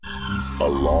A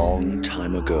long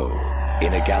time ago,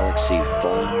 in a galaxy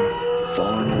far,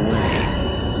 far away.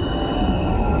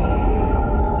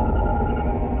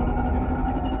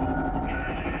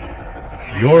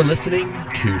 You're listening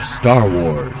to Star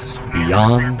Wars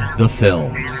Beyond the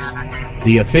Films,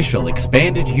 the official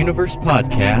expanded universe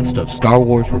podcast of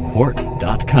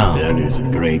StarWarsReport.com. There is a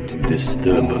great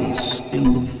disturbance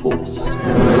in the Force.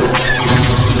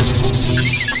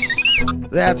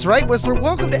 That's right, Whistler.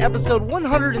 Welcome to episode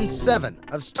 107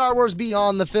 of Star Wars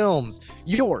Beyond the Films,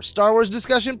 your Star Wars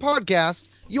discussion podcast,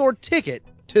 your ticket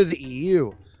to the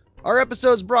EU. Our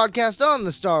episodes broadcast on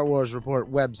the Star Wars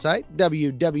Report website,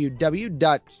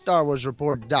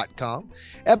 www.starwarsreport.com.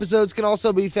 Episodes can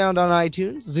also be found on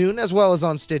iTunes, Zune, as well as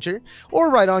on Stitcher, or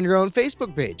right on your own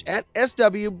Facebook page at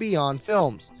SW Beyond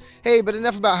Films. Hey, but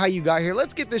enough about how you got here.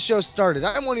 Let's get this show started.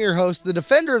 I'm one of your hosts, the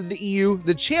defender of the EU,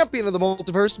 the champion of the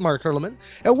multiverse, Mark Hurleman,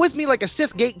 and with me like a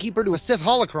Sith gatekeeper to a Sith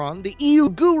holocron, the EU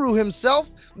guru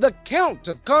himself, the Count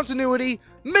of Continuity,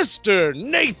 Mr.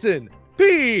 Nathan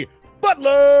P.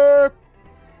 Butler!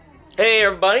 Hey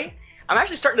everybody! I'm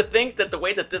actually starting to think that the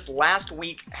way that this last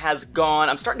week has gone,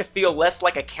 I'm starting to feel less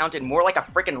like a count and more like a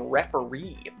freaking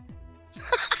referee.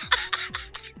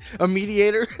 A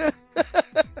mediator?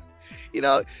 You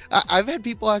know, I've had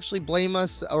people actually blame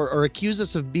us or accuse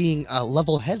us of being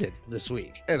level-headed this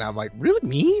week. And I'm like, really?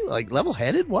 Me? Like,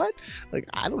 level-headed? What? Like,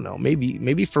 I don't know.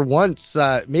 Maybe for once,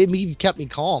 maybe you've kept me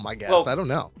calm, I guess. Well, I don't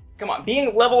know. Come on.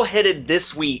 Being level-headed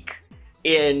this week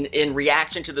in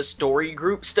reaction to the story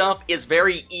group stuff is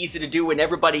very easy to do when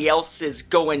everybody else is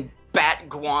going bat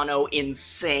guano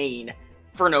insane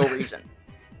for no reason.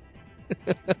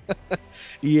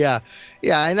 Yeah,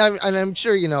 and I'm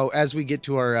sure, you know, as we get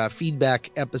to our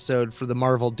feedback episode for the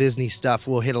Marvel Disney stuff,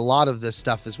 we'll hit a lot of this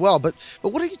stuff as well. But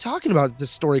what are you talking about, this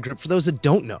story group, for those that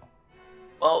don't know?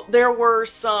 Well, there were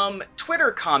some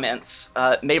Twitter comments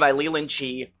made by Leland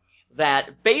Chi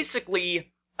that basically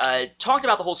talked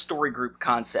about the whole story group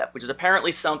concept, which is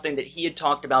apparently something that he had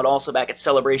talked about also back at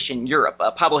Celebration Europe.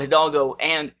 Pablo Hidalgo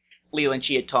and Leland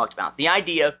Chi had talked about the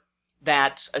idea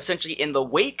that essentially in the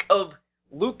wake of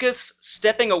Lucas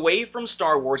stepping away from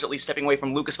Star Wars, at least stepping away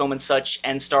from Lucasfilm and such,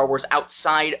 and Star Wars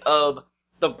outside of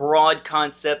the broad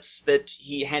concepts that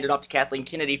he handed off to Kathleen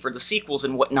Kennedy for the sequels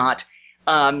and whatnot,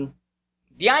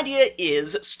 the idea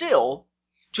is still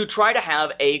to try to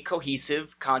have a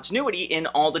cohesive continuity in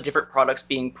all the different products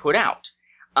being put out.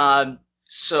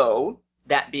 So,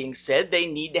 that being said, they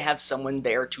need to have someone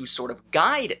there to sort of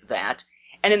guide that.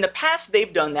 And in the past,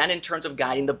 they've done that in terms of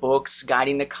guiding the books,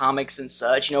 guiding the comics and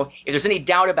such. You know, if there's any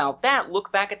doubt about that,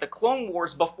 look back at the Clone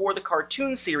Wars before the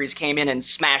cartoon series came in and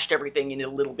smashed everything into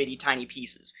little bitty tiny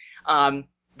pieces.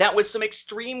 That was some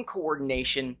extreme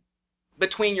coordination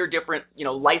between your different, you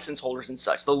know, license holders and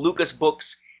such. The Lucas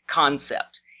Books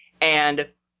concept. And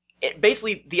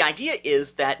basically the idea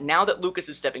is that now that Lucas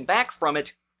is stepping back from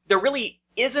it, there really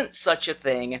isn't such a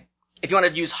thing, if you want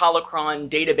to use holocron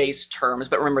database terms,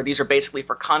 but remember these are basically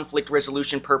for conflict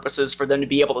resolution purposes, for them to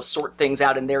be able to sort things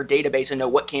out in their database and know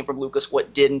what came from Lucas,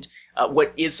 what didn't,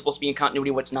 what is supposed to be in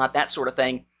continuity, what's not, that sort of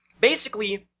thing.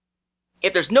 Basically,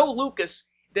 if there's no Lucas,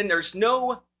 then there's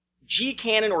no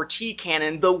G-canon or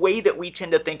T-canon the way that we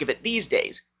tend to think of it these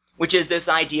days, which is this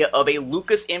idea of a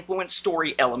Lucas-influenced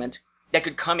story element that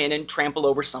could come in and trample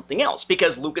over something else,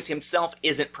 because Lucas himself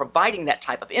isn't providing that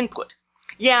type of input.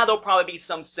 Yeah, there'll probably be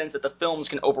some sense that the films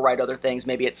can override other things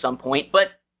maybe at some point,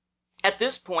 but at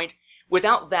this point,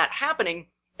 without that happening,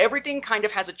 everything kind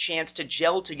of has a chance to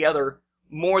gel together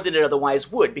more than it otherwise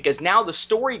would, because now the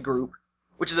story group,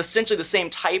 which is essentially the same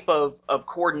type of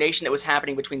coordination that was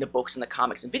happening between the books and the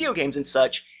comics and video games and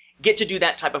such, get to do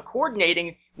that type of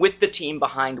coordinating with the team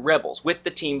behind Rebels, with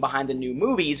the team behind the new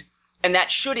movies, and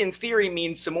that should, in theory,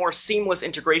 mean some more seamless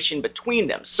integration between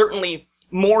them. Certainly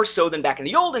more so than back in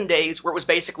the olden days, where it was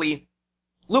basically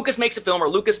Lucas makes a film, or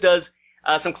Lucas does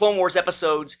some Clone Wars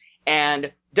episodes,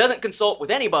 and doesn't consult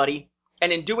with anybody,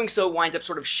 and in doing so winds up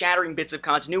sort of shattering bits of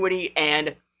continuity,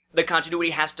 and the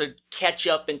continuity has to catch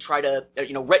up and try to,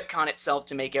 retcon itself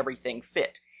to make everything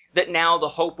fit. That now the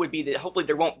hope would be that hopefully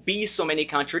there won't be so many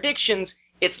contradictions,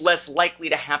 it's less likely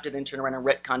to have to then turn around and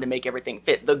retcon to make everything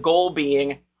fit. The goal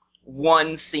being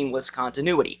one seamless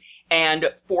continuity.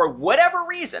 And for whatever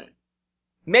reason,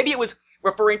 maybe it was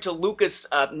referring to Lucas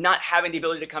not having the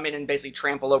ability to come in and basically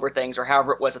trample over things, or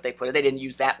however it was that they put it. They didn't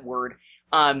use that word.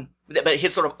 But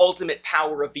his sort of ultimate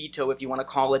power of veto, if you want to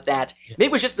call it that. Maybe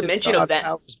it was just the mention of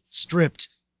that. Stripped.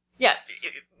 Yeah,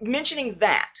 mentioning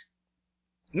that.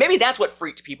 Maybe that's what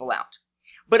freaked people out.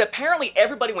 But apparently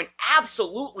everybody went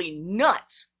absolutely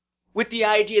nuts with the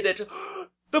idea that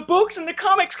the books and the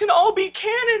comics can all be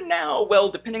canon now. Well,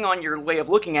 depending on your way of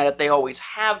looking at it, they always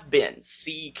have been.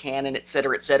 See canon,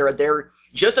 etc., etc. They're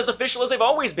just as official as they've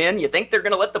always been. You think they're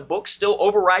going to let the books still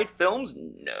override films?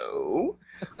 No.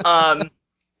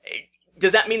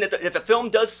 Does that mean that if a film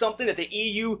does something that the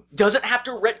EU doesn't have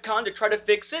to retcon to try to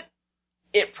fix it?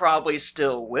 It probably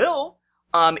still will.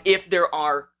 If there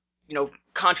are,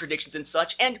 contradictions and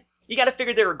such. And you got to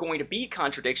figure there are going to be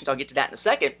contradictions. I'll get to that in a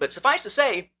second. But suffice to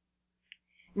say,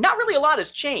 not really a lot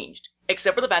has changed,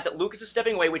 except for the fact that Lucas is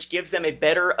stepping away, which gives them a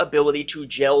better ability to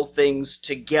gel things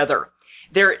together.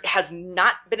 There has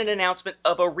not been an announcement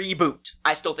of a reboot.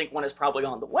 I still think one is probably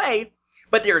on the way,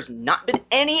 but there's not been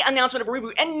any announcement of a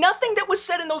reboot, and nothing that was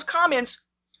said in those comments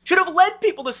should have led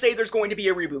people to say there's going to be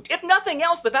a reboot. If nothing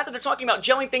else, the fact that they're talking about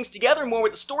gelling things together more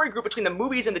with the story group between the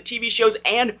movies and the TV shows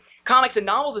and comics and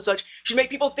novels and such should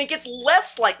make people think it's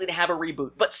less likely to have a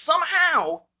reboot. But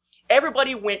somehow,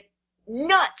 everybody went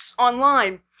nuts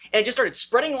online and just started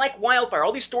spreading like wildfire.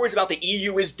 All these stories about the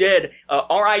EU is dead,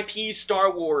 R.I.P.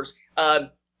 Star Wars,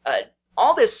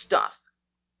 all this stuff.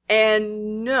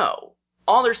 And no.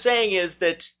 All they're saying is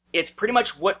that it's pretty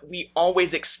much what we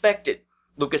always expected.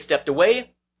 Lucas stepped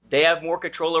away. They have more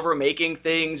control over making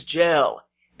things gel.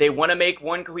 They want to make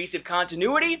one cohesive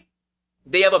continuity.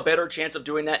 They have a better chance of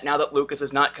doing that now that Lucas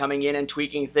is not coming in and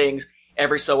tweaking things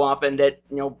every so often that,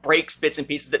 breaks bits and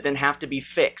pieces that then have to be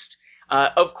fixed.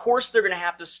 Of course, they're going to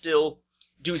have to still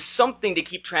do something to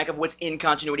keep track of what's in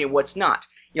continuity and what's not.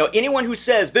 Anyone who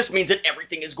says this means that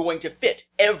everything is going to fit,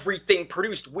 everything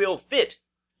produced will fit,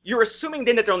 you're assuming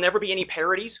then that there'll never be any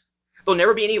parodies? There'll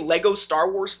never be any Lego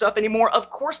Star Wars stuff anymore?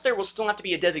 Of course there will still have to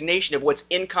be a designation of what's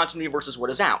in continuity versus what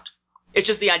is out. It's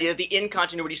just the idea that the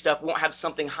in-continuity stuff won't have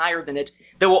something higher than it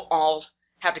that will all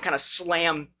have to kind of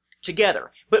slam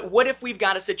together. But what if we've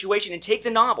got a situation, and take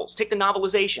the novels, take the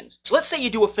novelizations. So let's say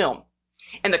you do a film,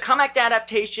 and the comic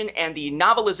adaptation and the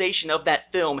novelization of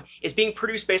that film is being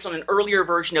produced based on an earlier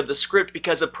version of the script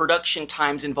because of production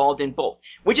times involved in both,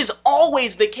 which is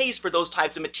always the case for those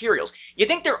types of materials. You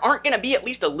think there aren't going to be at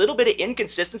least a little bit of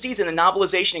inconsistencies in the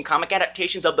novelization and comic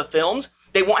adaptations of the films?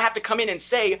 They won't have to come in and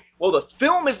say, well, the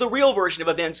film is the real version of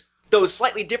events. Those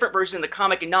slightly different versions in the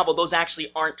comic and novel, those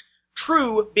actually aren't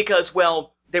true because,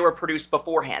 well, they were produced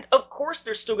beforehand. Of course,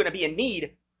 there's still going to be a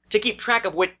need to keep track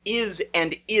of what is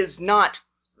and is not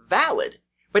valid,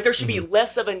 but there should be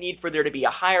less of a need for there to be a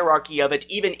hierarchy of it,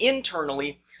 even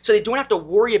internally, so they don't have to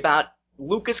worry about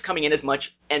Lucas coming in as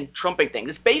much and trumping things.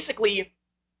 It's basically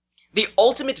the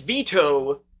ultimate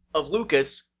veto of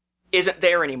Lucas isn't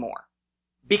there anymore.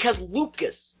 Because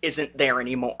Lucas isn't there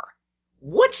anymore.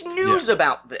 What's news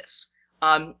about this?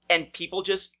 And people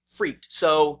just freaked.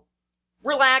 So,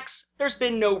 relax. There's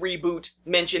been no reboot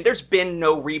mentioned. There's been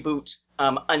no reboot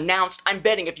announced. I'm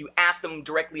betting if you ask them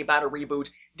directly about a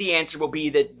reboot, the answer will be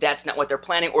that that's not what they're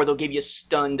planning, or they'll give you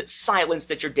stunned silence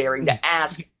that you're daring to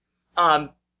ask.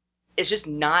 It's just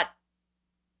not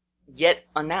yet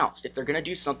announced. If they're going to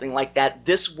do something like that,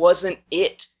 this wasn't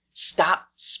it. Stop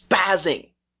spazzing.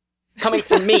 Coming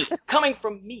from me.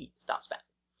 Stop spazzing.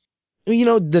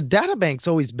 The databank's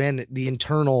always been the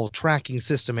internal tracking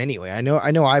system anyway. I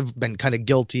know I've been kind of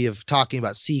guilty of talking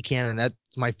about CCAN, and that's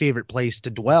my favorite place to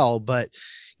dwell, but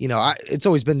it's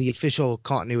always been the official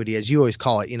continuity, as you always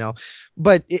call it,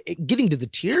 but getting to the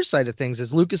tier side of things,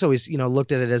 as Lucas always,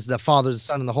 looked at it as the Father, the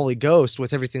Son, and the Holy Ghost,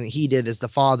 with everything that he did as the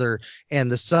Father and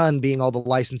the Son being all the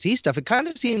licensee stuff, it kind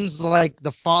of seems like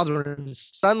the Father and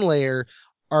Son layer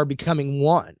are becoming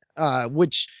one,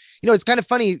 which, it's kind of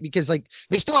funny because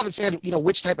they still haven't said,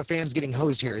 which type of fans getting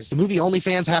hosed here. Is the movie only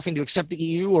fans having to accept the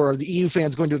EU, or are the EU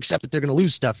fans going to accept that they're going to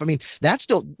lose stuff? I mean, that's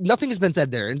still, nothing has been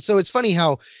said there. And so it's funny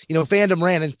how, fandom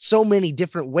ran in so many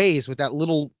different ways with that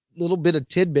little bit of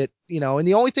tidbit, and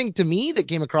the only thing to me that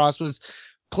came across was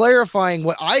clarifying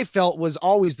what I felt was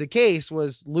always the case,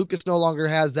 was Lucas no longer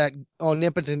has that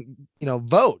omnipotent,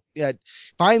 vote. Yet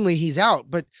finally he's out,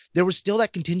 but there was still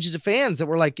that contingent of fans that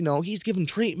were like, he's given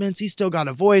treatments, he's still got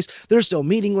a voice, they're still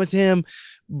meeting with him.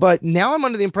 But now I'm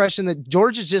under the impression that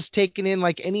George is just taking in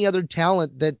like any other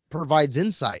talent that provides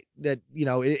insight, that,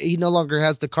 he no longer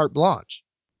has the carte blanche.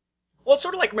 Well, it's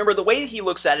sort of like, remember, the way he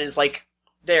looks at it is like,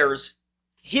 there's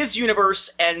his universe,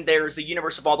 and there's the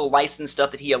universe of all the licensed stuff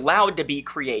that he allowed to be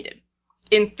created.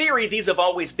 In theory, these have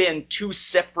always been two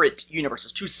separate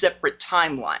universes, two separate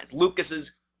timelines.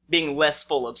 Lucas's being less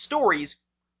full of stories,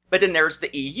 but then there's the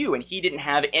EU, and he didn't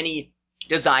have any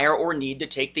desire or need to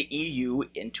take the EU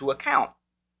into account.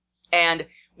 And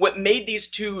what made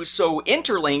these two so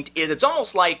interlinked is it's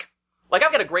almost like I've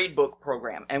got a gradebook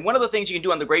program, and one of the things you can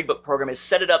do on the gradebook program is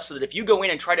set it up so that if you go in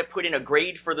and try to put in a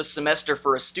grade for the semester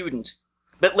for a student,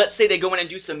 But let's say they go in and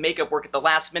do some makeup work at the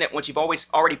last minute once you've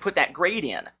already put that grade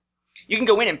in. You can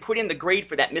go in and put in the grade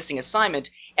for that missing assignment,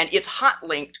 and it's hot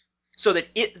linked so that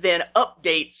it then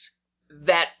updates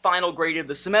that final grade of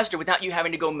the semester without you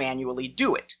having to go manually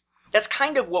do it. That's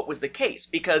kind of what was the case,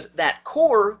 because that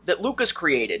core that Lucas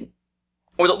created,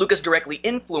 or that Lucas directly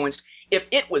influenced, if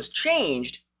it was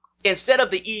changed, instead of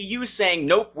the EU saying,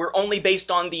 nope, we're only based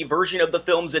on the version of the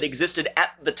films that existed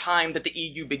at the time that the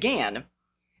EU began,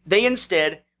 they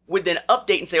instead would then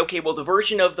update and say, okay, well, the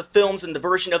version of the films and the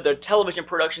version of the television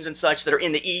productions and such that are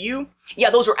in the EU, yeah,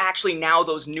 those are actually now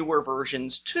those newer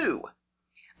versions too.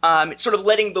 It's sort of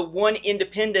letting the one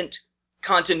independent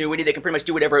continuity, they can pretty much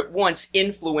do whatever it wants,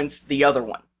 influence the other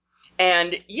one.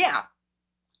 And yeah,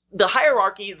 the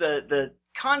hierarchy, the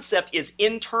concept is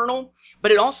internal,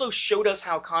 but it also showed us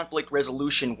how conflict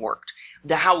resolution worked.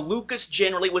 How Lucas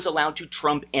generally was allowed to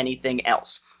trump anything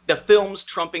else. The films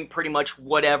trumping pretty much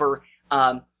whatever.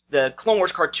 The Clone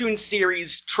Wars cartoon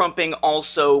series trumping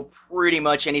also pretty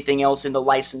much anything else in the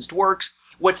licensed works.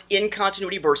 What's in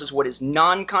continuity versus what is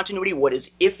non-continuity, what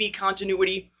is iffy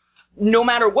continuity. No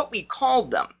matter what we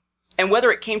called them, and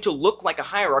whether it came to look like a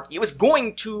hierarchy, it was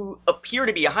going to appear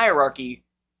to be a hierarchy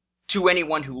to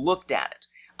anyone who looked at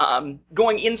it.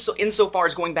 Going insofar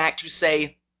as going back to,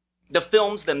 say, the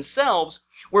films themselves,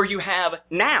 where you have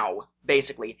now,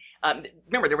 basically.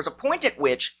 Remember, there was a point at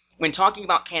which, when talking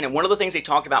about canon, one of the things they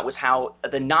talked about was how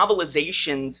the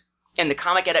novelizations and the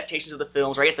comic adaptations of the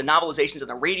films, or I guess the novelizations and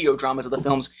the radio dramas of the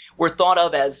films, were thought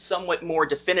of as somewhat more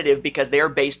definitive because they are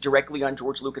based directly on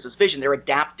George Lucas's vision. They're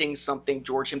adapting something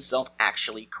George himself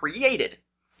actually created.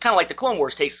 Kind of like the Clone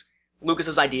Wars takes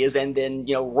Lucas's ideas and then,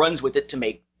 runs with it to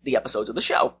make the episodes of the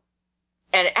show.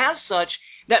 And as such,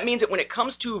 that means that when it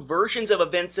comes to versions of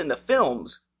events in the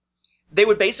films, they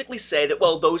would basically say that,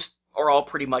 well, those are all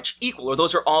pretty much equal, or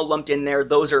those are all lumped in there,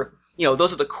 those are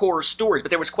the core stories. But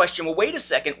there was question, well, wait a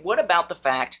second, what about the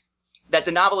fact that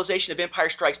the novelization of Empire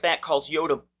Strikes Back calls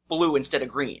Yoda blue instead of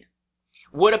green?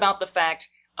 What about the fact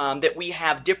that we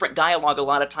have different dialogue a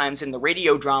lot of times in the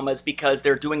radio dramas because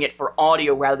they're doing it for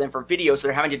audio rather than for video, so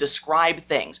they're having to describe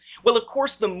things? Well, of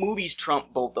course, the movies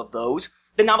trump both of those.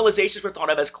 The novelizations were thought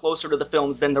of as closer to the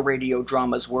films than the radio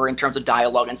dramas were in terms of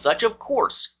dialogue and such, of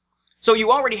course. So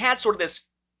you already had sort of this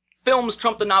films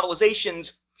trump the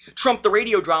novelizations, trump the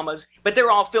radio dramas, but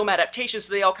they're all film adaptations,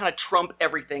 so they all kind of trump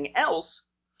everything else.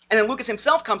 And then Lucas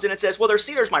himself comes in and says, well,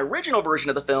 there's my original version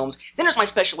of the films, then there's my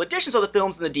special editions of the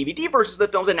films, and the DVD versions of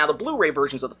the films, and now the Blu-ray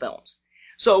versions of the films.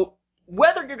 So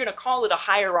whether you're going to call it a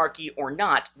hierarchy or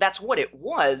not, that's what it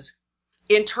was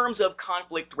in terms of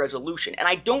conflict resolution. And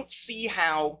I don't see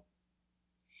how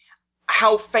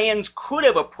fans could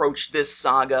have approached this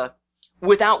saga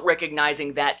without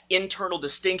recognizing that internal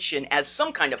distinction as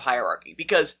some kind of hierarchy.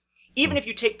 Because even if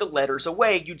you take the letters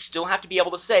away, you'd still have to be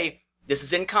able to say, this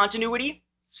is in continuity,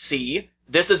 C,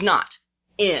 this is not,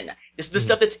 N. This is the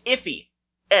stuff that's iffy,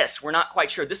 S, we're not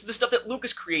quite sure. This is the stuff that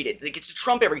Lucas created, that gets to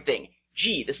trump everything,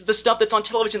 G, this is the stuff that's on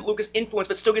television that Lucas influenced,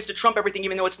 but still gets to trump everything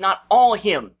even though it's not all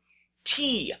him,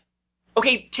 T.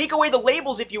 Okay, take away the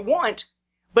labels if you want,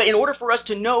 but in order for us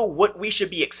to know what we should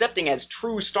be accepting as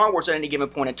true Star Wars at any given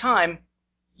point in time,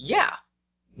 yeah,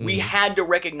 we had to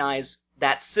recognize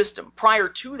that system. Prior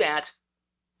to that,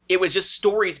 it was just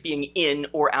stories being in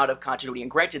or out of continuity. And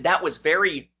granted, that was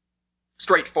very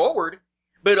straightforward,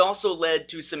 but it also led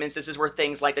to some instances where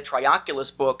things like the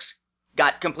Trioculus books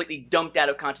got completely dumped out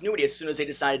of continuity as soon as they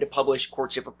decided to publish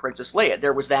Courtship of Princess Leia.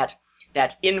 There was that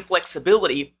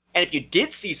inflexibility, and if you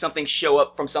did see something show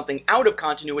up from something out of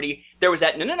continuity, there was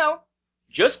that, no,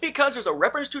 just because there's a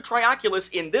reference to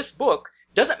Trioculus in this book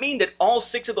doesn't mean that all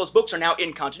 6 of those books are now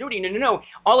in continuity. No.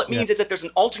 All it means is that there's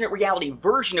an alternate reality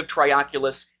version of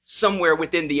Trioculus somewhere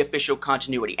within the official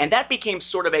continuity. And that became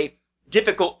sort of a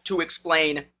difficult to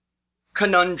explain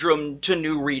conundrum to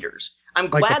new readers. I'm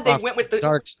glad they went with the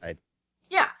dark side.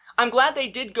 Yeah, I'm glad they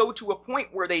did go to a point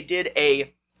where they did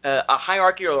a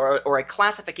hierarchy or a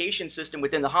classification system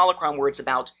within the Holocron where it's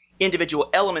about individual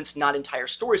elements, not entire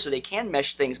stories, so they can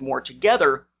mesh things more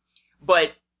together.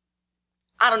 But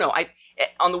I don't know.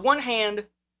 On the one hand,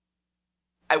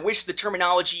 I wish the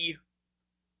terminology,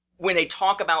 when they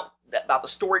talk about the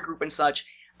story group and such,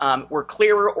 were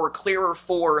clearer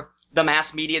for the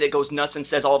mass media that goes nuts and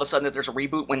says all of a sudden that there's a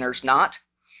reboot when there's not.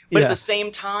 But at the same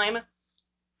time,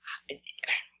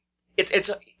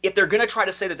 it's if they're going to try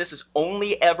to say that this has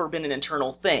only ever been an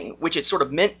internal thing, which it's sort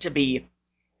of meant to be,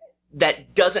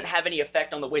 that doesn't have any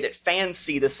effect on the way that fans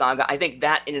see the saga, I think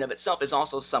that in and of itself is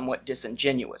also somewhat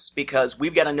disingenuous, because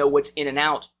we've got to know what's in and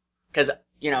out. Because,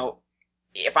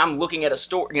 if I'm looking at a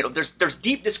story, there's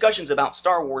deep discussions about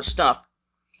Star Wars stuff,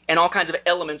 and all kinds of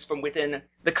elements from within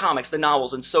the comics, the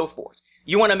novels, and so forth.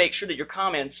 You want to make sure that your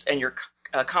comments and your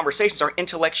conversations are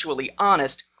intellectually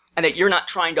honest, and that you're not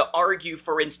trying to argue,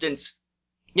 for instance,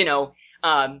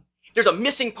 there's a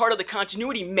missing part of the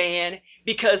continuity, man,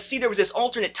 because, see, there was this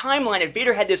alternate timeline, and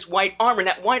Vader had this white armor, and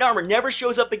that white armor never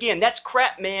shows up again. That's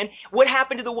crap, man. What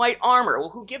happened to the white armor? Well,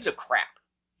 who gives a crap?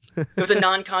 It was a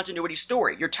non-continuity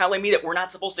story. You're telling me that we're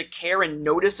not supposed to care and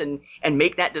notice and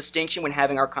make that distinction when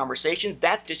having our conversations?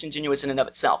 That's disingenuous in and of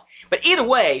itself. But either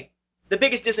way, the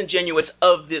biggest disingenuous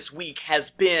of this week has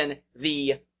been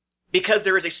because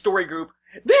there is a story group,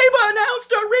 they've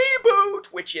announced a reboot,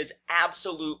 which is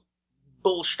absolute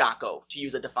bullstocko, to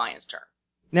use a Defiance term.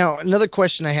 Now, another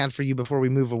question I had for you before we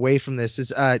move away from this is,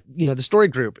 the story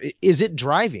group, is it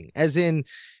driving? As in,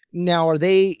 now, are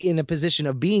they in a position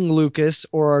of being Lucas,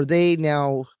 or are they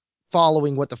now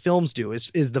following what the films do?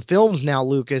 Is the films now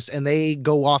Lucas and they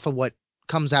go off of what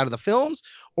comes out of the films?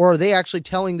 Or are they actually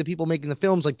telling the people making the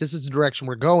films, like, this is the direction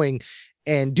we're going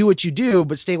and do what you do,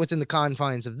 but stay within the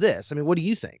confines of this? I mean, what do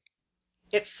you think?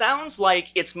 It sounds like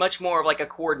it's much more of like a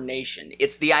coordination.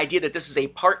 It's the idea that this is a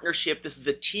partnership, this is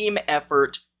a team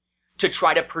effort to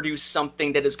try to produce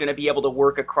something that is going to be able to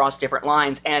work across different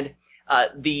lines. And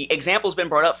the example's been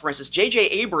brought up, for instance, J.J.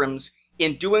 Abrams,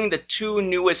 in doing the 2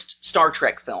 newest Star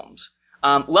Trek films.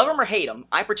 Love them or hate them,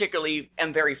 I particularly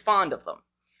am very fond of them.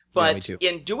 But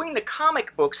in doing the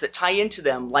comic books that tie into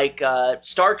them, like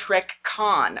Star Trek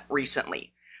Con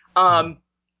recently,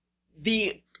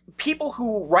 the people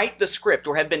who write the script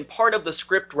or have been part of the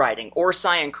script writing, or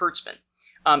Cyan Kurtzman,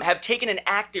 have taken an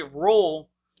active role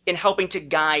in helping to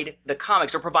guide the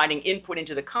comics or providing input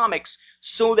into the comics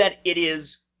so that it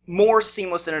is more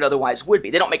seamless than it otherwise would be.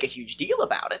 They don't make a huge deal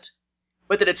about it,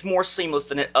 but that it's more seamless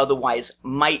than it otherwise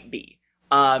might be.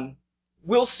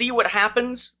 We'll see what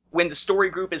happens when the story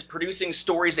group is producing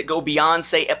stories that go beyond,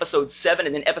 say, episode 7,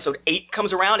 and then episode 8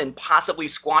 comes around and possibly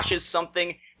squashes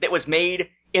something that was made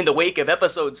in the wake of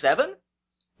episode 7.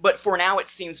 But for now, it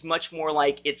seems much more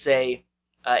like it's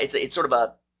sort of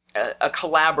a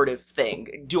collaborative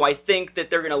thing. Do I think that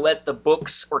they're going to let the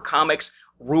books or comics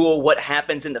rule what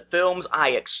happens in the films?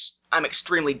 I'm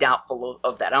extremely doubtful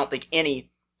of that. I don't think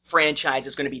any franchise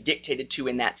is going to be dictated to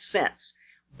in that sense.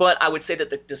 But I would say that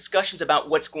the discussions about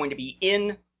what's going to be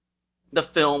in the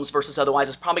films versus otherwise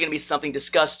is probably going to be something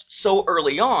discussed so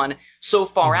early on, so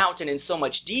far out, and in so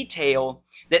much detail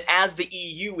that as the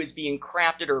EU is being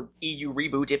crafted, or EU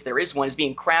reboot, if there is one, is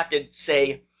being crafted,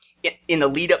 say, in the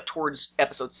lead up towards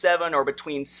episode 7 or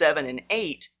between 7 and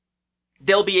 8,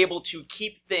 they'll be able to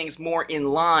keep things more in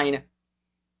line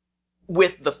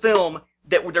with the film,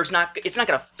 that it's not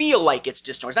going to feel like it's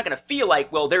disjointed. It's not going to feel like,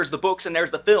 well, there's the books and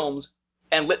there's the films,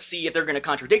 and let's see if they're going to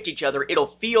contradict each other. It'll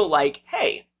feel like,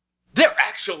 hey, they're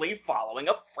actually following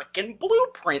a freaking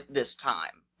blueprint this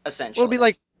time, essentially.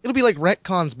 Well, it'll be like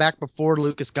retcons back before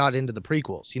Lucas got into the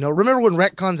prequels. Remember when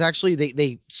retcons actually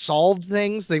they solved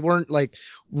things? They weren't like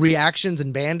reactions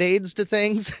and band-aids to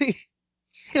things.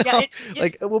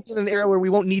 We'll be in an era where we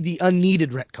won't need the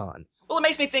unneeded retcon. Well, it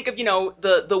makes me think of,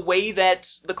 the way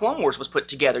that the Clone Wars was put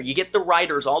together. You get the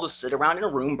writers all to sit around in a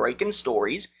room breaking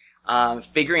stories,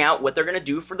 figuring out what they're going to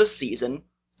do for the season,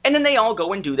 and then they all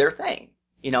go and do their thing.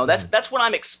 That's what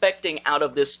I'm expecting out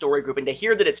of this story group. And to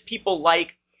hear that it's people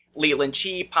like Leland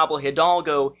Chee, Pablo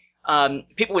Hidalgo,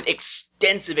 people with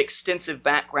extensive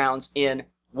backgrounds in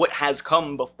what has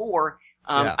come before,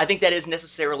 I think that is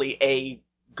necessarily a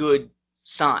good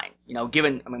sign.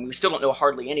 Given, we still don't know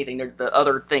hardly anything. The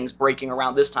other things breaking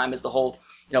around this time is the whole,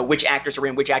 which actors are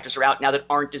in, which actors are out. Now that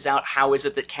Arndt is out, how is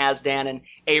it that Kasdan and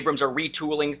Abrams are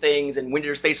retooling things, and when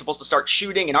are they supposed to start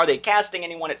shooting, and are they casting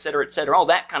anyone, et cetera, all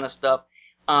that kind of stuff.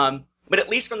 But at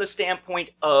least from the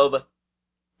standpoint of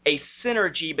a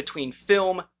synergy between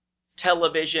film,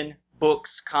 television,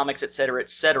 books, comics, et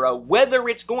cetera, whether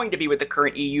it's going to be with the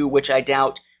current EU, which I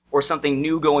doubt, or something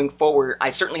new going forward, I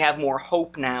certainly have more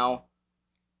hope now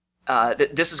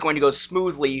that this is going to go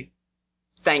smoothly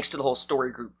thanks to the whole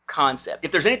story group concept.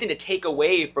 If there's anything to take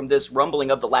away from this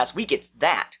rumbling of the last week, it's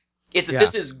that. It's that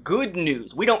This is good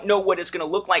news. We don't know what it's going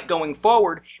to look like going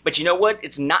forward, but you know what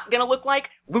it's not going to look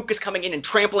like? Lucas coming in and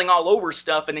trampling all over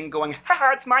stuff and then going,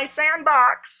 haha, it's my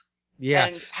sandbox. Yeah,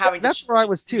 and having that's where I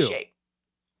was too. Shape.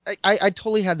 I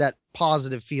totally had that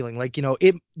positive feeling, like,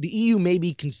 the EU may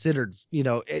be considered,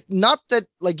 not that,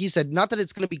 like you said, not that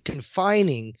it's going to be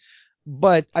confining,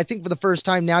 but I think for the first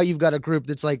time now you've got a group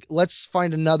that's like, let's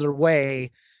find another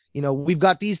way. We've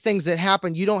got these things that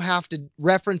happen. You don't have to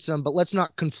reference them, but let's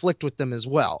not conflict with them as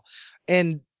well.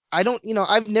 And I don't,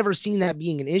 I've never seen that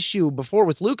being an issue before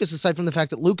with Lucas, aside from the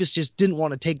fact that Lucas just didn't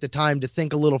want to take the time to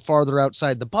think a little farther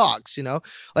outside the box,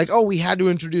 Like, oh, we had to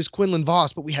introduce Quinlan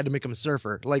Voss, but we had to make him a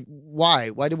surfer. Like, why?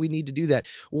 Why do we need to do that?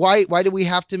 Why do we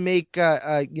have to make,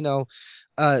 uh,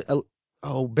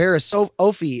 Barriss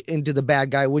Ophi into the bad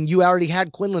guy when you already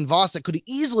had Quinlan Voss that could have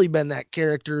easily been that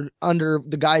character under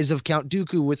the guise of Count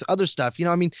Dooku with other stuff.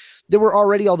 I mean, there were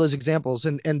already all those examples,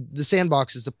 and the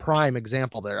Sandbox is a prime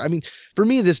example there. I mean, for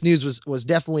me, this news was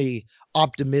definitely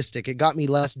optimistic. It got me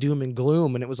less doom and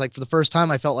gloom, and it was like for the first time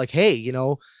I felt like, hey,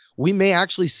 we may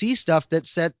actually see stuff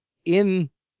that's set in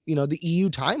the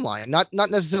EU timeline, not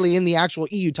necessarily in the actual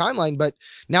EU timeline, but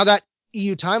now that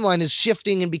EU timeline is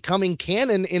shifting and becoming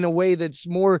canon in a way that's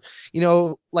more,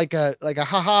 like a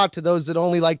haha to those that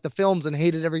only like the films and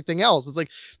hated everything else. It's like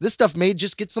this stuff may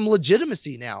just get some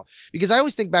legitimacy now, because I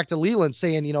always think back to Leland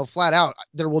saying, flat out,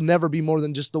 there will never be more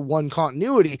than just the one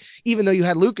continuity, even though you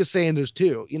had Lucas saying there's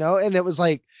two, and it was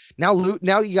like now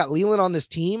you got Leland on this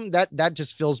team that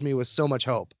just fills me with so much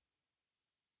hope.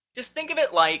 Just think of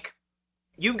it like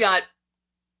you've got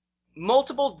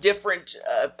multiple different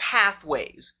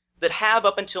pathways that have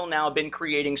up until now been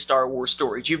creating Star Wars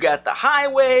stories. You've got the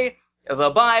highway, the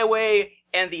byway,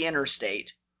 and the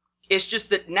interstate. It's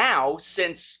just that now,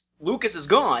 since Lucas is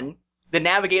gone, the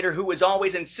navigator who was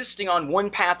always insisting on one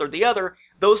path or the other,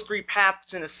 those three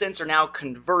paths in a sense are now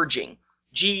converging.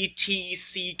 G, T,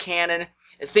 C canon.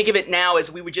 Think of it now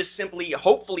as we would just simply,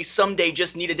 hopefully someday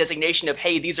just need a designation of,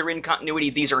 hey, these are in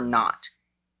continuity, these are not.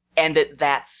 And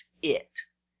that's it.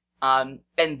 And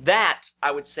that,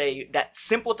 I would say, that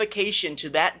simplification to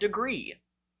that degree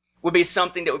would be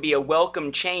something that would be a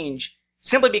welcome change,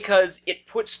 simply because it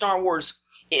puts Star Wars,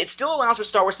 it still allows for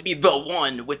Star Wars to be the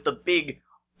one with the big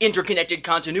interconnected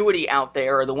continuity out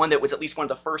there, or the one that was at least one of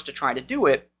the first to try to do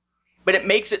it, but it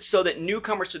makes it so that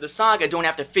newcomers to the saga don't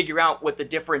have to figure out what the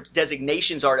different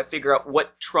designations are to figure out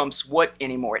what trumps what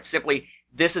anymore. It's simply,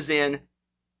 this is in,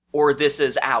 or this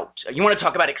is out. You want to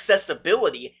talk about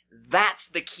accessibility? That's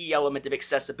the key element of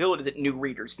accessibility that new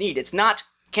readers need. It's not,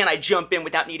 can I jump in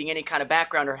without needing any kind of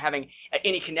background or having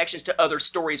any connections to other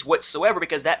stories whatsoever,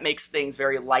 because that makes things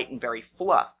very light and very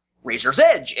fluff. Razor's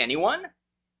Edge, anyone?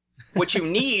 What you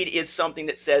need is something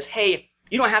that says, hey,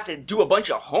 you don't have to do a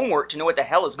bunch of homework to know what the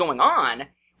hell is going on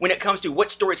when it comes to what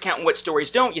stories count and what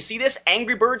stories don't. You see this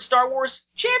Angry Birds Star Wars?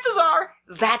 Chances are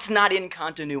that's not in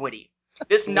continuity.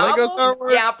 This novel,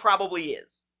 yeah, probably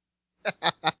is.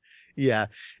 Yeah,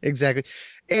 exactly.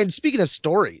 And speaking of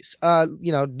stories,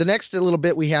 the next little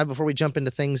bit we have before we jump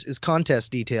into things is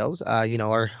contest details. Our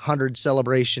 100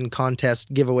 celebration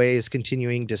contest giveaway is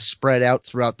continuing to spread out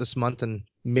throughout this month and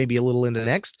maybe a little into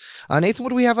next. Nathan, what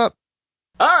do we have up?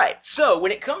 All right, so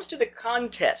when it comes to the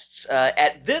contests,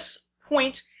 at this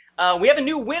point, we have a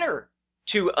new winner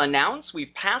to announce.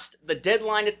 We've passed the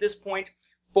deadline at this point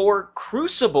for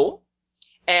Crucible,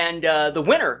 and the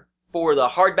winner for the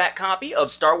hardback copy of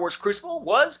Star Wars Crucible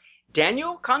was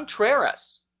Daniel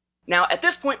Contreras. Now, at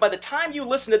this point, by the time you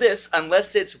listen to this,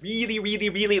 unless it's really, really,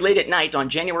 really late at night on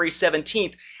January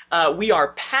 17th, we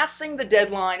are passing the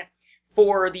deadline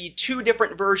for the two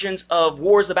different versions of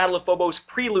Wars, the Battle of Phobos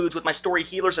Preludes with my story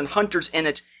Healers and Hunters in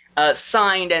it,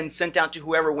 signed and sent out to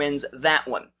whoever wins that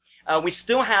one. We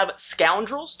still have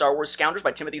Scoundrels, Star Wars Scoundrels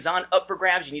by Timothy Zahn, up for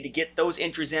grabs. You need to get those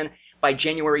entries in by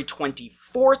January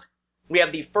 24th. We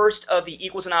have the first of the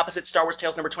Equals and Opposites Star Wars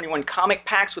Tales number 21 comic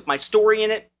packs with my story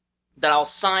in it that I'll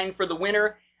sign for the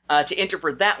winner. To enter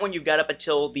for that one, you've got up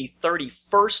until the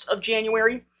 31st of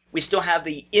January. We still have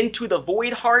the Into the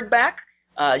Void hardback.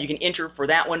 You can enter for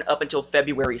that one up until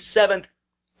February 7th.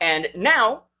 And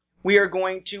now we are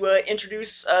going to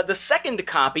introduce the second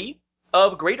copy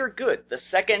of Greater Good, the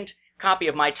second copy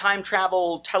of my time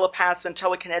travel, telepaths, and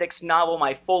telekinetics novel,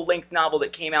 my full-length novel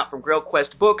that came out from Grail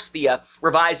Quest Books, the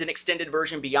revised and extended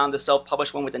version beyond the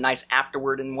self-published one with a nice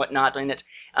afterword and whatnot in it.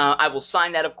 I will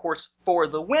sign that, of course, for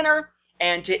the winner.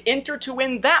 And to enter to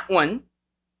win that one,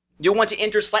 you'll want to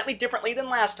enter slightly differently than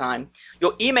last time.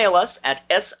 You'll email us at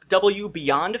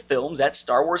swbeyondfilms at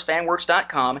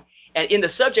starwarsfanworks.com, and in the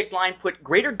subject line put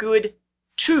Greater Good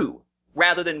 2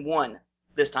 rather than 1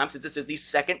 this time, since this is the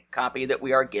second copy that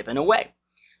we are giving away.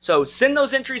 So send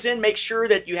those entries in. Make sure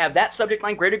that you have that subject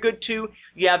line, Greater Good 2.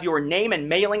 You have your name and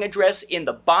mailing address in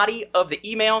the body of the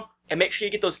email, and make sure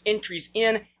you get those entries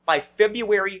in by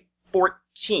February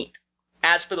 14th.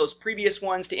 As for those previous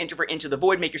ones, to enter for Into the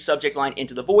Void, make your subject line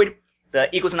Into the Void. The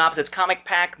Equals and Opposites comic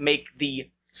pack, make the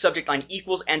subject line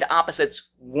Equals and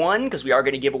Opposites 1, because we are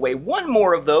going to give away one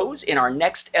more of those in our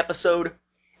next episode.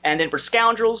 And then for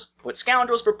Scoundrels, put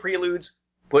Scoundrels. For Preludes,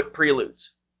 put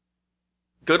Preludes.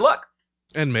 Good luck.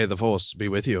 And may the Force be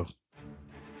with you.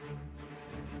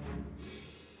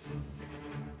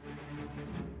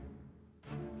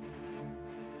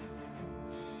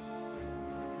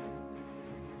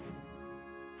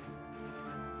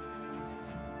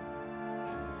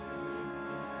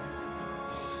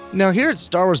 Now, here at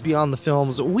Star Wars Beyond the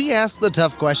Films, we ask the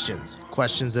tough questions.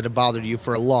 Questions that have bothered you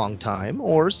for a long time,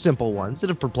 or simple ones that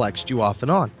have perplexed you off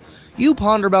and on. You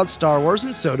ponder about Star Wars,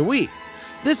 and so do we.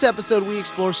 This episode, we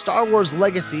explore Star Wars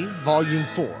Legacy, Volume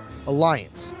 4,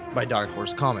 Alliance, by Dark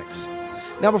Horse Comics.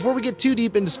 Now, before we get too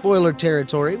deep into spoiler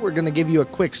territory, we're going to give you a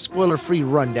quick spoiler-free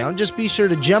rundown. Just be sure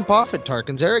to jump off at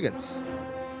Tarkin's arrogance.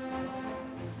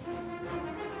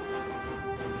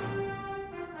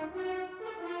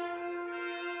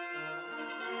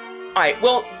 Alright,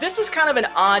 well, this is kind of an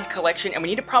odd collection, and we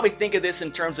need to probably think of this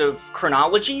in terms of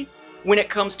chronology when it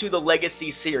comes to the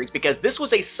Legacy series, because this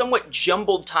was a somewhat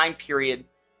jumbled time period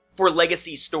for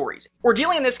Legacy stories. We're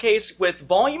dealing in this case with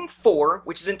Volume 4,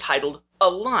 which is entitled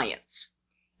Alliance.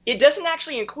 It doesn't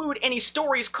actually include any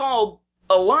stories called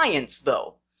Alliance,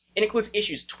 though. It includes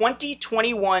issues 20,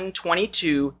 21,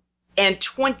 22, and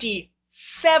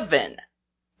 27.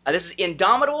 This is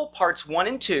Indomitable Parts 1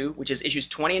 and 2, which is issues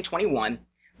 20 and 21,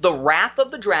 The Wrath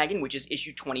of the Dragon, which is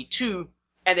issue 22,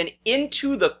 and then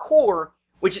Into the Core,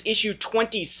 which is issue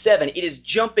 27. It is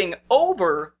jumping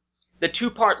over the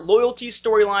two-part Loyalty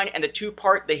storyline and the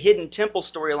two-part The Hidden Temple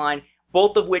storyline,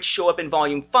 both of which show up in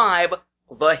Volume 5,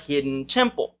 The Hidden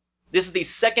Temple. This is the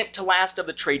second to last of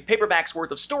the trade paperbacks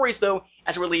worth of stories, though,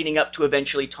 as we're leading up to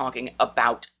eventually talking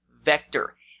about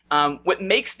Vector. What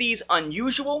makes these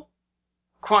unusual,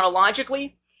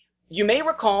 chronologically, you may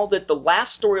recall that the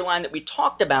last storyline that we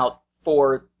talked about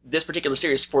for this particular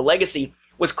series, for Legacy,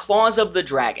 was Claws of the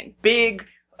Dragon. Big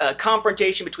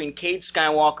confrontation between Cade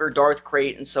Skywalker, Darth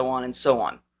Krayt, and so on and so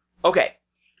on. Okay,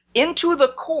 Into the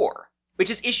Core,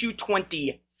 which is issue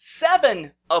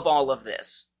 27 of all of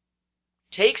this,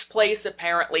 takes place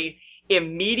apparently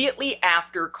immediately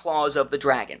after Claws of the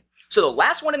Dragon. So the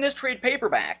last one in this trade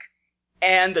paperback,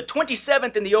 and the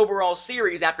 27th in the overall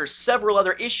series after several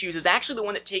other issues, is actually the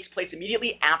one that takes place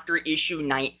immediately after issue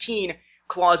 19,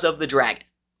 Claws of the Dragon.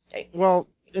 Okay. Well,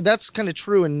 that's kind of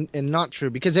true and not true,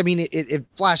 because, I mean, it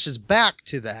flashes back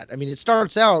to that. I mean, it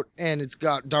starts out and it's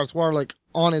got Darth Warlick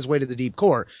on his way to the Deep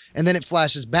Core, and then it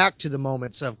flashes back to the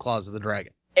moments of Claws of the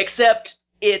Dragon. Except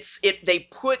they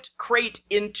put Krayt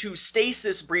into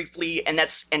stasis briefly, and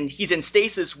he's in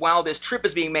stasis while this trip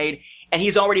is being made, and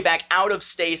he's already back out of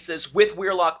stasis with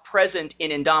Weirlock present in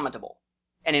Indomitable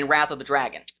and in Wrath of the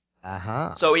Dragon.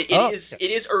 Uh-huh. So it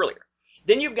is earlier.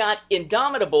 Then you've got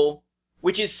Indomitable,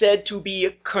 which is said to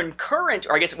be concurrent,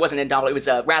 or I guess it wasn't Indomitable, it was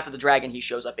Wrath of the Dragon he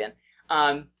shows up in.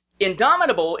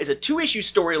 Indomitable is a 2-issue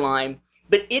storyline,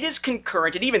 but it is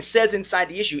concurrent. It even says inside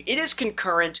the issue, it is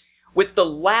concurrent with the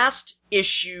last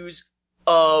issues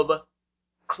of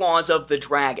Claws of the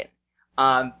Dragon.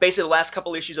 Basically, the last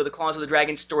couple issues of the Claws of the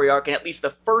Dragon story arc, and at least the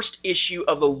first issue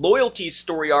of the Loyalty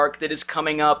story arc that is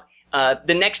coming up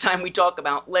the next time we talk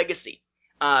about Legacy.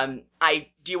 I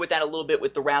deal with that a little bit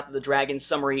with the Wrath of the Dragon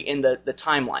summary in the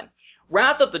timeline.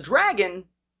 Wrath of the Dragon,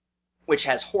 which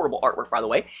has horrible artwork, by the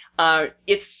way,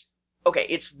 it's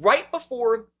right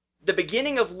before the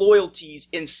beginning of Loyalties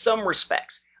in some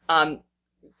respects.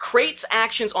 Krayt's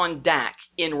actions on Dak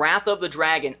in Wrath of the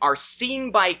Dragon are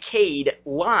seen by Cade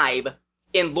live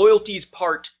in Loyalties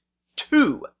Part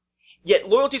 2. Yet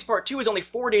Loyalties Part 2 is only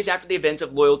 4 days after the events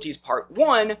of Loyalties Part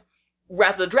 1.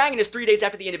 Wrath of the Dragon is 3 days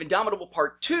after the end of Indomitable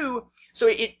Part 2. So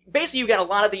it basically, you've got a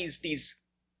lot of these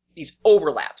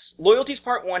overlaps. Loyalties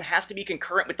Part 1 has to be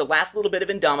concurrent with the last little bit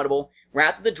of Indomitable.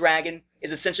 Wrath of the Dragon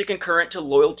is essentially concurrent to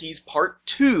Loyalties Part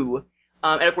 2.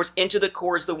 And of course, Into the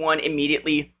Core is the one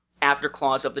immediately after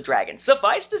Claws of the Dragon.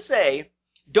 Suffice to say,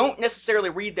 don't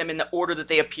necessarily read them in the order that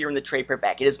they appear in the trade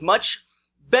paperback. It is much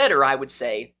better, I would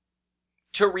say,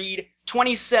 to read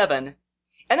 27,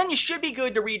 and then you should be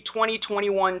good to read 20,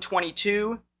 21,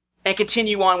 22, and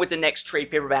continue on with the next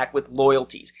trade paperback with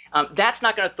Loyalties. That's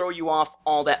not going to throw you off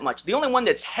all that much. The only one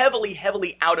that's heavily,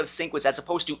 heavily out of sync with, as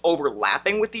opposed to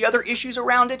overlapping with the other issues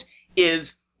around it,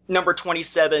 is number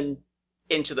 27,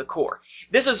 Into the Core.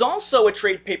 This is also a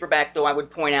trade paperback, though, I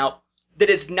would point out, that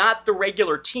is not the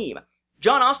regular team.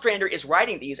 John Ostrander is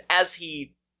writing these, as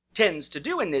he tends to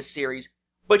do in this series,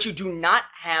 but you do not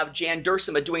have Jan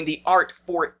Duursema doing the art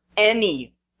for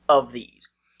any of these.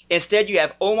 Instead, you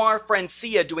have Omar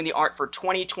Francia doing the art for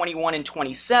 20, 21, and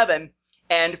 27,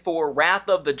 and for Wrath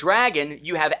of the Dragon,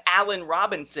 you have Alan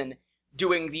Robinson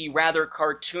doing the rather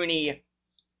cartoony,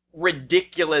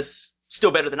 ridiculous,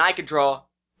 still better than I could draw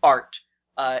art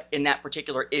in that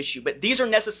particular issue. But these are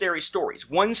necessary stories.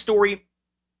 One story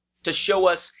to show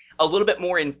us a little bit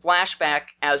more in flashback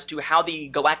as to how the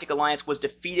Galactic Alliance was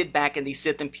defeated back in the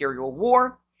Sith Imperial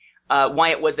War, why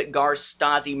it was that Gar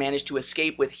Stasi managed to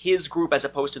escape with his group as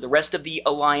opposed to the rest of the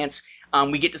Alliance.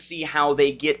 We get to see how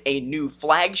they get a new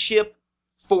flagship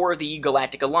for the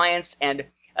Galactic Alliance and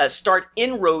start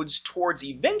inroads towards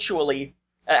eventually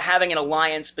having an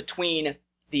alliance between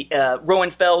the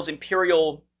Rowan Fell's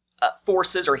Imperial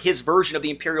forces, or his version of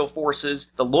the Imperial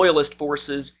forces, the Loyalist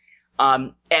forces,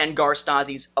 and Gar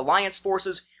Stasi's Alliance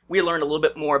forces. We learn a little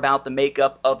bit more about the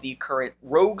makeup of the current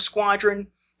Rogue Squadron.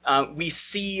 We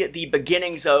see the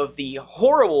beginnings of the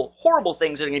horrible, horrible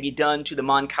things that are going to be done to the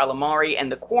Mon Calamari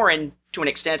and the Quarren, to an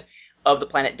extent, of the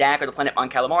planet Dak, or the planet Mon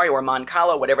Calamari, or Mon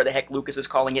Cala, whatever the heck Lucas is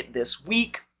calling it this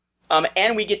week.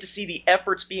 And we get to see the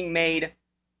efforts being made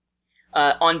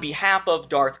on behalf of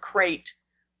Darth Krayt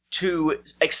to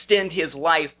extend his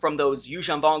life from those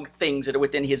Yuuzhan Vong things that are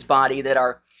within his body that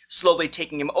are slowly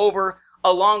taking him over,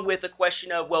 along with the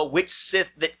question of, well, which Sith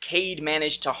that Cade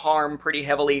managed to harm pretty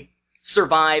heavily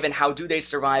survive, and how do they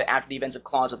survive after the events of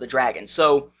Claws of the Dragon.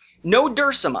 So, no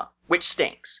Dursuma, which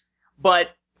stinks. But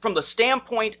from the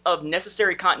standpoint of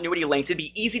necessary continuity links, it'd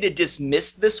be easy to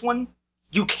dismiss this one.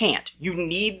 You can't. You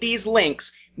need these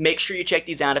links. Make sure you check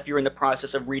these out if you're in the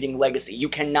process of reading Legacy. You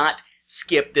cannot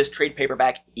skip this trade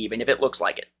paperback, even if it looks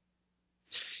like it.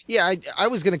 Yeah, I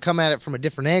was going to come at it from a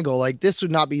different angle. Like, this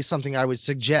would not be something I would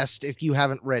suggest if you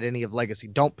haven't read any of Legacy.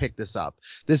 Don't pick this up.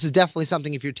 This is definitely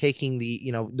something, if you're taking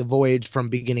the voyage from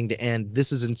beginning to end,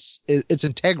 this is it's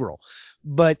integral.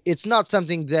 But it's not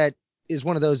something that is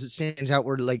one of those that stands out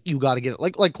where, like, you got to get it.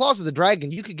 Like Claws of the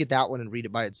Dragon, you could get that one and read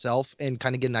it by itself and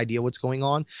kind of get an idea what's going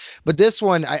on. But this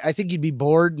one, I think you'd be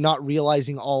bored not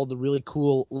realizing all the really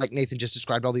cool, like Nathan just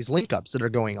described, all these link ups that are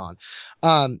going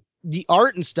on. The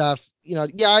art and stuff,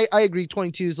 I agree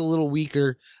 22 is a little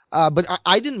weaker, but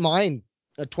I didn't mind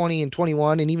 20 and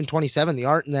 21 and even 27. The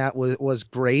art in that was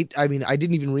great. I mean, I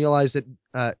didn't even realize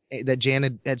that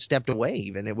Jan had stepped away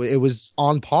even. It was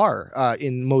on par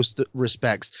in most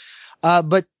respects.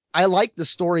 But I like the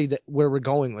story where we're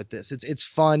going with this. It's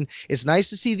fun. It's nice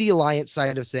to see the Alliance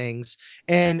side of things.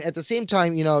 And at the same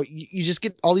time, you just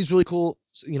get all these really cool,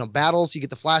 battles. You get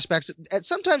the flashbacks.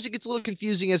 Sometimes it gets a little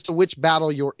confusing as to which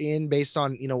battle you're in based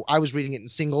on, I was reading it in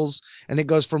singles, and it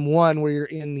goes from one where you're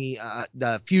in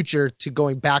the future to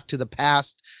going back to the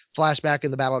past, flashback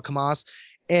in the Battle of Kamas.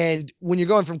 And when you're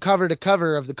going from cover to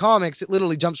cover of the comics, it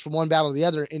literally jumps from one battle to the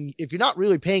other. And if you're not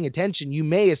really paying attention, you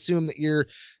may assume that you're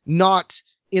not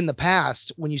in the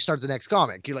past when you start the next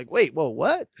comic. You're like, wait, whoa,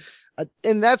 what?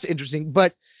 And that's interesting.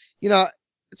 But,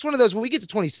 it's one of those, when we get to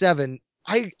 27,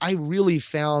 I really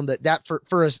found that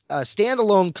for a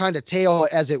standalone kind of tale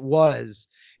as it was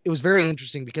very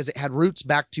interesting, because it had roots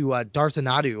back to Darth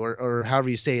Nadu, or however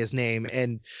you say his name,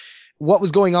 and what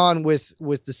was going on with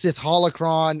the Sith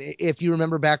holocron. If you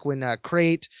remember back when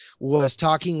Krayt was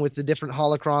talking with the different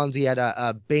holocrons, he had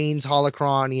a Bane's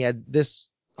holocron, he had this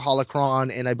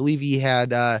holocron, and I believe he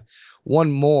had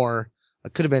one more.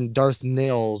 It could have been Darth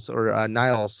Nils or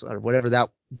Niles or whatever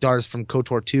that Darth from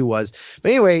KOTOR 2 was.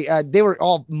 But anyway, they were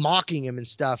all mocking him and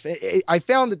stuff. I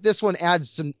found that this one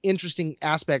adds some interesting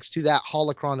aspects to that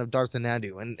holocron of Darth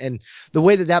Nadu, and the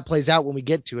way that plays out when we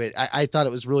get to it, I thought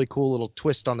it was really cool little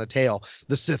twist on the tale,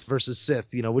 the Sith versus Sith,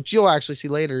 which you'll actually see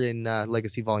later in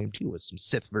Legacy Volume 2 with some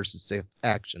Sith versus Sith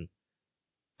action.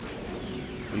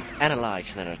 We've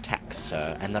analyzed their attack,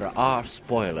 sir, and there are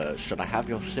spoilers. Should I have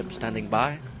your ship standing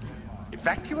by?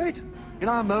 Evacuate? In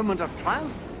our moment of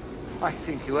triumph? I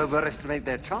think you overestimate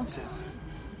their chances.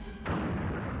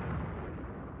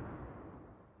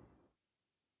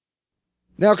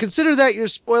 Now consider that your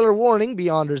spoiler warning,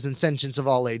 Beyonders and Sentients of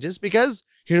all ages, because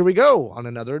here we go on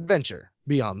another adventure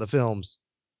beyond the films.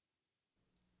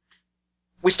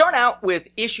 We start out with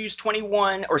issues 20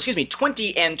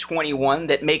 and 21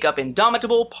 that make up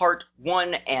Indomitable Part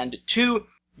 1 and 2.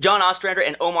 John Ostrander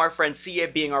and Omar Francia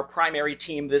being our primary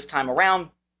team this time around.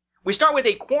 We start with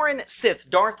a Quarren Sith,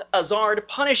 Darth Azard,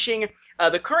 punishing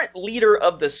the current leader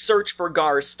of the search for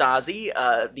Gar Stasi,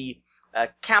 the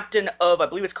captain of, I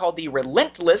believe it's called the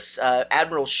Relentless,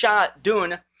 Admiral Shah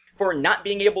Dun, for not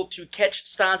being able to catch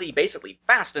Stasi basically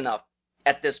fast enough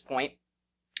at this point.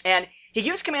 And he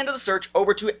gives command of the search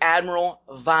over to Admiral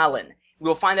Valen. We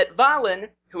will find that Valen,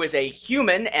 who is a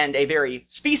human and a very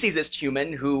speciesist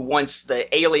human who wants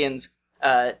the aliens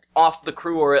off the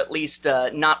crew, or at least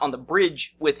not on the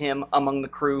bridge with him among the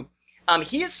crew,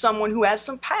 he is someone who has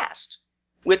some past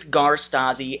with Gar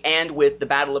Stasi and with the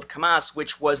Battle of Kamas,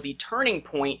 which was the turning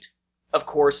point, of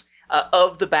course,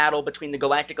 of the battle between the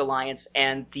Galactic Alliance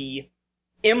and the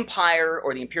Empire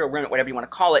or the Imperial Remnant, whatever you want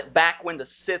to call it, back when the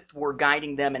Sith were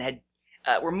guiding them and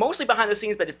were mostly behind the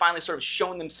scenes, but had finally sort of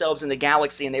shown themselves in the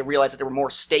galaxy, and they realized that there were more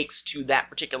stakes to that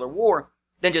particular war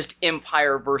than just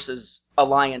Empire versus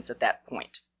Alliance at that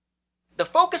point. The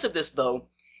focus of this, though,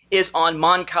 is on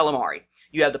Mon Calamari.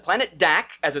 You have the planet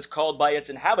Dak, as it's called by its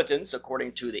inhabitants,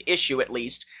 according to the issue at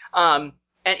least, and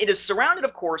it is surrounded,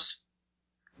 of course,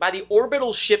 by the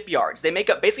orbital shipyards. They make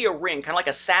up basically a ring, kind of like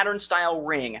a Saturn-style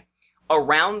ring,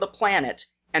 around the planet,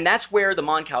 and that's where the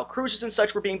Mon Cal cruisers and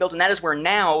such were being built, and that is where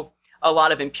now a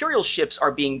lot of Imperial ships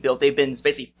are being built. They've been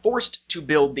basically forced to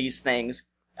build these things,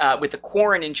 with the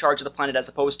Quarren in charge of the planet as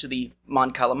opposed to the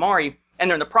Mon Calamari, and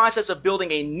they're in the process of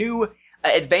building a new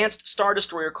advanced Star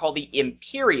Destroyer called the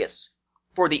Imperius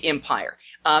for the Empire.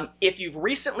 If you've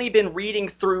recently been reading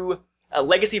through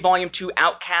Legacy Volume 2,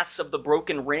 Outcasts of the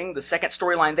Broken Ring, the second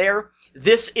storyline there,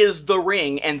 this is the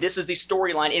ring, and this is the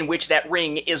storyline in which that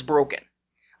ring is broken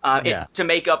to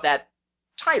make up that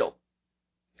title.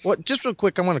 Well, just real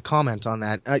quick, I want to comment on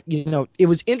that. It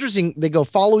was interesting. They go,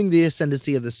 following the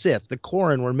ascendancy of the Sith, the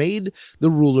Quarren were made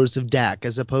the rulers of Dak,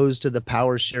 as opposed to the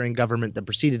power-sharing government that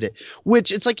preceded it.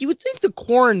 Which, it's like, you would think the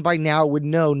Quarren by now would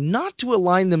know not to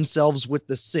align themselves with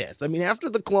the Sith. I mean, after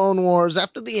the Clone Wars,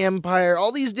 after the Empire,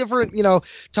 all these different,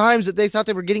 times that they thought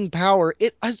they were getting power,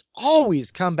 it has always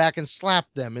come back and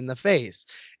slapped them in the face.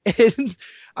 And,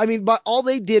 I mean, but all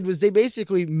they did was they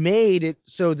basically made it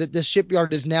so that the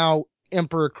shipyard is now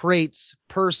Emperor Krait's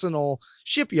personal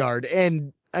shipyard.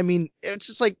 And I mean, it's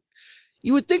just like,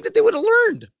 you would think that they would have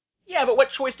learned. Yeah, but what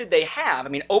choice did they have? I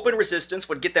mean, open resistance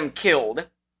would get them killed,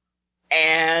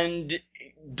 and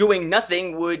doing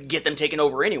nothing would get them taken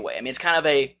over anyway. I mean, it's kind of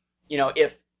a,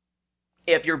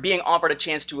 if you're being offered a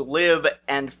chance to live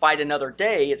and fight another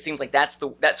day, it seems like that's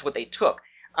what they took.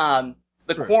 The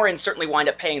Quarren certainly wind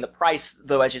up paying the price,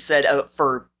 though, as you said,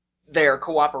 for their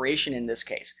cooperation in this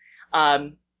case.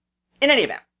 In any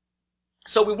event,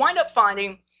 so we wind up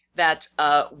finding that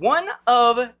one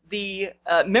of the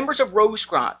members of Rogue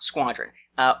Squadron,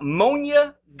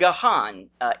 Monia Gahan,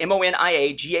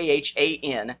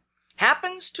 Monia-Gahan,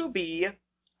 happens to be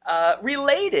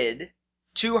related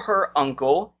to her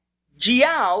uncle,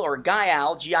 Gial, or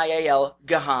Gial, Gial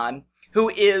Gahan, who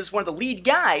is one of the lead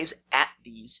guys at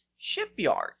these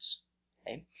shipyards.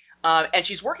 Okay? And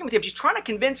she's working with him. She's trying to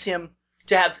convince him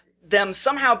to have them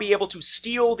somehow be able to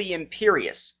steal the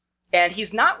Imperius. And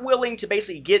he's not willing to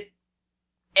basically get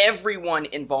everyone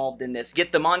involved in this,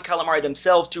 get the Mon Calamari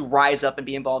themselves to rise up and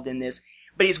be involved in this,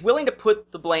 but he's willing to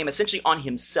put the blame essentially on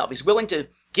himself. He's willing to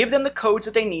give them the codes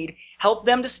that they need, help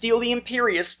them to steal the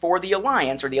Imperius for the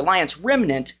Alliance, or the Alliance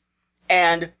remnant,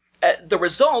 and the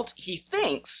result, he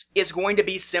thinks, is going to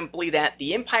be simply that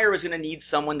the Empire is going to need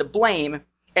someone to blame,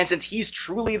 and since he's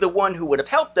truly the one who would have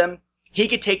helped them, he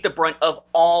could take the brunt of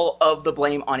all of the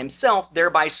blame on himself,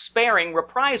 thereby sparing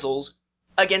reprisals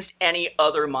against any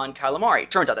other Mon Calamari.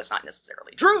 Turns out that's not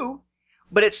necessarily true,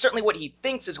 but it's certainly what he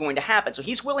thinks is going to happen. So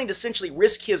he's willing to essentially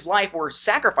risk his life, or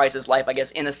sacrifice his life, I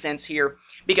guess, in a sense here,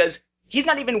 because he's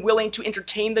not even willing to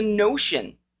entertain the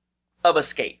notion of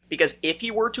escape. Because if he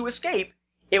were to escape,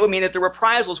 it would mean that the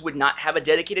reprisals would not have a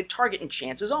dedicated target, and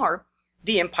chances are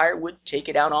the Empire would take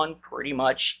it out on pretty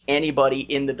much anybody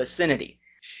in the vicinity.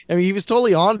 I mean, he was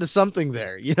totally on to something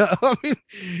there, I mean,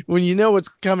 when you know what's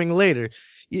coming later.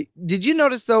 Did you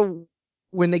notice, though,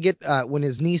 when they get, when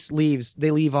his niece leaves, they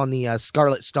leave on the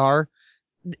Scarlet Star?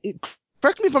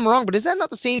 Correct me if I'm wrong, but is that not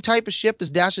the same type of ship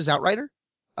as Dash's Outrider?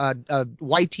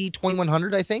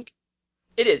 YT-2100, I think?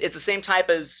 It is. It's the same type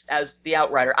as the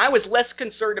Outrider. I was less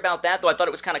concerned about that, though I thought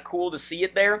it was kind of cool to see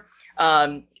it there.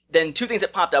 Then two things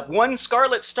that popped up. One,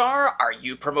 Scarlet Star. Are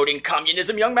you promoting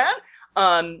communism, young man?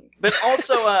 But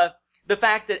also the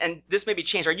fact that, and this may be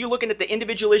changed, are you looking at the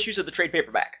individual issues of the trade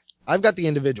paperback? I've got the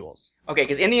individuals. Okay,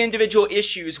 because in the individual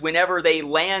issues, whenever they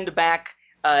land back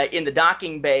in the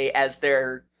docking bay as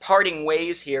they're parting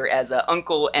ways here, as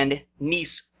uncle and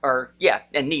niece are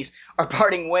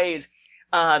parting ways,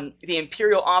 the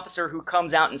Imperial officer who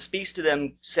comes out and speaks to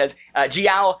them says,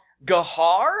 Gial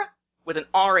Gahar, with an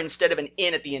R instead of an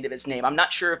N at the end of his name. I'm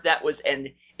not sure if that was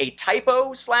a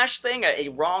typo / thing, a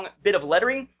wrong bit of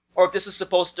lettering, or if this is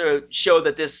supposed to show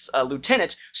that this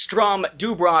lieutenant, Strom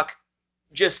Dubrock,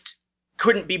 just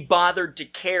couldn't be bothered to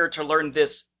care to learn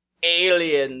this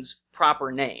alien's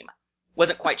proper name.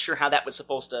 Wasn't quite sure how that was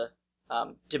supposed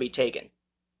to be taken.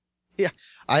 Yeah,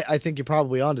 I think you're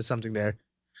probably onto something there.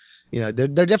 They're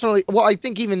definitely, well, I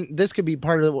think even this could be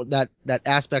part of that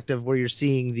aspect of where you're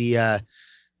seeing the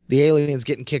aliens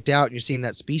getting kicked out, and you're seeing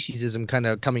that speciesism kind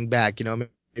of coming back.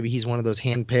 Maybe he's one of those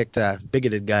hand-picked,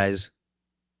 bigoted guys.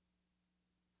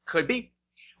 Could be.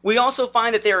 We also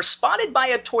find that they are spotted by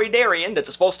a Toydarian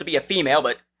that's supposed to be a female,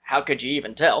 but how could you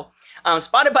even tell?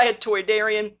 Spotted by a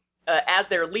Toydarian as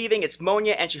they're leaving. It's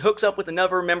Monya, and she hooks up with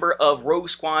another member of Rogue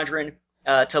Squadron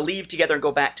to leave together and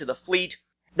go back to the fleet.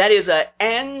 That is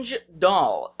Ange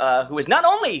Dahl, who is not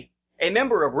only a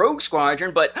member of Rogue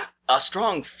Squadron, but a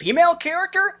strong female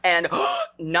character and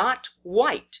not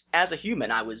white as a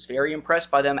human. I was very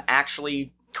impressed by them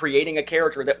actually creating a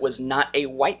character that was not a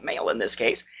white male in this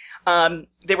case.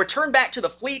 They return back to the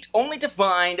fleet only to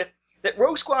find that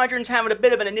Rogue Squadron's having a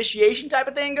bit of an initiation type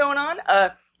of thing going on.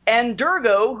 And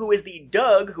Durgo, who is the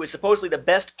Doug, who is supposedly the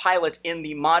best pilot in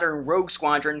the modern Rogue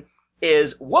Squadron,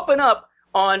 is whooping up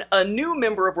on a new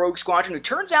member of Rogue Squadron who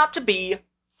turns out to be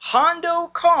Hondo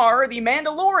Carr, the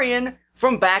Mandalorian,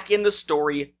 from back in the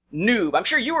story Noob. I'm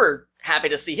sure you were happy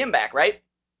to see him back, right?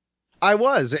 I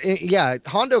was. Yeah,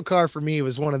 Hondo Carr for me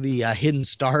was one of the hidden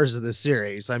stars of the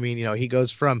series. I mean, he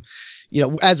goes from,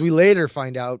 as we later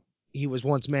find out, he was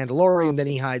once Mandalorian, then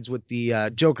he hides with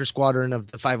the Joker Squadron of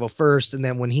the 501st, and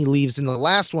then when he leaves in the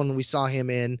last one, we saw him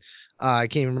in, I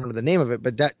can't even remember the name of it,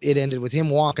 but it ended with him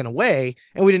walking away,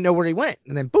 and we didn't know where he went.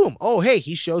 And then boom, oh, hey,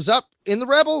 he shows up in the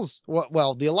Rebels,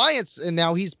 well, the Alliance, and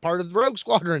now he's part of the Rogue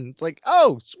Squadron. It's like,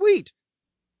 oh, sweet.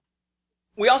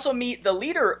 We also meet the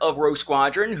leader of Rogue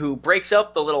Squadron, who breaks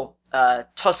up the little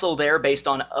tussle there based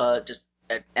on just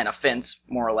an offense,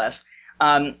 more or less.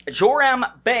 Joram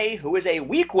Bey, who is a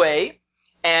Weequay,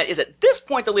 and is at this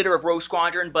point the leader of Rogue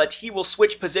Squadron, but he will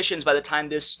switch positions by the time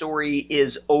this story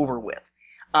is over with.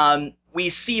 We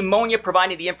see Monya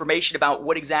providing the information about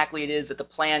what exactly it is that the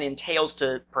plan entails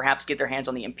to perhaps get their hands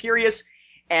on the Imperius,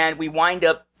 and we wind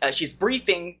up, she's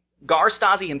briefing Gar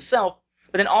Stasi himself,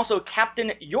 but then also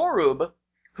Captain Yorub,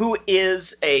 who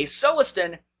is a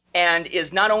Sullustan and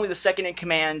is not only the second in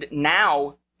command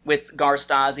now with Gar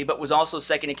Stasi, but was also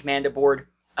second in command aboard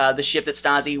the ship that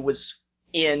Stasi was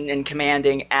in and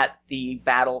commanding at the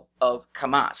Battle of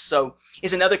Kamas. So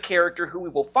is another character who we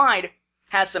will find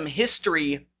has some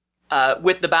history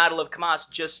with the Battle of Kamas,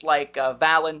 just like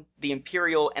Valen, the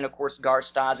Imperial, and of course Gar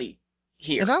Stasi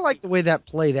here. And I like the way that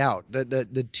played out,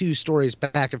 the two stories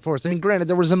back and forth. I mean, granted,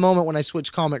 there was a moment when I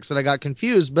switched comics that I got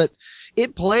confused, but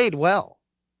it played well.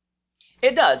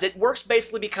 It does. It works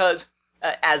basically because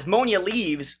as Monya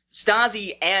leaves,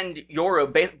 Stasi and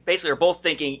Yorub basically are both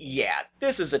thinking, yeah,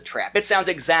 this is a trap. It sounds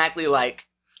exactly like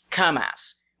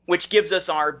Kamas, which gives us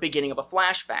our beginning of a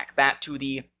flashback back to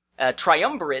the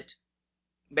triumvirate,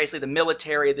 basically the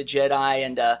military, the Jedi,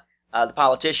 and the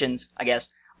politicians, I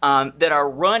guess, that are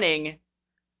running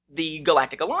the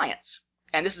Galactic Alliance.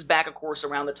 And this is back, of course,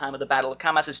 around the time of the Battle of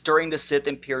Kamas. It's during the Sith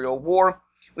Imperial War.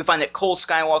 We find that Cole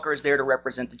Skywalker is there to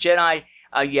represent the Jedi.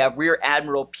 You have Rear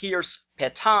Admiral Pierce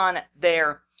Petan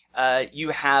there. You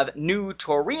have New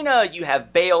Torina. You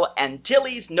have Bail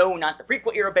Antilles. No, not the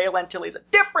prequel era Bail Antilles. A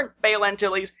different Bail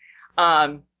Antilles.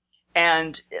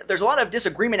 And there's a lot of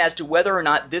disagreement as to whether or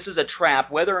not this is a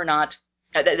trap, whether or not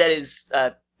that is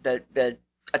the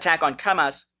attack on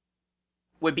Kamas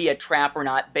would be a trap or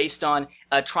not, based on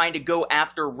trying to go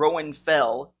after Rowan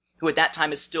Fell, who at that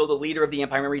time is still the leader of the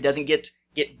Empire. Remember, he doesn't get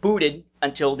booted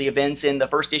until the events in the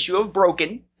first issue of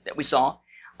Broken that we saw.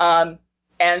 And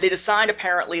they decide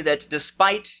apparently that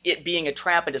despite it being a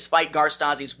trap and despite Gar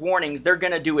Stasi's warnings, they're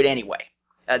going to do it anyway.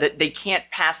 That they can't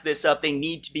pass this up. They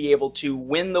need to be able to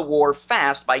win the war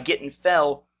fast by getting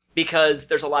Fell, because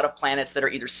there's a lot of planets that are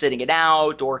either sitting it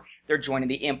out or they're joining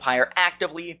the Empire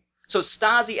actively. So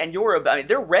Stasi and Yorub, I mean,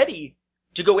 they're ready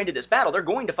to go into this battle. They're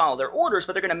going to follow their orders,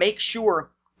 but they're going to make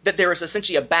sure that there is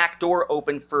essentially a back door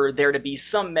open for there to be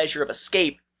some measure of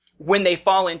escape when they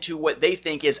fall into what they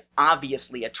think is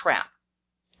obviously a trap.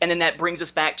 And then that brings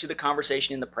us back to the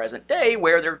conversation in the present day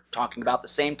where they're talking about the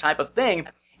same type of thing,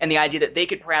 and the idea that they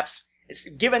could perhaps,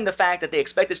 given the fact that they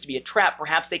expect this to be a trap,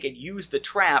 perhaps they could use the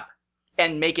trap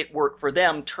and make it work for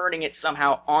them, turning it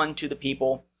somehow onto the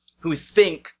people who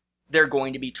think they're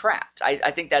going to be trapped.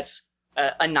 I think that's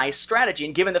a nice strategy.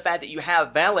 And given the fact that you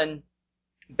have Valen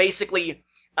basically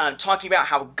talking about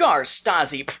how Gar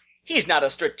Stasi, he's not a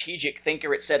strategic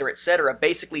thinker, etc.,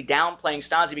 basically downplaying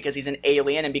Stasi because he's an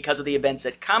alien and because of the events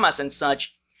at Kamas and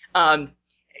such,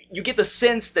 you get the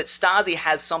sense that Stasi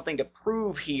has something to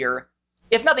prove here,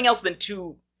 if nothing else than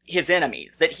to his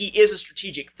enemies, that he is a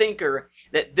strategic thinker,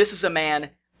 that this is a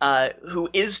man who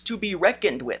is to be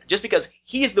reckoned with. Just because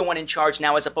he's the one in charge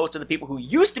now as opposed to the people who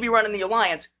used to be running the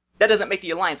Alliance, that doesn't make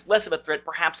the Alliance less of a threat.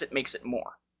 Perhaps it makes it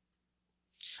more.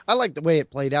 I like the way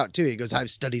it played out too. He goes,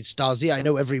 "I've studied Stasi. I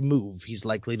know every move he's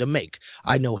likely to make.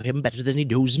 I know him better than he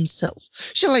knows himself.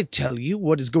 Shall I tell you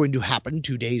what is going to happen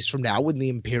 2 days from now when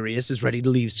the Imperius is ready to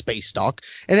leave space dock?"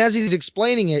 And as he's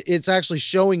explaining it, it's actually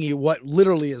showing you what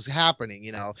literally is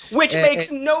happening, Which And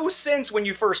makes no sense when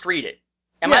you first read it.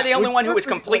 Am I the only which one who was first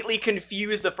reading, like, completely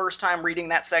confused the first time reading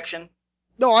that section?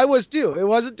 no, I was too. It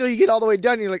wasn't until you get all the way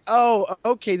done, you're like, oh,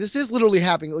 okay, this is literally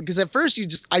happening. Because at first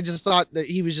I just thought that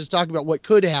he was just talking about what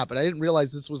could happen. I didn't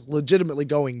realize this was legitimately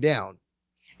going down.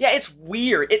 Yeah, it's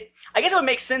weird. I guess it would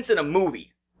make sense in a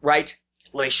movie, right?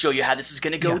 Let me show you how this is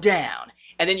going to go Yeah. down.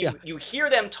 And then Yeah. you hear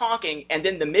them talking, and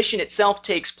then the mission itself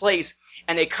takes place,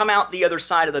 and they come out the other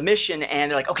side of the mission,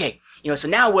 and they're like, okay, so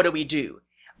now what do we do?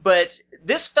 But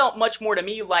this felt much more to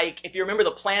me like, if you remember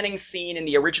the planning scene in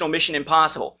the original Mission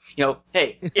Impossible,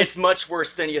 hey, it's much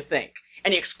worse than you think.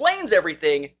 And he explains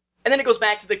everything, and then it goes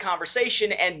back to the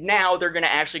conversation, and now they're going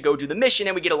to actually go do the mission,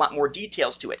 and we get a lot more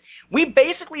details to it. We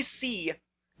basically see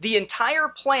the entire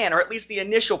plan, or at least the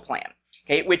initial plan,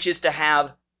 okay, which is to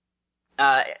have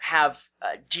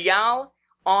Jial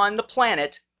on the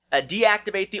planet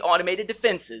deactivate the automated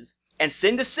defenses and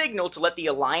send a signal to let the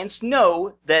Alliance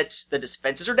know that the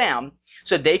defenses are down,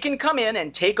 so they can come in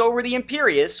and take over the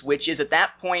Imperius, which is at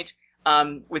that point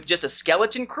with just a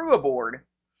skeleton crew aboard.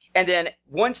 And then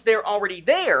once they're already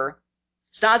there,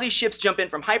 Stasi ships jump in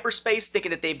from hyperspace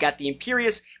thinking that they've got the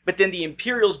Imperius, but then the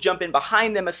Imperials jump in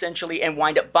behind them essentially and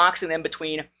wind up boxing them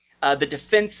between the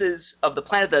defenses of the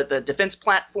planet, the defense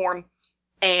platform,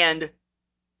 and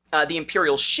the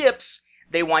Imperial ships.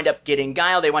 They wind up getting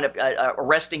Guile. They wind up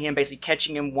arresting him, basically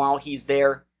catching him while he's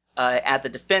there at the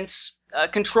defense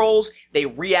controls. They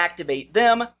reactivate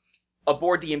them.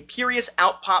 Aboard the Imperius,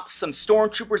 out pops some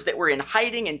stormtroopers that were in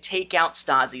hiding and take out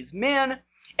Stasi's men.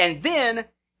 And then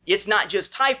it's not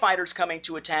just TIE fighters coming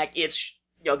to attack, it's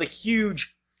the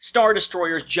huge Star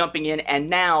Destroyers jumping in, and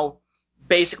now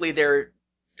basically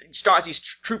Stasi's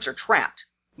troops are trapped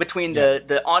between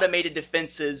the automated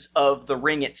defenses of the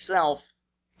ring itself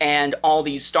and all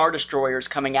these Star Destroyers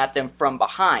coming at them from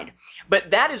behind. But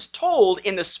that is told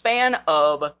in the span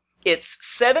of, it's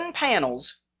 7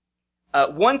 panels,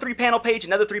 one 3-panel page,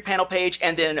 another 3-panel page,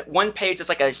 and then one page that's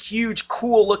like a huge,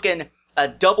 cool-looking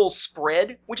double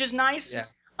spread, which is nice. Yeah.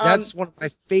 That's one of my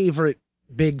favorite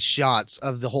big shots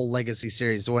of the whole Legacy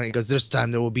series, when it goes, "This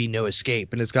time there will be no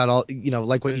escape," and it's got all,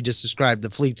 like what you just described, the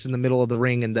fleets in the middle of the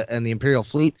ring and the Imperial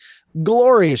fleet.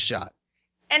 Glorious shot.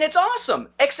 And it's awesome,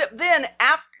 except then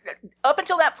up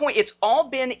until that point, it's all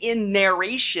been in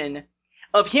narration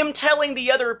of him telling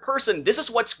the other person, this is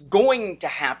what's going to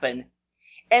happen.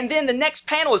 And then the next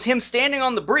panel is him standing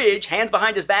on the bridge, hands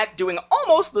behind his back, doing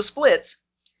almost the splits,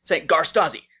 saying, "Gar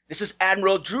Stasi, this is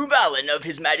Admiral Drew Valen of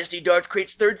His Majesty Darth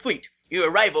Krayt's Third Fleet. Your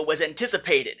arrival was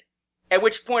anticipated." At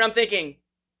which point I'm thinking,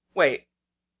 wait,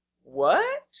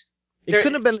 what? It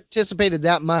couldn't have been anticipated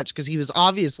that much, because he was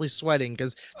obviously sweating,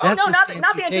 because that's not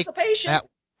the anticipation.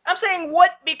 I'm saying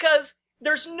what, because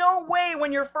there's no way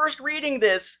when you're first reading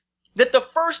this that the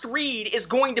first read is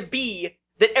going to be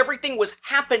that everything was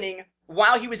happening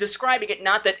while he was describing it,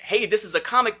 not that, hey, this is a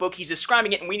comic book, he's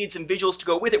describing it, and we need some visuals to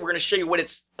go with it, we're going to show you what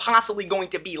it's possibly going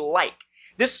to be like.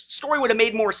 This story would have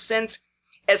made more sense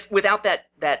as without that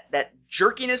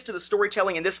jerkiness to the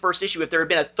storytelling in this first issue. If there had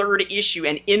been a third issue,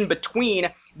 and in between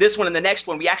this one and the next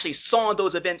one, we actually saw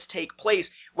those events take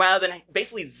place, rather than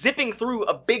basically zipping through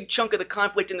a big chunk of the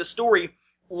conflict in the story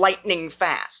lightning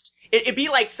fast. It'd be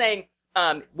like saying,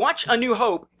 watch A New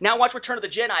Hope, now watch Return of the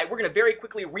Jedi. We're going to very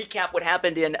quickly recap what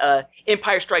happened in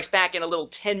Empire Strikes Back in a little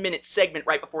 10-minute segment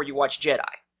right before you watch Jedi.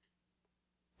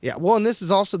 Yeah, well, and this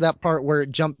is also that part where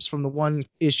it jumps from the one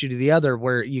issue to the other,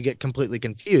 where you get completely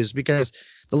confused, because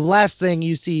the last thing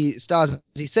you see Stasi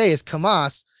say is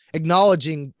Kamas,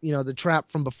 acknowledging, the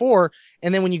trap from before.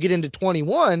 And then when you get into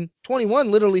 21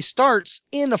 literally starts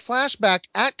in a flashback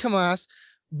at Kamas,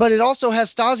 but it also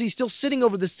has Stasi still sitting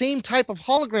over the same type of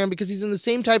hologram because he's in the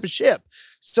same type of ship.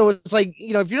 So it's like,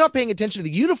 if you're not paying attention to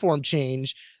the uniform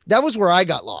change, that was where I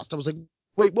got lost. I was like,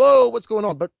 wait, whoa, what's going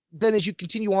on? But then as you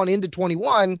continue on into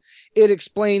 21, it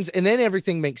explains, and then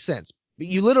everything makes sense. But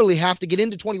you literally have to get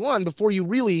into 21 before you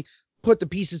really put the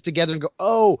pieces together and go,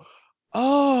 oh,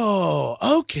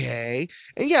 okay.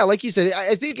 And yeah, like you said,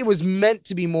 I think it was meant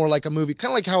to be more like a movie,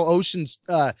 kind of like how Ocean's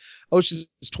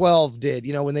 12 did,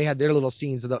 when they had their little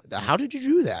scenes of how did you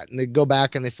do that? And they go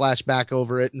back and they flash back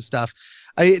over it and stuff.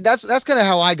 That's kind of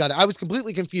how I got it. I was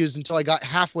completely confused until I got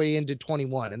halfway into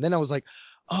 21, and then I was like,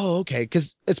 "Oh, okay."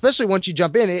 Because especially once you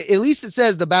jump in, at least it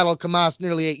says the Battle of Kamas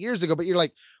nearly 8 years ago, but you're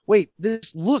like, "Wait,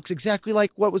 this looks exactly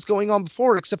like what was going on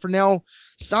before, except for now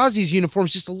Stazi's uniform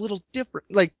is just a little different."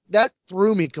 Like that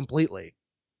threw me completely.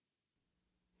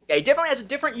 Yeah, he definitely has a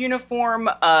different uniform.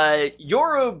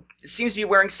 Yoru seems to be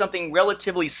wearing something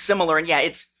relatively similar, and yeah,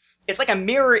 it's like a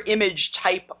mirror image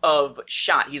type of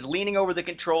shot. He's leaning over the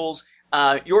controls.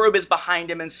 Yorub is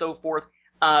behind him, and so forth.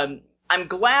 I'm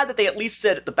glad that they at least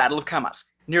said at the Battle of Kamas,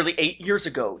 nearly 8 years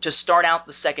ago, to start out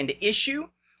the second issue.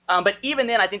 But even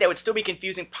then, I think that would still be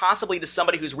confusing, possibly to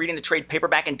somebody who's reading the trade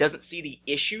paperback and doesn't see the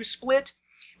issue split,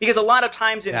 because a lot of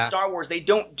times in Star Wars they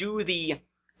don't do the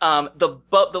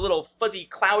little fuzzy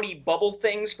cloudy bubble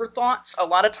things for thoughts. A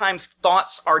lot of times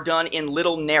thoughts are done in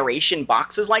little narration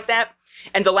boxes like that.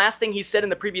 And the last thing he said in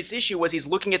the previous issue was he's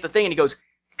looking at the thing and he goes,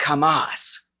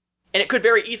 Kamas. And it could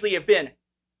very easily have been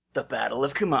the Battle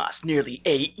of Kamas nearly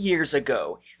 8 years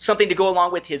ago. Something to go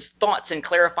along with his thoughts and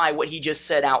clarify what he just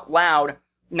said out loud,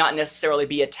 not necessarily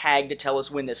be a tag to tell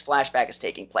us when this flashback is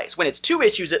taking place. When it's 2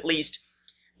 issues at least,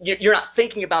 you're not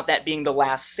thinking about that being the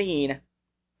last scene,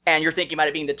 and you're thinking about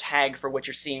it being the tag for what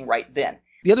you're seeing right then.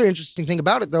 The other interesting thing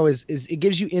about it, though, is it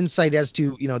gives you insight as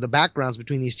to, the backgrounds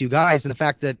between these two guys, and the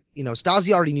fact that,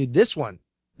 Stasi already knew this one.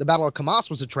 The Battle of Kamas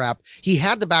was a trap. He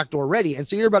had the back door ready, and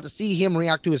so you're about to see him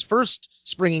react to his first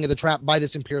springing of the trap by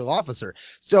this Imperial officer.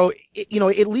 So,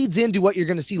 it leads into what you're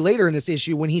going to see later in this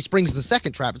issue when he springs the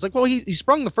second trap. It's like, well, he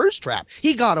sprung the first trap.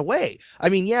 He got away. I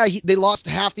mean, yeah, they lost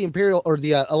half the Imperial or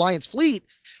the Alliance fleet,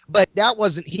 but that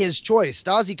wasn't his choice.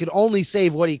 Stasi could only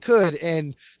save what he could,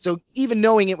 and so even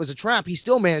knowing it was a trap, he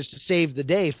still managed to save the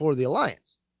day for the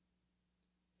Alliance.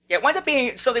 Yeah, it winds up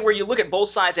being something where you look at both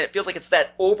sides and it feels like it's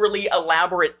that overly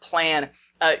elaborate plan.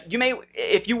 You may,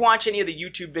 if you watch any of the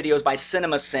YouTube videos by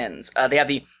Cinema Sins, they have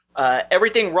the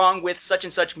everything wrong with such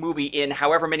and such movie in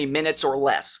however many minutes or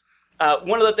less.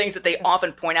 One of the things that they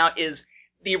often point out is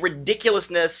the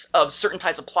ridiculousness of certain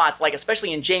types of plots, like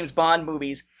especially in James Bond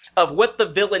movies, of what the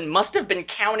villain must have been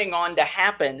counting on to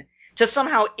happen to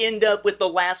somehow end up with the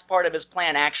last part of his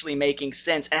plan actually making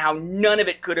sense, and how none of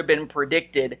it could have been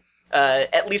predicted,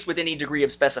 at least with any degree of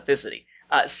specificity.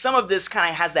 Some of this kind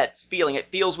of has that feeling.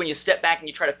 It feels when you step back and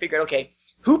you try to figure out, okay,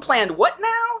 who planned what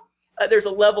now? There's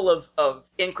a level of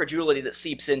incredulity that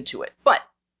seeps into it. But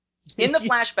in the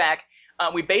flashback,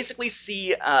 we basically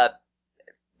see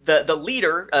the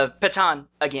leader, Patan,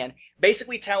 again,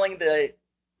 basically telling the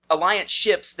Alliance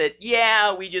ships that,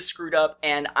 yeah, we just screwed up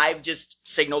and I've just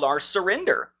signaled our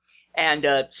surrender. And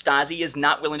Stasi is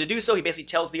not willing to do so. He basically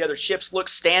tells the other ships, look,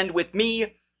 stand with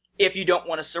me if you don't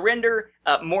want to surrender.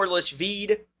 Morlish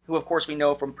Veed, who of course we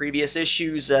know from previous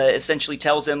issues, essentially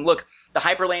tells him, look, the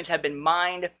hyperlanes have been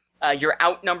mined. You're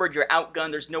outnumbered, you're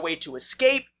outgunned, there's no way to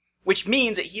escape, which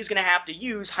means that he's going to have to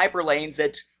use hyperlanes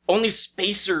that only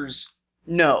spacers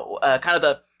know. Kind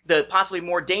of the possibly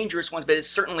more dangerous ones, but it's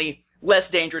certainly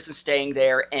less dangerous than staying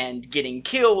there and getting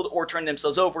killed or turning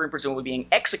themselves over and presumably being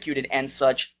executed and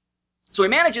such. So he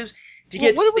manages to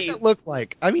get what would that look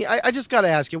like? I mean, I just got to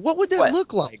ask you, what would that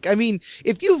look like? I mean,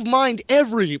 if you've mined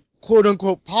every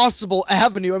quote-unquote possible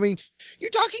avenue, I mean, you're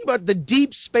talking about the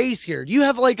deep space here. Do you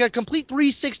have like a complete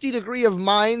 360 degree of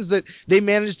mines that they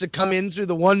managed to come in through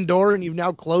the one door and you've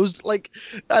now closed? Like,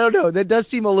 I don't know. That does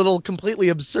seem a little completely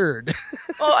absurd.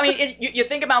 Well, I mean, you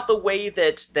think about the way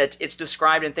that it's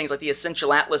described in things like the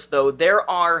Essential Atlas, though. There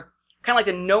are kind of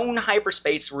like the known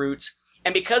hyperspace routes,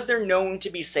 and because they're known to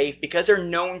be safe, because they're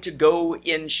known to go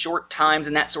in short times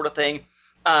and that sort of thing,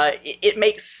 it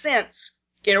makes sense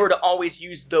in order to always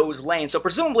use those lanes. So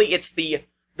presumably it's the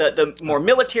more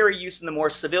military use and the more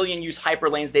civilian use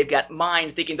hyperlanes they've got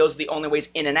mined, thinking those are the only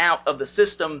ways in and out of the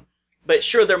system. But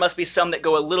sure, there must be some that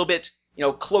go a little bit,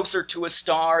 closer to a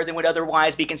star than would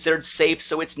otherwise be considered safe,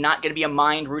 so it's not going to be a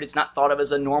mined route, it's not thought of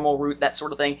as a normal route, that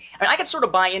sort of thing. I mean, I could sort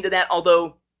of buy into that,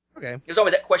 although there's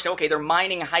always that question, okay, they're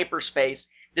mining hyperspace.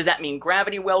 Does that mean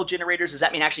gravity well generators? Does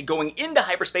that mean actually going into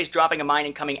hyperspace, dropping a mine,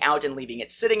 and coming out and leaving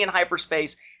it sitting in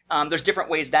hyperspace? There's different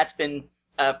ways that's been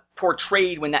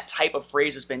portrayed when that type of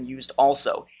phrase has been used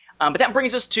also. But that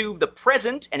brings us to the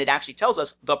present, and it actually tells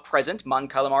us the present Mon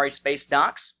Calamari space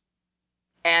docks.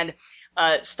 And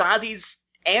Stasi's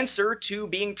answer to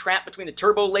being trapped between the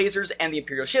turbo lasers and the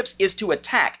Imperial ships is to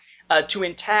attack. To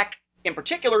attack, in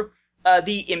particular,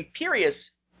 the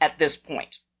Imperius at this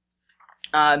point.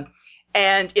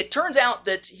 And it turns out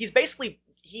that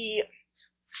he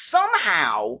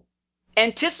somehow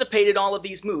anticipated all of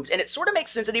these moves. And it sort of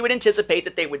makes sense that he would anticipate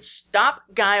that they would stop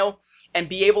Guile and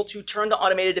be able to turn the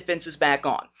automated defenses back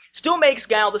on. Still makes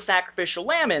Guile the sacrificial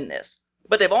lamb in this.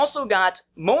 but they've also got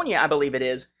Monia, I believe it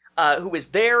is, who is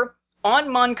there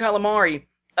on Mon Calamari,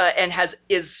 and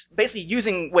is basically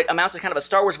using what amounts to kind of a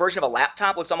Star Wars version of a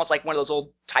laptop. Looks almost like one of those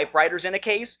old typewriters in a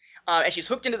case. And she's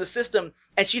hooked into the system,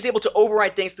 and she's able to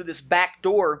override things through this back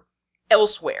door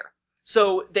elsewhere.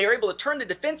 So they are able to turn the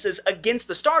defenses against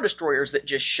the Star Destroyers that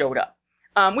just showed up,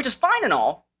 which is fine and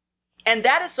all. And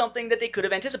that is something that they could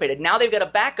have anticipated. Now they've got a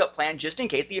backup plan just in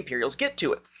case the Imperials get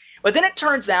to it. But then it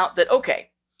turns out that,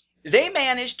 okay, they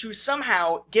managed to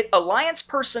somehow get Alliance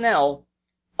personnel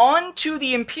onto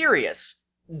the Imperius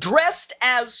dressed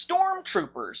as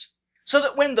stormtroopers, so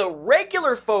that when the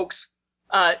regular folks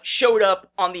showed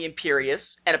up on the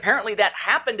Imperius, and apparently that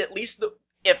happened at least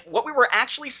if what we were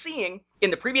actually seeing in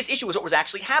the previous issue was what was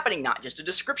actually happening, not just a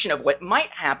description of what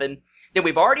might happen, then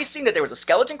we've already seen that there was a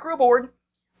skeleton crew aboard.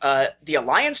 The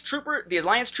Alliance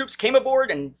troops came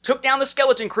aboard and took down the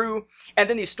skeleton crew, and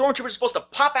then these stormtroopers are supposed to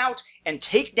pop out and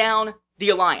take down the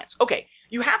Alliance. Okay,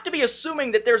 you have to be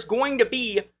assuming that there's going to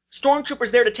be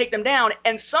stormtroopers there to take them down,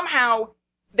 and somehow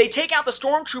they take out the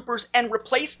stormtroopers and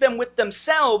replace them with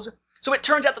themselves, so it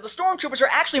turns out that the stormtroopers are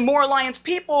actually more Alliance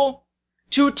people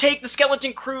to take the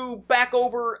skeleton crew back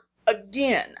over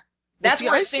again. That's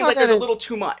where it seems like there's a little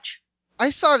too much. I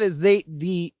saw it as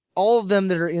all of them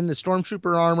that are in the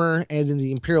stormtrooper armor and in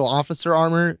the Imperial officer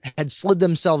armor had slid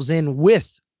themselves in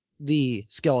with the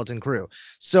skeleton crew.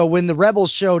 So when the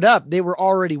rebels showed up, they were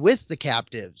already with the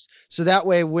captives. So that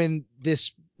way, when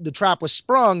the trap was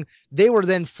sprung, they were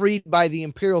then freed by the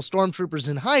Imperial stormtroopers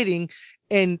in hiding,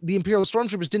 and the Imperial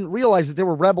stormtroopers didn't realize that there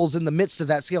were rebels in the midst of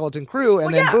that skeleton crew,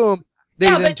 and boom.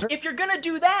 But if you're going to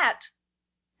do that,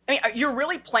 I mean, you're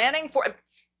really planning for,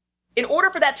 in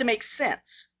order for that to make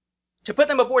sense, to put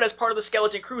them aboard as part of the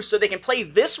skeleton crew so they can play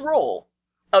this role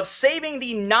of saving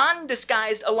the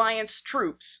non-disguised Alliance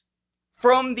troops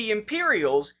from the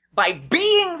Imperials by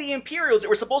being the Imperials that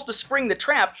were supposed to spring the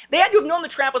trap, they had to have known the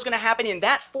trap was going to happen in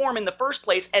that form in the first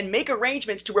place and make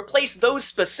arrangements to replace those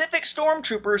specific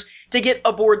stormtroopers to get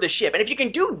aboard the ship. And if you can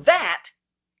do that,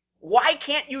 why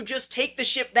can't you just take the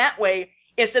ship that way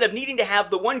instead of needing to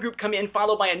have the one group come in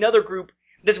followed by another group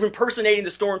that's impersonating the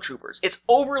stormtroopers? It's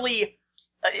overly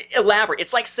elaborate.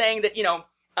 It's like saying that,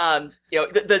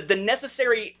 the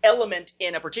necessary element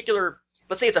in a particular,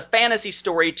 let's say it's a fantasy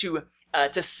story to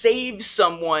save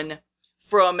someone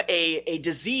from a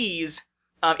disease,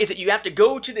 is that you have to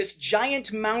go to this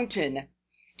giant mountain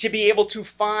to be able to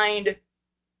find,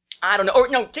 I don't know, or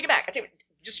no, take it back.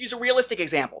 Just use a realistic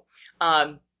example.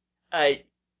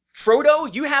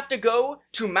 Frodo, you have to go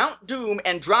to Mount Doom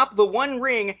and drop the One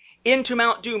Ring into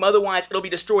Mount Doom, otherwise it'll be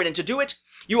destroyed. And to do it,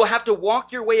 you will have to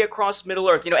walk your way across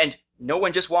Middle-earth, and no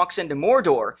one just walks into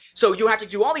Mordor. So you have to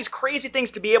do all these crazy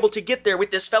things to be able to get there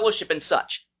with this fellowship and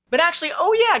such. But actually,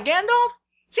 oh yeah, Gandalf,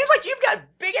 seems like you've got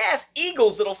big-ass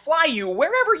eagles that'll fly you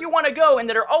wherever you want to go and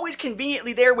that are always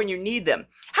conveniently there when you need them.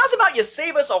 How's about you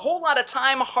save us a whole lot of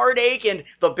time, heartache, and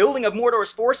the building of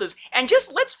Mordor's forces, and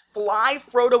just let's fly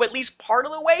Frodo at least part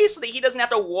of the way so that he doesn't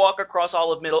have to walk across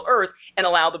all of Middle-earth and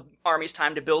allow the armies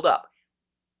time to build up.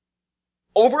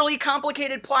 Overly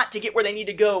complicated plot to get where they need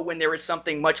to go when there is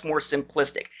something much more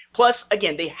simplistic. Plus,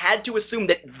 again, they had to assume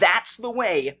that that's the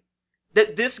way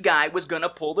that this guy was going to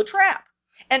pull the trap.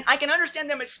 And I can understand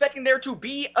them expecting there to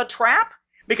be a trap,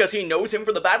 because he knows him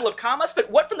from the Battle of Camas, but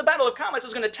what from the Battle of Camas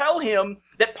is going to tell him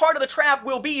that part of the trap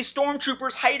will be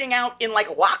stormtroopers hiding out in,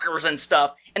 lockers and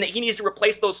stuff, and that he needs to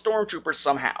replace those stormtroopers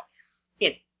somehow?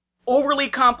 An overly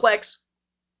complex,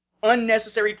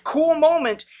 unnecessary, cool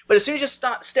moment, but as soon as you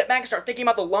step back and start thinking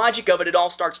about the logic of it, it all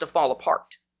starts to fall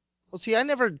apart. Well, see, I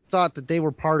never thought that they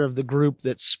were part of the group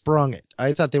that sprung it.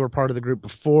 I thought they were part of the group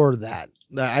before that.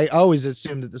 I always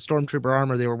assumed that the stormtrooper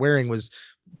armor they were wearing was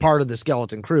part of the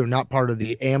skeleton crew, not part of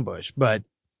the ambush. But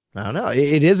I don't know.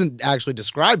 It isn't actually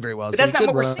described very well. But that's not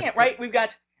what we're seeing, right? We've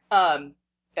got,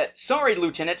 sorry,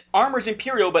 Lieutenant, armor's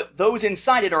Imperial, but those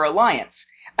inside it are Alliance.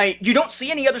 You don't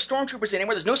see any other stormtroopers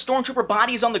anywhere. There's no stormtrooper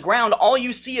bodies on the ground. All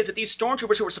you see is that these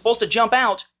stormtroopers who were supposed to jump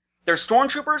out, they're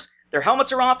stormtroopers, their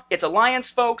helmets are off, it's Alliance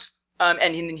folks.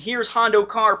 And here's Hondo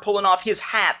Carr pulling off his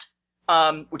hat,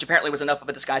 which apparently was enough of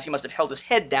a disguise. He must have held his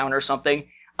head down or something.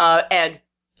 And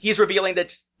he's revealing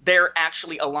that they're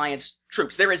actually Alliance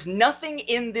troops. There is nothing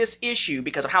in this issue,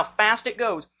 because of how fast it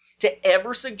goes, to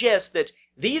ever suggest that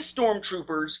these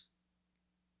stormtroopers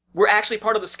were actually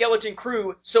part of the skeleton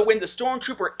crew, so when the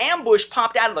stormtrooper ambush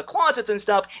popped out of the closets and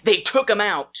stuff, they took them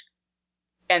out.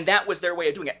 And that was their way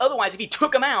of doing it. Otherwise, if he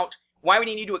took them out, why would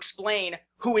he need to explain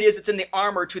who it is that's in the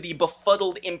armor to the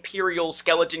befuddled Imperial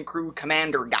skeleton crew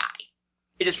commander guy?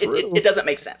 It doesn't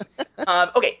make sense.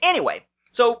 Okay, anyway,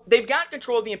 so they've got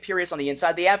control of the Imperius on the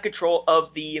inside. They have control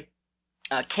of the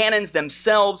cannons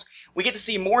themselves. We get to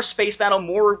see more space battle,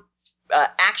 more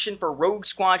action for Rogue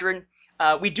Squadron.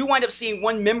 We do wind up seeing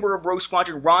one member of Rogue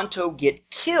Squadron, Ronto, get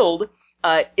killed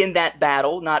in that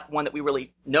battle. Not one that we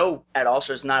really know at all,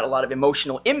 so there's not a lot of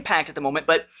emotional impact at the moment.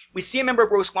 But we see a member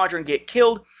of Rogue Squadron get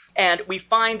killed, and we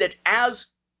find that as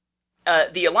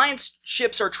the Alliance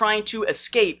ships are trying to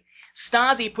escape,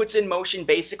 Stasi puts in motion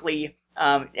basically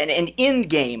an end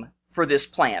game for this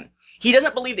plan. He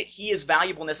doesn't believe that he is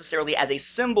valuable necessarily as a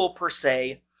symbol per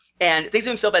se, and thinks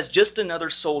of himself as just another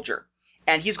soldier.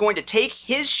 And he's going to take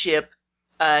his ship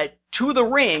to the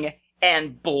ring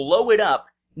and blow it up,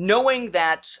 knowing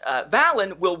that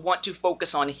Valen will want to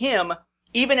focus on him,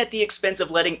 even at the expense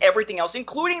of letting everything else,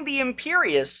 including the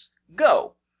Imperius,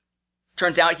 go.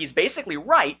 Turns out he's basically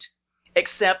right,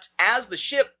 except as the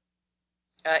ship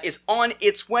is on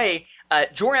its way,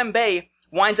 Joram Bey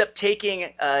winds up taking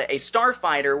a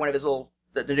starfighter, one of his little,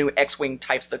 the new X-Wing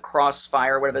types, the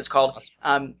Crossfire, whatever it's called,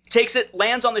 takes it,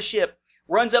 lands on the ship,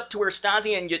 runs up to where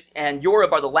Stasi and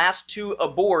Yorub are the last two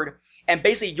aboard, and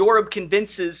basically Yorub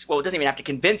convinces, well, it doesn't even have to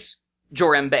convince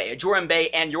Joram Bey. Joram Bey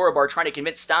and Yorub are trying to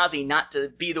convince Stasi not to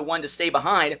be the one to stay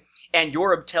behind, and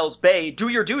Yorub tells Bey, do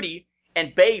your duty,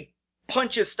 and Bey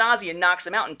punches Stasi and knocks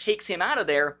him out and takes him out of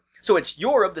there. So it's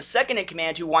Yorub, the second in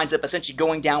command, who winds up essentially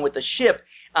going down with the ship,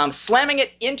 slamming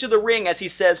it into the ring as he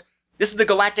says, this is the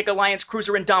Galactic Alliance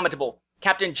cruiser Indomitable,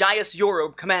 Captain Jaius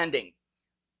Yorub commanding.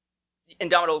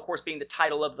 Indomitable, of course, being the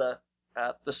title of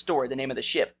the story, the name of the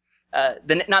ship. Not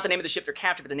the name of the ship they're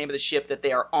captured, but the name of the ship that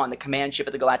they are on, the command ship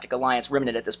of the Galactic Alliance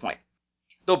Remnant at this point.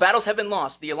 Though battles have been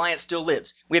lost, the Alliance still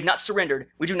lives. We have not surrendered.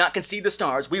 We do not concede the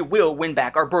stars. We will win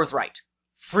back our birthright.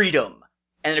 Freedom.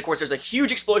 And then, of course, there's a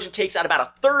huge explosion, takes out about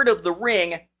a third of the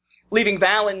ring, leaving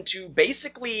Valen to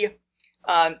basically,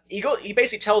 he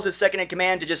basically tells his second in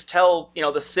command to just tell,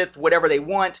 the Sith whatever they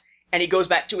want, and he goes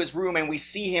back to his room, and we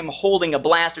see him holding a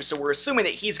blaster, so we're assuming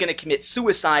that he's going to commit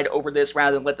suicide over this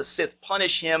rather than let the Sith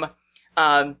punish him.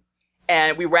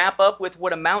 And we wrap up with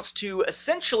what amounts to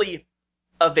essentially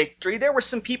a victory. There were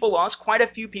some people lost, quite a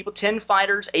few people, 10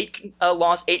 fighters, 8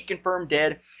 lost, 8 confirmed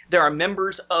dead. There are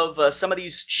members of some of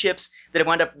these ships that have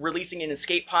wound up releasing in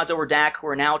escape pods over Dak who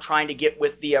are now trying to get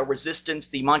with the resistance,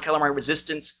 the Mon Calamari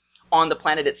resistance on the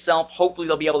planet itself. Hopefully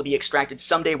they'll be able to be extracted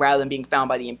someday rather than being found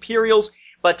by the Imperials.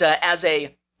 But as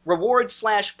a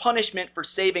reward/punishment for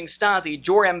saving Stasi,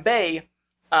 Joram Bey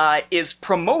is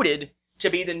promoted to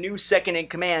be the new second in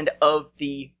command of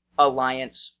the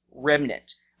Alliance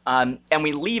Remnant. And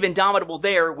we leave Indomitable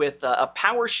there with a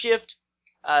power shift,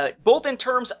 both in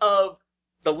terms of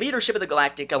the leadership of the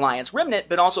Galactic Alliance Remnant,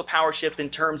 but also power shift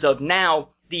in terms of now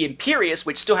the Imperius,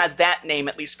 which still has that name,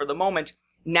 at least for the moment,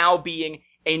 now being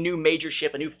a new major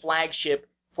ship, a new flagship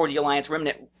for the Alliance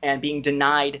Remnant, and being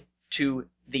denied to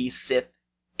the Sith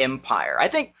Empire. I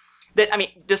think that,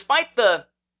 despite the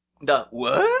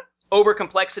over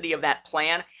complexity of that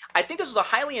plan, I think this was a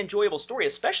highly enjoyable story,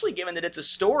 especially given that it's a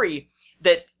story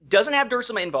that doesn't have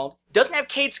Dursuma involved, doesn't have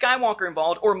Cade Skywalker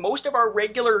involved, or most of our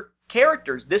regular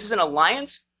characters. This is an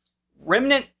Alliance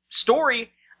Remnant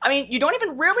story. You don't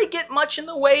even really get much in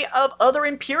the way of other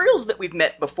Imperials that we've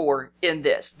met before in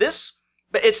this.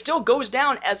 But it still goes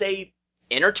down as a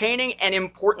entertaining and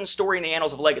important story in the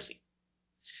annals of Legacy.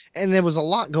 And there was a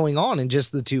lot going on in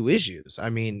just the 2 issues.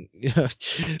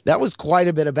 That was quite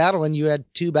a bit of battle, and you had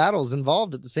 2 battles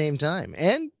involved at the same time.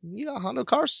 And, Hondo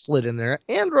Kar slid in there,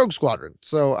 and Rogue Squadron.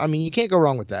 So, you can't go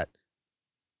wrong with that.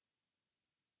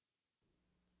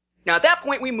 Now, at that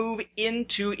point, we move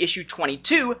into issue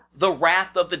 22, The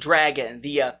Wrath of the Dragon.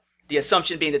 The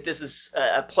assumption being that this is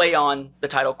a play on the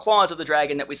title Claws of the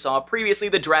Dragon that we saw previously,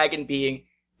 the dragon being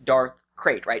Darth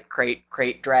Krayt, right?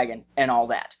 Krayt, dragon, and all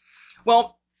that.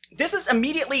 Well, this is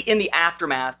immediately in the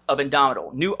aftermath of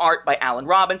Indomitable. New art by Alan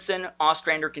Robinson,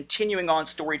 Ostrander continuing on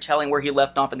storytelling where he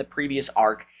left off in the previous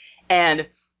arc. And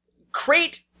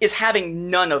Krayt is having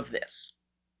none of this.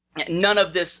 None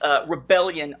of this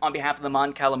rebellion on behalf of the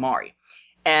Mon Calamari.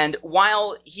 And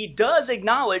while he does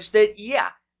acknowledge that,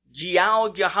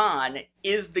 Jiao Jahan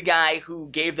is the guy who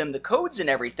gave them the codes and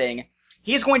everything,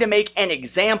 he's going to make an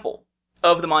example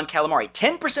of the Mon Calamari.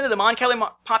 10% of the Mon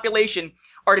Calamari population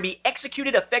are to be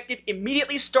executed effective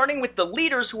immediately, starting with the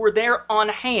leaders who were there on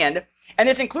hand. And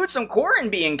this includes some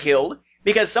Quarren being killed,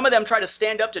 because some of them try to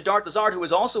stand up to Darth Azard, who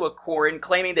is also a Quarren,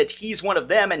 claiming that he's one of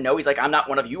them, and no, he's like, I'm not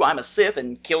one of you, I'm a Sith,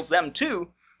 and kills them too.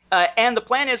 And the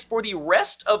plan is for the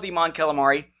rest of the Mon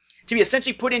Calamari to be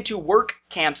essentially put into work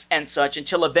camps and such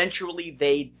until eventually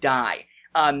they die.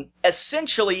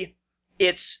 Essentially,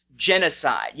 it's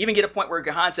genocide. You even get a point where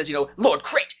Gahan says, Lord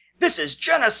Krayt, this is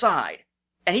genocide.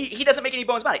 And he doesn't make any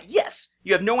bones about it. Yes,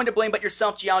 you have no one to blame but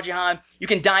yourself, Jiao Jihan. You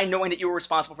can die knowing that you were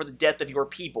responsible for the death of your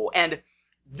people. And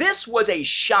this was a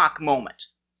shock moment.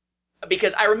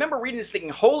 Because I remember reading this thinking,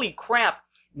 holy crap,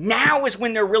 now is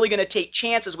when they're really going to take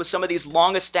chances with some of these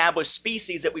long-established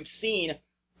species that we've seen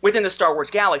within the Star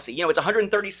Wars galaxy. You know, it's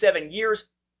 137 years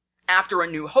after A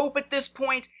New Hope at this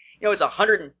point. You know, it's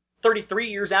 133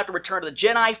 years after Return of the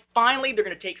Jedi. Finally, they're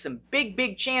going to take some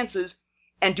big chances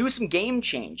and do some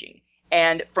game-changing.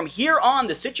 And from here on,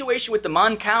 the situation with the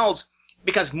Mon Cals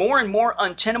becomes more and more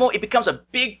untenable. It becomes a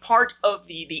big part of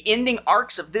the ending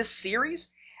arcs of this series.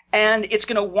 And it's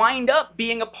going to wind up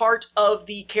being a part of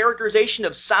the characterization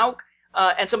of Sauk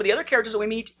and some of the other characters that we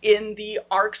meet in the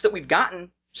arcs that we've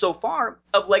gotten so far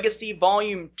of Legacy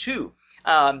Volume 2.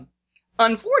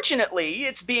 Unfortunately,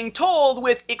 it's being told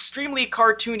with extremely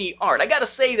cartoony art. I gotta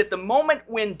say that the moment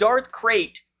when Darth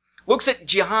Krayt looks at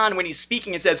Jihan when he's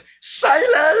speaking and says,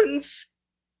 "Silence!"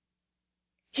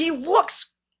 He looks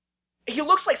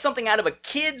like something out of a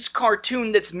kid's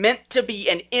cartoon that's meant to be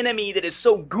an enemy that is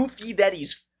so goofy that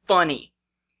he's funny.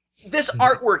 This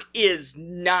artwork is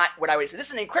not what I would say. This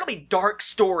is an incredibly dark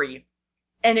story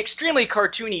and extremely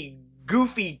cartoony,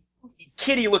 goofy,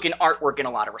 kiddie-looking artwork in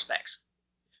a lot of respects.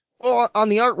 Well, on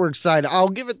the artwork side, I'll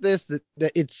give it this,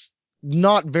 that it's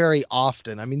not very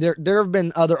often. I mean, there have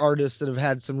been other artists that have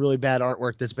had some really bad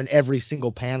artwork that's been every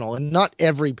single panel, and not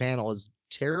every panel is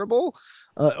terrible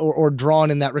or drawn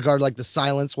in that regard, like the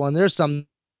Silence one. There's some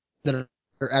that are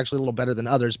actually a little better than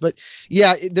others. But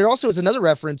yeah, there also is another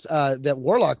reference that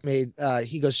Warlock made.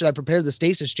 He goes, "Should I prepare the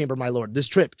stasis chamber, my lord? This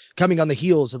trip, coming on the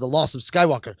heels of the loss of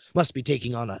Skywalker, must be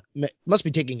taking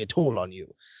a toll on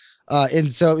you."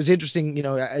 And so it was interesting, you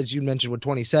know, as you mentioned with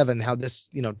 27, how this,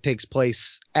 you know, takes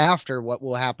place after what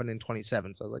will happen in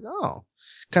 27. So I was like, oh,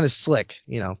 kind of slick,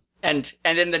 you know. And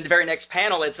in the very next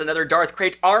panel, it's another Darth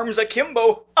Krayt, arms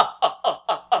akimbo,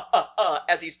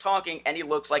 as he's talking, and he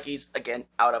looks like he's, again,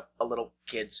 out of a little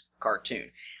kid's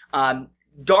cartoon.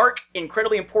 Dark,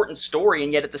 incredibly important story,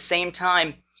 and yet at the same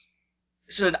time,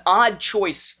 it's an odd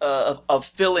choice of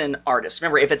fill-in artists.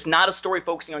 Remember, if it's not a story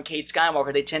focusing on Cade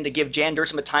Skywalker, they tend to give Jan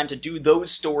Duursema time to do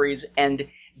those stories and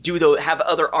have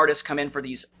other artists come in for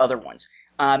these other ones.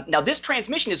 Now, this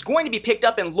transmission is going to be picked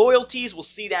up in Loyalties. We'll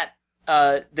see that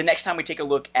the next time we take a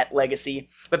look at Legacy.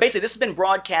 But basically, this has been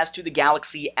broadcast to the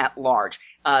galaxy at large.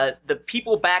 The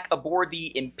people back aboard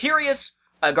the Imperius,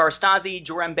 Garstazi,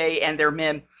 Joram Bey, and their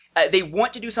men, they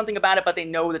want to do something about it, but they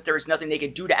know that there is nothing they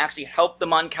can do to actually help the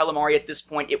Mon Calamari at this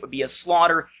point. It would be a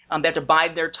slaughter. They have to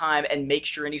bide their time and make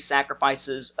sure any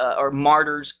sacrifices or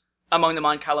martyrs among the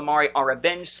Mon Calamari are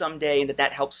avenged someday, and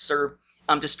that helps serve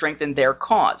to strengthen their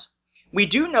cause. We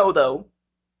do know, though,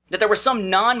 that there were some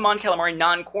non-Mon Calamari,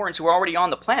 non-Quarrens who were already on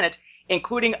the planet,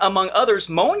 including, among others,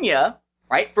 Monya,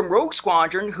 right, from Rogue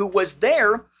Squadron, who was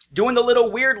there doing the little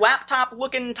weird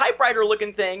laptop-looking,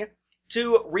 typewriter-looking thing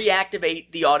to reactivate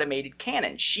the automated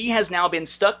cannon. She has now been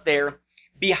stuck there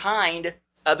behind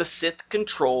the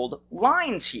Sith-controlled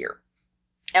lines here.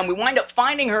 And we wind up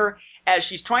finding her as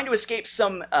she's trying to escape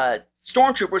some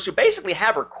stormtroopers who basically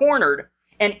have her cornered,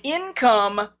 and in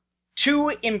come two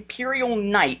Imperial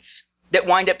Knights that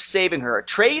wind up saving her.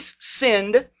 Trace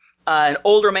Sind, an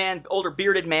older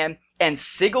bearded man, and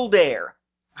Sigil Dare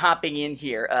hopping in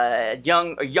here, a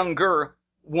younger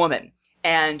woman.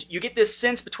 And you get this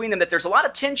sense between them that there's a lot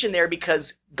of tension there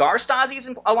because Garstazi's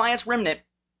Alliance Remnant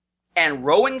and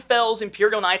Rowan Fell's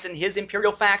Imperial Knights and his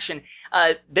Imperial faction,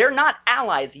 they're not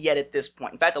allies yet at this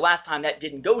point. In fact, the last time that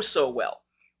didn't go so well.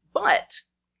 But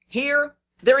here,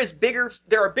 there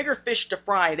are bigger fish to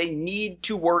fry. They need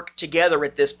to work together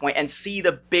at this point and see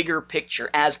the bigger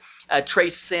picture, as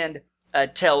Trace Sind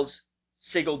tells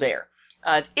Sigil Dare.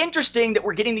 It's interesting that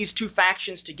we're getting these two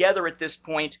factions together at this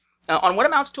point on what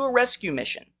amounts to a rescue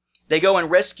mission. They go and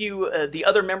rescue the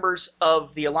other members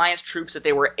of the Alliance troops that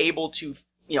they were able to,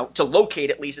 to locate,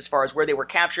 at least as far as where they were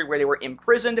captured, where they were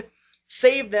imprisoned,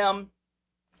 save them,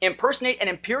 impersonate an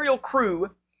Imperial crew,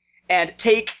 and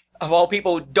take, of all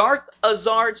people, Darth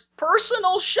Azard's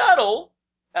personal shuttle.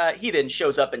 He then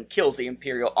shows up and kills the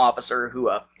Imperial officer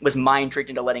who was mind-tricked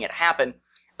into letting it happen.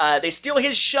 They steal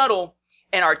his shuttle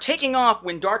and are taking off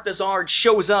when Darth Azard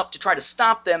shows up to try to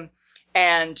stop them,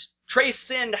 and Trace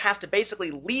Sind has to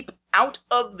basically leap out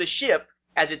of the ship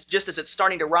as it's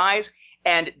starting to rise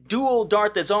and duel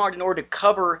Darth Azard in order to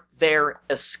cover their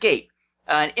escape.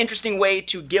 An interesting way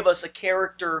to give us a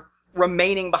character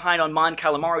remaining behind on Mon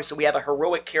Calamari, so we have a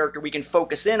heroic character we can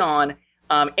focus in on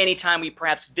anytime we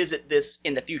perhaps visit this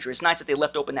in the future. It's nice that they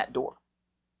left open that door.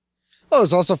 Well,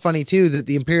 it's also funny, too, that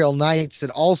the Imperial Knights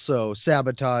had also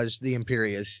sabotaged the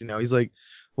Imperius. He's like,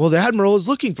 Well, the Admiral is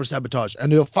looking for sabotage,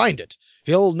 and he'll find it.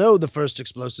 He'll know the first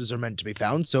explosives are meant to be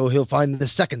found, so he'll find the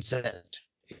second set.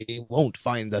 He won't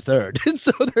find the third. And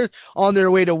so they're on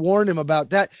their way to warn him about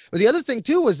that. But the other thing,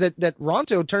 too, was that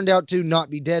Ronto turned out to not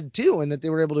be dead, too, and that they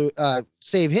were able to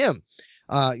save him.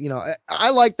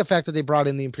 I like the fact that they brought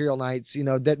in the Imperial Knights,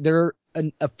 that they're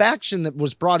a faction that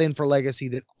was brought in for Legacy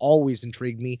that always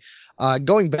intrigued me.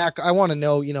 Going back, I want to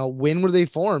know, when were they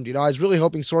formed? I was really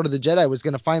hoping Sword of the Jedi was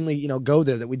going to finally, go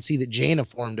there, that we'd see that Jaina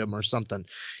formed them or something,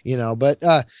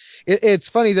 but it's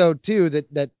funny though, too,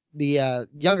 that the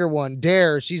younger one,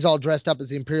 Dare, she's all dressed up as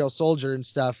the Imperial soldier and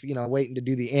stuff, waiting to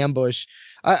do the ambush.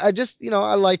 I just,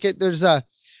 I like it. There's a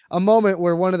moment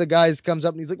where one of the guys comes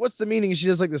up and he's like, what's the meaning? And she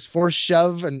does like this force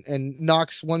shove and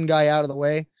knocks one guy out of the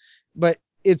way. But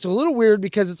it's a little weird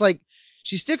because it's like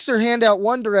she sticks her hand out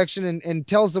one direction and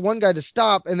tells the one guy to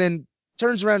stop, and then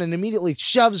turns around and immediately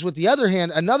shoves with the other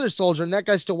hand another soldier, and that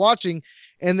guy's still watching.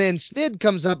 And then Snid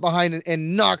comes up behind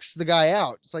and knocks the guy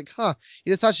out. It's like,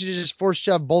 you thought she just force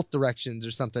shove both directions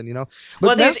or something, But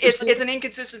well, it's an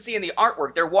inconsistency in the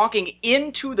artwork. They're walking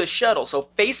into the shuttle, so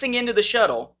facing into the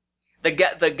shuttle. The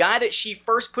guy that she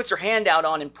first puts her hand out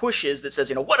on and pushes, that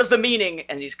says, what is the meaning?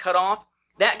 And he's cut off.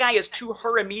 That guy is to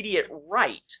her immediate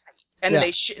right. And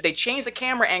then they change the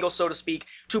camera angle, so to speak,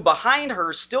 to behind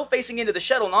her, still facing into the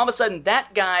shuttle. And all of a sudden,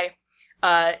 that guy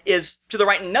is to the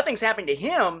right, and nothing's happening to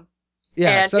him.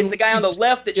 Yeah, and it's the guy on the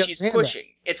left that she's pushing.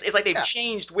 It's like they've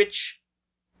changed which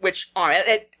arm.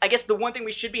 I guess the one thing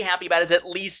we should be happy about is at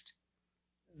least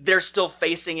they're still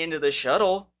facing into the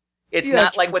shuttle. It's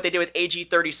not like what they did with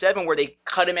AG-37, where they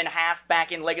cut him in half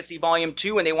back in Legacy Volume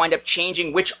 2, and they wind up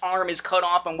changing which arm is cut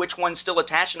off and which one's still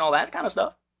attached and all that kind of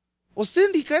stuff. Well,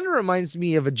 Cindy kind of reminds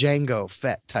me of a Jango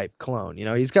Fett type clone.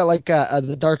 He's got like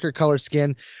the darker color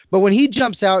skin, but when he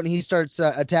jumps out and he starts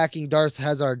attacking Darth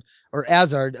Hazard or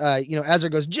Azard,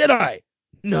 Azard goes, Jedi!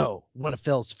 No, one of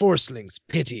Fel's forcelings.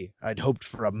 Pity. I'd hoped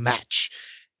for a match.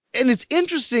 And it's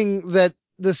interesting that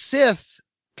the Sith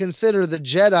consider the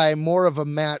Jedi more of a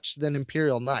match than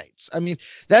Imperial Knights. I mean,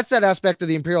 that's that aspect of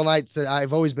the Imperial Knights that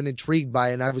I've always been intrigued by,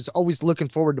 and I was always looking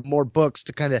forward to more books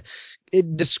to kind of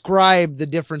describe the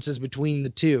differences between the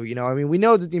two. I mean, we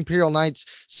know that the Imperial Knights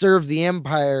serve the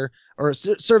Empire, or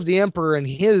serve the Emperor in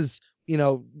his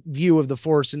view of the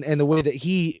Force and the way that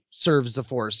he serves the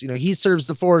Force. He serves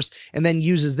the Force and then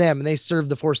uses them, and they serve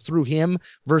the Force through him,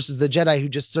 versus the Jedi who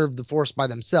just serve the Force by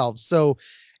themselves. So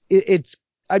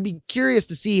I'd be curious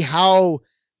to see how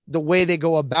the way they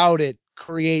go about it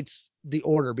creates the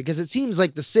order, because it seems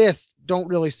like the Sith don't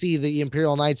really see the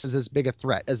Imperial Knights as big a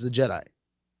threat as the Jedi.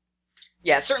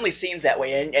 Yeah, it certainly seems that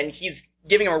way, and he's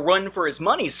giving him a run for his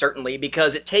money, certainly,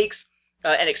 because it takes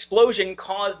an explosion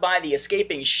caused by the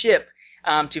escaping ship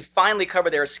to finally cover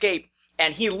their escape,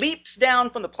 and he leaps down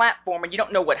from the platform, and you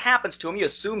don't know what happens to him. You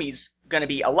assume he's going to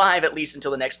be alive, at least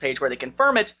until the next page where they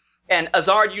confirm it. And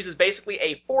Azard uses basically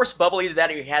a force bubble, either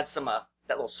that or he had some that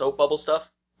little soap bubble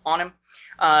stuff on him,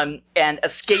 and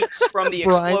escapes from the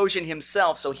explosion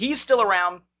himself. So he's still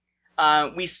around.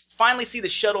 We finally see the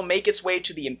shuttle make its way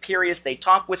to the Imperius. They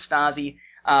talk with Stasi.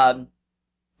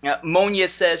 Monia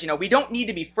says, we don't need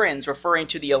to be friends, referring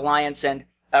to the Alliance and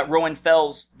Rowan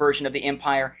Fell's version of the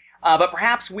Empire. But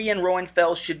perhaps we and Rowan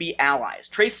Fell should be allies.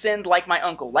 Trace Sind, like my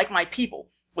uncle, like my people,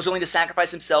 was willing to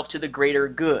sacrifice himself to the greater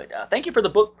good. Thank you for the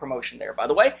book promotion there, by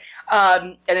the way.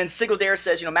 And then Sigildare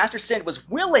says, Master Sind was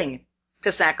willing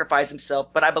to sacrifice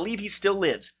himself, but I believe he still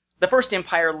lives. The First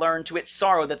Empire learned to its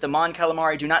sorrow that the Mon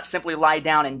Calamari do not simply lie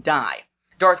down and die.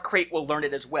 Darth Krayt will learn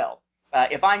it as well.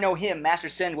 If I know him, Master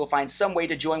Sind will find some way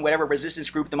to join whatever resistance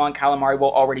group the Mon Calamari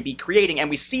will already be creating. And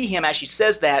we see him, as she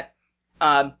says that,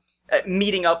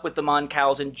 meeting up with the Mon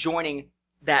Cals and joining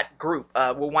that group.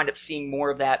 We'll wind up seeing more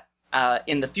of that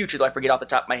in the future, though I forget off the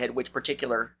top of my head which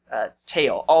particular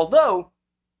tale. Although,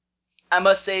 I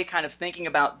must say, kind of thinking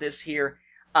about this here,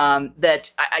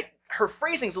 that her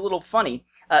phrasing's a little funny.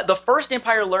 The First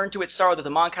Empire learned to its sorrow that the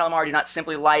Mon Calamari do not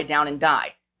simply lie down and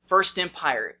die. First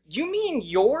Empire. You mean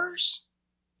yours?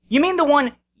 You mean the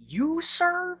one you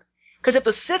serve? Because if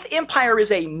the Sith Empire is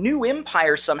a new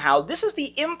empire somehow, this is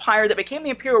the empire that became the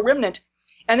Imperial Remnant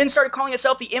and then started calling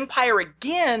itself the Empire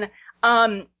again.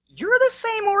 You're the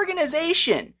same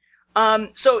organization.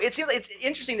 So it seems like it's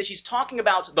interesting that she's talking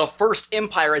about the First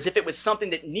Empire as if it was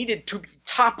something that needed to be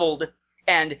toppled,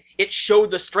 and it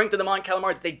showed the strength of the Mon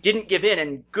Calamari that they didn't give in,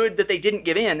 and good that they didn't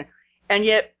give in. And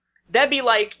yet, that'd be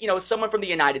like, someone from the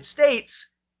United States,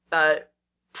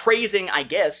 praising, I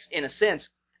guess, in a sense,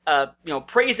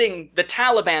 praising the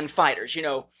Taliban fighters.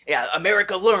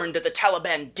 America learned that the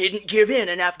Taliban didn't give in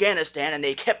Afghanistan, and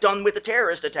they kept on with the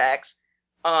terrorist attacks.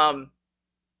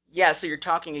 yeah, so you're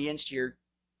talking against your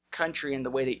country in the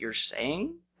way that you're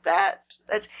saying that?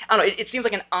 That's, I don't know, it seems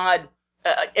like an odd,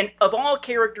 and of all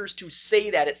characters to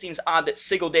say that, it seems odd that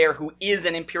Sigildare, who is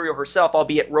an Imperial herself,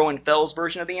 albeit Rowan Fell's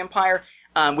version of the Empire,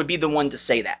 would be the one to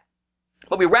say that.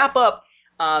 But we wrap up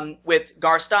with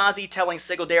Garstazi telling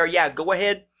Sigildare, yeah, go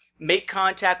ahead, make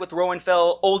contact with Rowan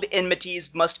Fell. Old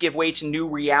enmities must give way to new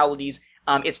realities.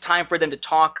 It's time for them to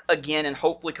talk again and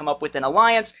hopefully come up with an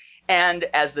alliance. And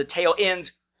as the tale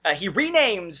ends, he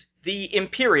renames the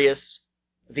Imperius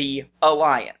the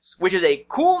Alliance, which is a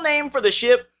cool name for the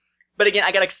ship. But again,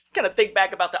 I gotta kind of think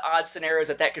back about the odd scenarios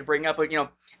that could bring up.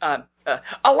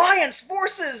 Alliance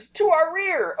forces to our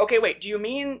rear. Okay, wait, do you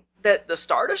mean that the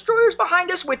Star Destroyer's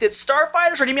behind us with its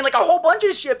starfighters, or do you mean like a whole bunch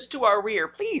of ships to our rear?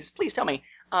 Please tell me.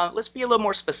 Let's be a little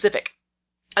more specific.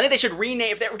 I think they should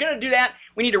rename, if they were going to do that,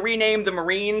 we need to rename the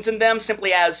Marines and them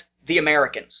simply as the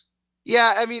Americans.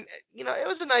 Yeah, I mean, it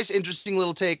was a nice, interesting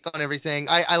little take on everything.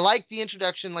 I like the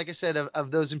introduction, like I said,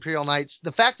 of those Imperial Knights.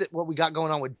 The fact that what we got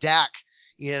going on with Dak,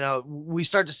 we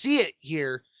start to see it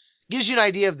here, gives you an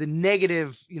idea of the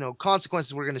negative,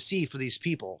 consequences we're going to see for these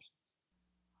people.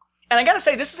 And I got to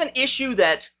say, this is an issue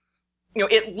that,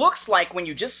 it looks like when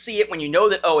you just see it, when you know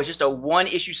that, it's just a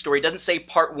one-issue story, it doesn't say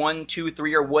part 1, 2,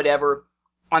 3, or whatever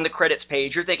on the credits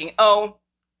page, you're thinking,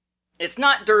 it's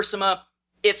not Dursuma,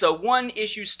 it's a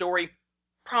one-issue story,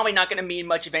 probably not going to mean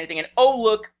much of anything, and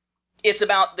look, it's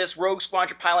about this rogue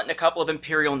squadron pilot and a couple of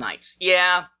Imperial Knights.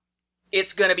 Yeah,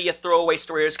 it's going to be a throwaway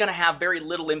story, it's going to have very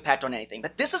little impact on anything.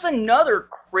 But this is another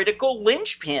critical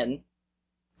linchpin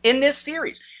in this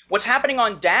series. What's happening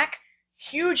on Dak,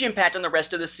 huge impact on the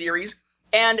rest of the series,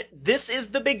 and this is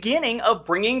the beginning of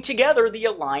bringing together the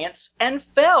Alliance and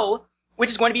Fel, which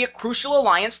is going to be a crucial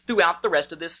alliance throughout the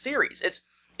rest of this series.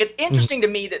 It's interesting to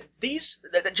me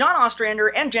that John Ostrander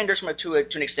and Jen Dursuma to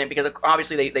an extent, because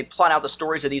obviously they plot out the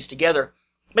stories of these together,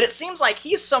 but it seems like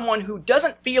he's someone who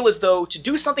doesn't feel as though to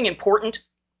do something important,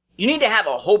 you need to have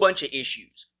a whole bunch of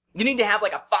issues. You need to have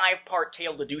like a 5-part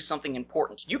tale to do something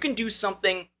important. You can do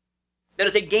something that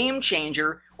is a game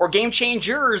changer, or game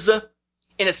changers,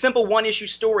 in a simple one-issue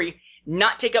story,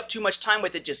 not take up too much time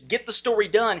with it, just get the story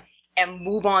done, and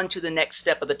move on to the next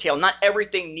step of the tale. Not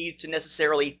everything needs to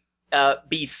necessarily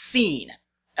be seen,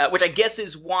 which I guess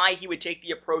is why he would take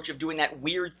the approach of doing that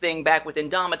weird thing back with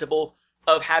Indomitable,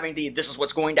 of having this is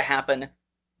what's going to happen,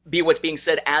 be what's being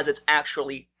said as it's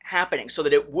actually happening, so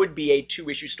that it would be a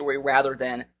 2-issue story rather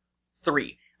than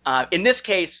 3. In this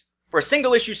case, for a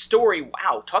single-issue story,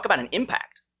 wow, talk about an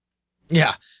impact.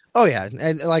 Yeah. Oh, yeah.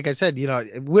 And like I said,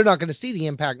 we're not going to see the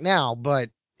impact now, but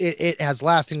it has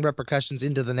lasting repercussions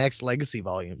into the next Legacy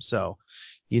volume. So,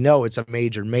 it's a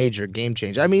major, major game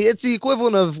change. I mean, it's the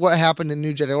equivalent of what happened in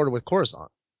New Jedi Order with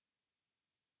Coruscant.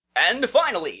 And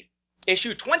finally,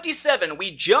 issue 27,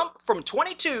 we jump from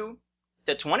 22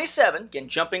 to 27, again,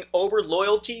 jumping over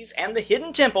loyalties and the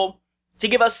Hidden Temple, to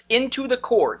give us Into the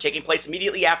Core, taking place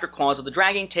immediately after Claws of the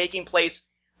Dragon, taking place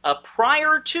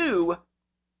prior to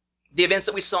the events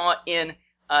that we saw in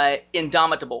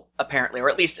Indomitable, apparently, or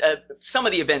at least some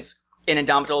of the events in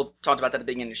Indomitable, talked about that at the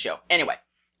beginning of the show. Anyway,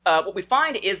 what we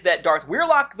find is that Darth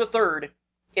Weirlock III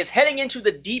is heading into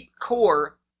the deep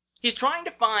core. He's trying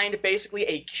to find basically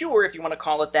a cure, if you want to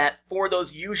call it that, for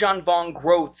those Yuuzhan Vong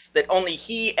growths that only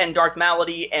he and Darth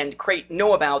Malady and Krayt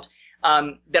know about,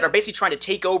 that are basically trying to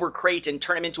take over Krayt and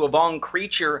turn him into a Vong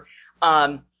creature,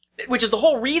 which is the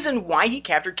whole reason why he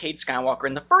captured Cade Skywalker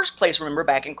in the first place, remember,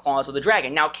 back in Claws of the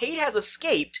Dragon. Now, Cade has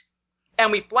escaped,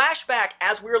 and we flash back,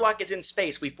 as Weirlock is in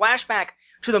space, we flash back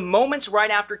to the moments right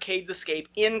after Cade's escape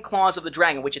in Claws of the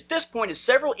Dragon, which at this point is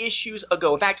several issues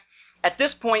ago. In fact, at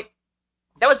this point,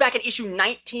 that was back in issue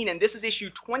 19, and this is issue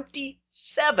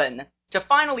 27, to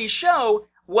finally show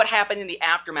what happened in the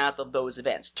aftermath of those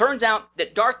events. Turns out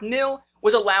that Darth Nil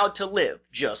was allowed to live,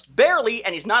 just barely,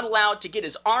 and he's not allowed to get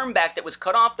his arm back that was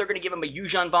cut off. They're going to give him a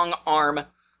Yuuzhan Vong arm,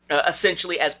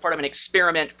 essentially as part of an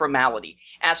experiment for Malady.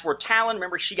 As for Talon,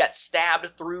 remember, she got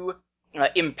stabbed through,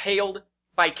 impaled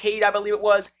by Cade, I believe it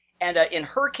was, and in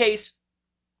her case,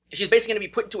 she's basically going to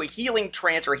be put into a healing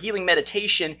trance or a healing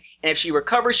meditation, and if she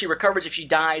recovers, she recovers. If she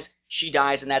dies,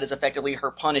 and that is effectively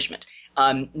her punishment.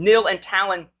 Nil and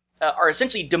Talon are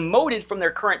essentially demoted from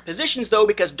their current positions, though,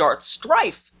 because Darth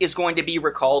Strife is going to be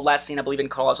recalled, last seen, I believe, in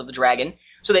Claws of the Dragon,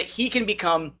 so that he can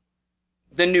become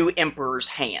the new Emperor's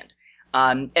hand.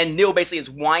 And Nil basically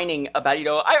is whining about,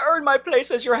 I earned my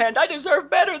place as your hand, I deserve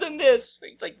better than this.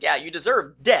 It's like, yeah, you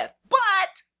deserve death,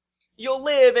 but you'll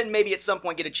live and maybe at some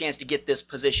point get a chance to get this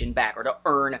position back, or to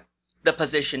earn the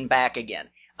position back again.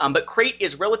 But Krayt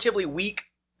is relatively weak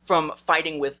from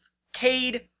fighting with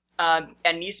Cade,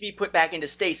 and needs to be put back into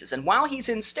stasis. And while he's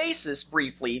in stasis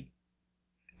briefly,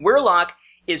 Wirlock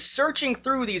is searching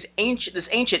through this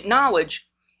ancient knowledge,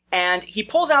 and he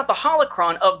pulls out the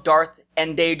holocron of Darth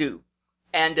Endedu.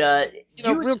 And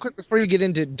real quick before you get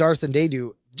into Darth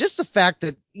Endedu, just the fact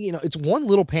that it's one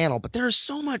little panel, but there is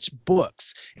so much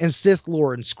books and Sith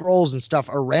lore and scrolls and stuff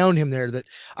around him there that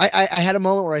I had a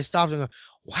moment where I stopped and go,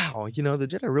 wow, the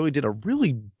Jedi really did a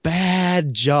really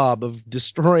bad job of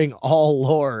destroying all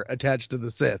lore attached to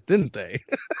the Sith, didn't they?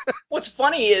 What's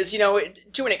funny is,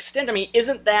 to an extent, I mean,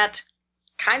 isn't that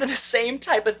kind of the same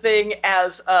type of thing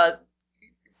as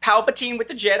Palpatine with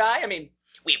the Jedi? I mean,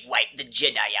 we've wiped the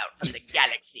Jedi out from the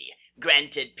galaxy.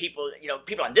 Granted, people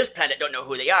on this planet don't know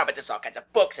who they are, but there's all kinds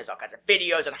of books, there's all kinds of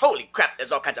videos, and holy crap,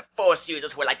 there's all kinds of Force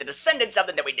users who are like the descendants of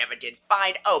them that we never did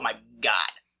find. Oh my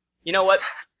god. You know what?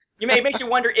 It makes you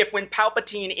wonder if when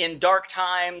Palpatine in Dark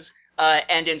Times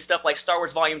and in stuff like Star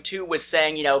Wars Volume 2 was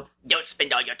saying, don't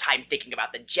spend all your time thinking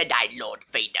about the Jedi Lord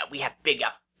Vader. We have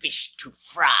bigger fish to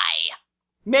fry.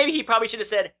 Maybe he probably should have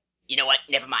said, you know what,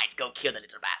 never mind, go kill the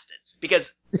little bastards.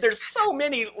 Because there's so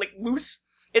many, loose...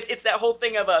 It's that whole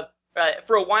thing of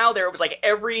for a while there, it was like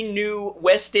every new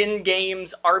West End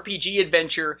Games RPG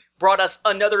adventure brought us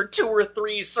another 2 or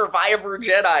 3 Survivor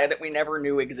Jedi that we never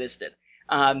knew existed.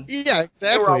 Yeah, exactly.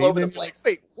 They were all over the place.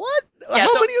 Wait, what? Yeah,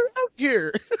 How many are out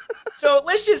here? So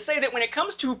let's just say that when it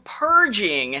comes to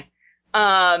purging,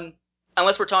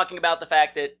 unless we're talking about the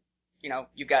fact that,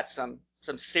 you've got some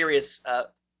serious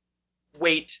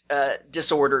weight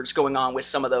disorders going on with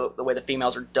some of the way the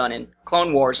females are done in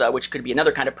Clone Wars, which could be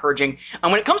another kind of purging.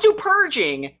 And when it comes to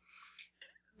purging,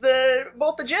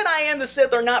 both the Jedi and the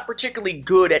Sith are not particularly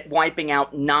good at wiping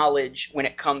out knowledge when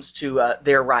it comes to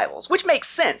their rivals, which makes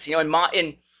sense.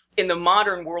 In the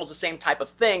modern world, it's the same type of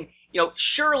thing.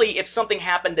 Surely if something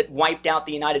happened that wiped out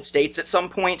the United States at some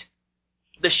point,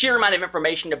 the sheer amount of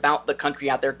information about the country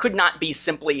out there could not be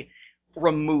simply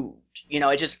removed.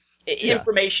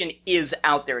 Information is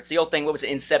out there. It's the old thing, what was it,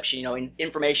 Inception,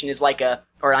 information is an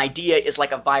idea is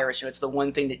like a virus, it's the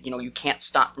one thing that, you can't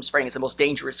stop from spreading. It's the most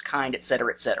dangerous kind, et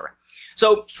cetera, et cetera.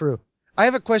 So. True. I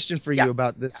have a question for you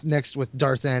about this next with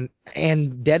Darth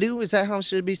Endedu. Is that how I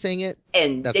should be saying it?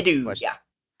 Endedu, yeah.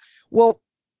 Well,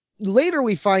 later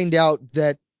we find out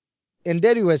that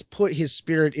Endedu has put his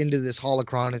spirit into this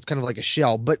holocron. It's kind of like a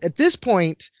shell. But at this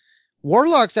point,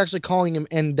 Warlock's actually calling him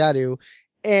Endedu.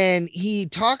 And he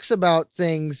talks about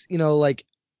things, like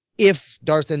if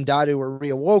Darth Endedu were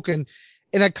reawoken.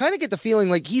 And I kind of get the feeling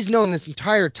like he's known this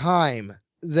entire time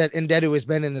that Endedu has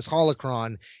been in this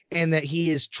holocron and that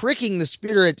he is tricking the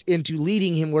spirit into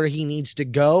leading him where he needs to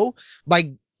go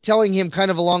by telling him kind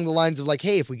of along the lines of like,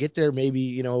 hey, if we get there,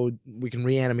 maybe, we can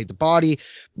reanimate the body.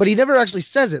 But he never actually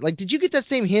says it. Like, did you get that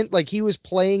same hint? Like he was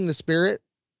playing the spirit?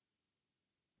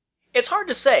 It's hard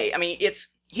to say. I mean,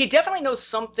 he definitely knows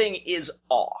something is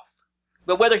off,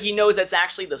 but whether he knows that's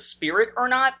actually the spirit or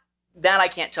not, that I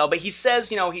can't tell. But he says,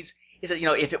 he said,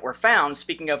 if it were found,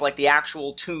 speaking of like the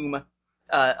actual tomb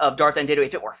of Darth Endedu,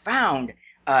 if it were found,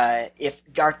 if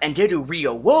Darth Endedu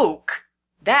reawoke,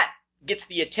 that gets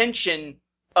the attention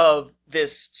of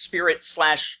this spirit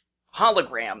 /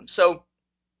 hologram. So.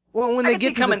 Well, when they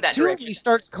get to the tomb, he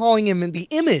starts calling him in the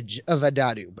image of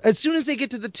Endedu. As soon as they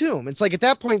get to the tomb, it's like at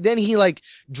that point, then he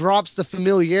drops the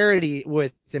familiarity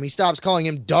with him. He stops calling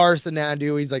him Darth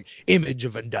Endedu. He's like image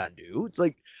of Endedu. It's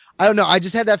like, I don't know. I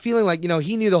just had that feeling like,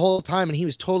 he knew the whole time and he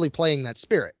was totally playing that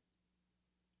spirit.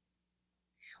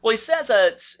 Well, he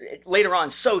says later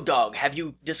on, so dog, have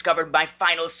you discovered my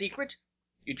final secret?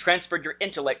 You transferred your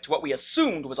intellect to what we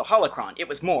assumed was a holocron. It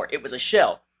was more. It was a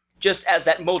shell. Just as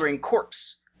that moldering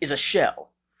corpse is a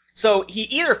shell. So he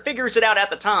either figures it out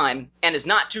at the time and is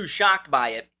not too shocked by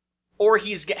it, or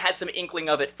he's had some inkling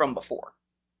of it from before.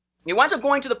 He winds up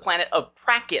going to the planet of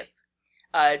Prakith,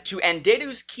 to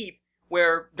Endedu's Keep,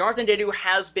 where Darth Endedu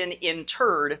has been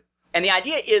interred, and the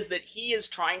idea is that he is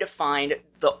trying to find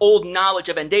the old knowledge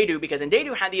of Endedu, because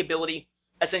Endedu had the ability,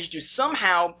 essentially, to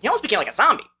somehow, he almost became like a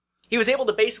zombie. He was able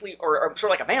to basically, or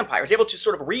sort of like a vampire, he was able to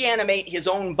sort of reanimate his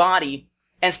own body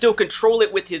and still control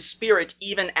it with his spirit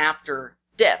even after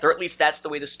death, or at least that's the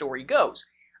way the story goes.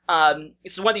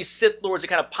 It's one of these Sith lords that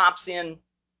kind of pops in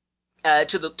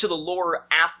to the lore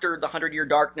after the 100-Year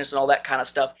Darkness and all that kind of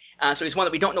stuff. So he's one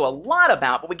that we don't know a lot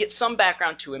about, but we get some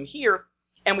background to him here,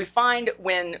 and we find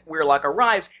when Wirlock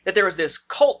arrives that there is this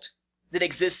cult that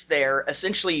exists there,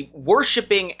 essentially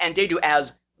worshipping Endedu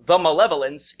as the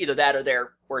Malevolence, either that or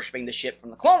they're worshipping the ship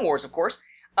from the Clone Wars, of course,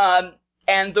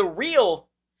 and the real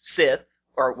Sith,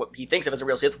 or what he thinks of as a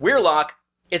real Sith, Wirlock,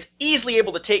 is easily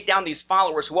able to take down these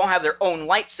followers who all have their own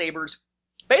lightsabers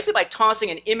basically by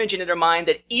tossing an image into their mind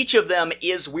that each of them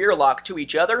is Weirloc to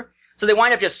each other. So they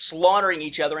wind up just slaughtering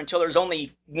each other until there's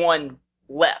only one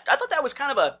left. I thought that was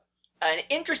kind of an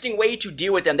interesting way to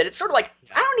deal with them, that it's sort of like,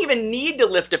 I don't even need to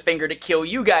lift a finger to kill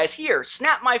you guys. Here,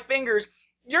 snap my fingers.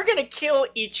 You're going to kill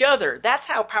each other. That's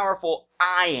how powerful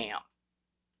I am.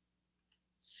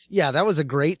 Yeah, that was a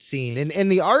great scene.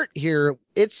 And the art here,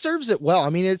 it serves it well. I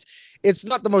mean, it's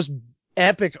not the most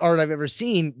epic art I've ever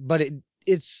seen, but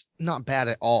it's not bad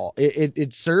at all.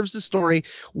 It serves the story.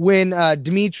 When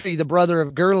Dimitri, the brother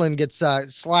of Gerlin, gets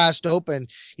slashed open,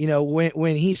 you know,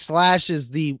 when he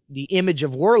slashes the image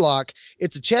of Warlock,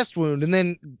 it's a chest wound, and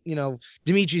then, you know,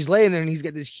 Dimitri's laying there and he's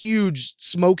got this huge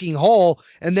smoking hole,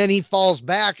 and then he falls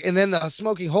back, and then the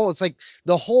smoking hole, it's like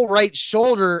the whole right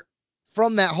shoulder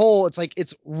from that hole, it's like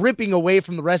it's ripping away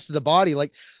from the rest of the body.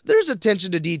 Like, there's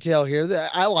attention to detail here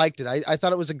that I liked it. I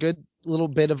thought it was a good little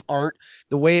bit of art,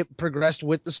 the way it progressed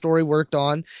with the story worked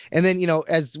on. And then, you know,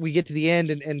 as we get to the end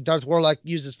and Darth Warlock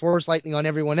uses Force Lightning on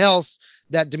everyone else,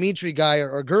 that Dimitri guy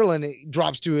or Gerlin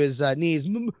drops to his knees,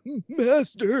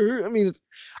 Master. I mean,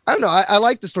 I don't know. I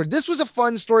like the story. This was a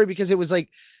fun story because it was like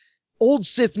old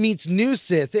Sith meets new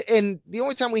Sith. And the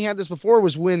only time we had this before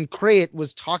was when Krayt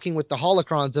was talking with the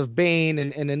holocrons of Bane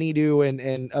and Anidu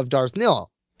and of Darth Nil.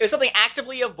 It was something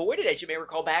actively avoided, as you may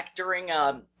recall, back during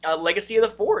Legacy of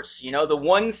the Force. You know, the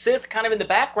one Sith kind of in the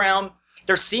background,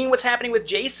 they're seeing what's happening with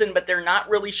Jason, but they're not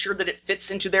really sure that it fits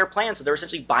into their plan, so they're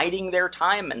essentially biding their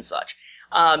time and such.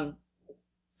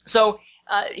 So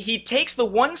he takes the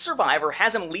one survivor,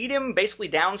 has him lead him basically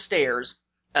downstairs,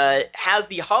 has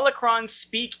the holocron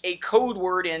speak a code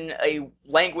word in a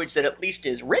language that at least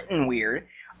is written weird,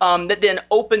 that then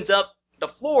opens up the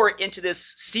floor into this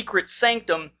secret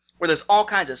sanctum where there's all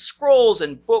kinds of scrolls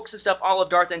and books and stuff, all of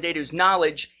Darth Andedu's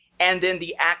knowledge, and then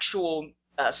the actual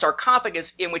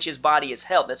sarcophagus in which his body is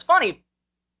held. That's funny,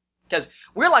 because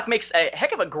Weirloc makes a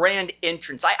heck of a grand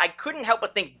entrance. I couldn't help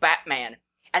but think Batman,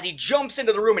 as he jumps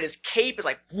into the room and his cape is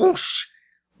like whoosh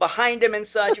behind him and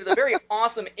such. It was a very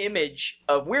awesome image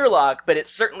of Weirloc, but it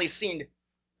certainly seemed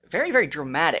very, very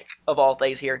dramatic of all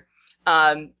things here.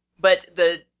 But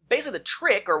basically the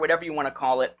trick, or whatever you want to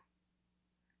call it,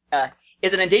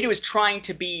 is that Andedu is trying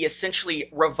to be essentially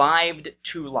revived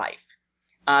to life.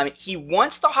 He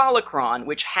wants the holocron,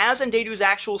 which has Andedu's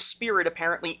actual spirit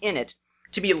apparently in it,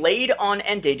 to be laid on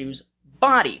Andedu's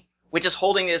body, which is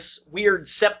holding this weird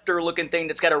scepter-looking thing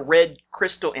that's got a red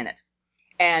crystal in it.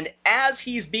 And as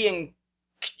he's being,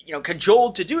 you know,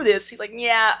 cajoled to do this, he's like,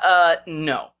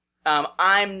 no.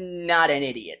 I'm not an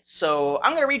idiot. So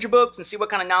I'm going to read your books and see what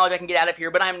kind of knowledge I can get out of here,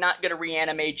 but I'm not going to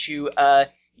reanimate you.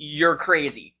 You're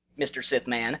crazy, Mr. Sith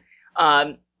Man.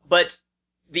 But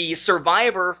the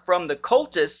survivor from the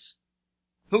cultists,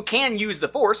 who can use the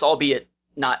Force, albeit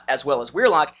not as well as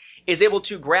Weirloc, is able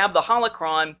to grab the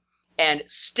holocron and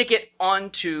stick it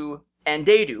onto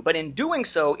Andedu. But in doing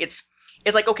so, it's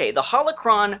like, okay, the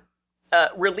holocron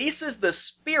releases the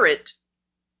spirit,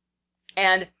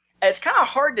 and it's kind of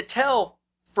hard to tell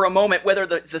for a moment whether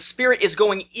the spirit is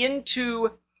going into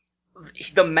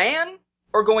the man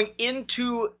or going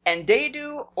into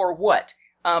Andedu or what.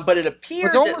 But it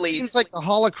appears, it almost at least, seems like the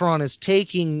holocron is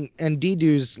taking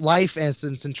Andedu's life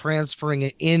essence and transferring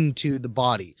it into the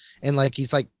body, and like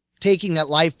he's like taking that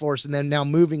life force and then now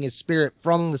moving his spirit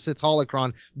from the Sith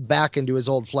holocron back into his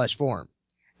old flesh form.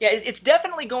 Yeah, it's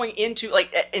definitely going into,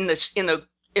 like, in the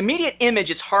immediate image,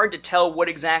 it's hard to tell what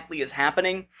exactly is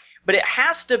happening, but it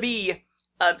has to be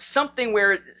something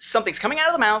where something's coming out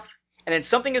of the mouth, and then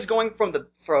something is going from the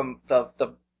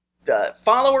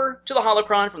follower to the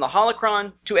holocron, from the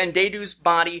holocron to Andedu's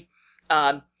body.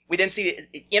 We then see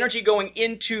the energy going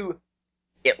into,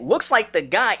 it looks like the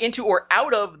guy, into or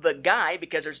out of the guy,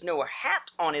 because there's no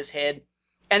hat on his head.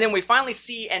 And then we finally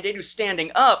see Andedu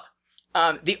standing up.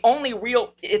 The only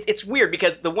real, it's weird,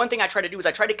 because the one thing I try to do is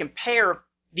I try to compare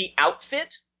the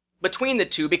outfit between the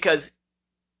two, because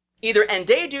either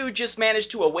Andedu just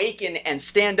managed to awaken and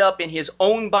stand up in his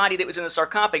own body that was in the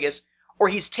sarcophagus, or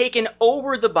he's taken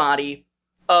over the body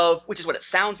of, which is what it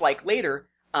sounds like later,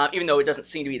 even though it doesn't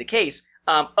seem to be the case,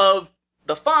 of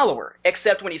the follower.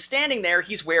 Except when he's standing there,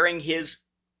 he's wearing his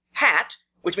hat,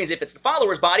 which means if it's the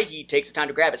follower's body, he takes the time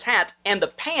to grab his hat, and the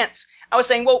pants. I was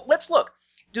saying, well, let's look.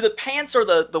 Do the pants, or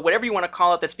the whatever you want to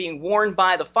call it, that's being worn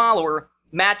by the follower,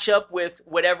 match up with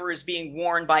whatever is being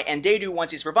worn by Andedu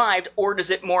once he's revived, or does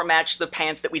it more match the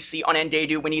pants that we see on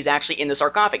Andedu when he's actually in the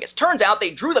sarcophagus? Turns out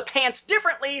they drew the pants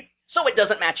differently, so it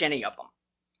doesn't match any of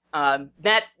them.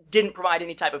 That didn't provide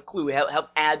any type of clue, help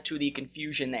add to the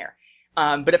confusion there.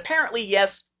 But apparently,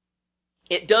 yes,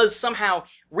 it does somehow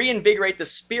reinvigorate the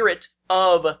spirit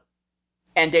of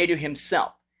Andedu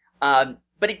himself.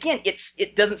 But again,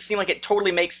 it doesn't seem like it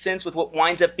totally makes sense with what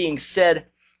winds up being said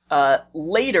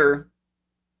later.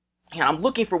 Yeah, I'm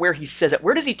looking for where he says it.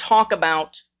 Where does he talk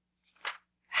about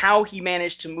how he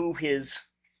managed to move his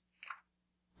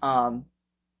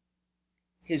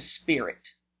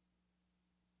spirit?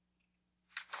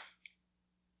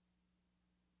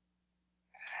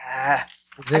 I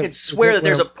could swear that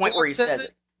there's a point where he says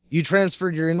it. You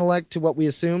transferred your intellect to what we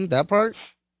assumed, that part?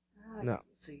 No.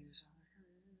 Let's see.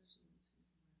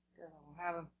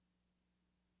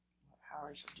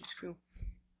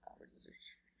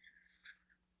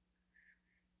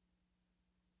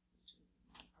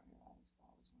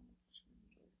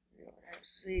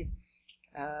 See.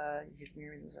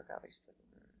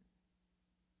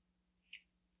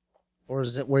 Or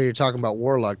is it where you're talking about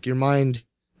Warlock? Your mind,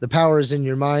 the power is in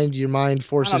your mind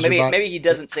forces your body. Maybe he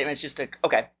doesn't say it, it's just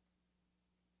okay.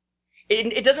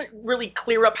 It doesn't really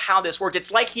clear up how this worked.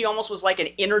 It's like he almost was like an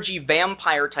energy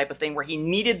vampire type of thing where he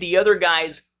needed the other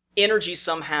guy's energy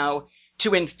somehow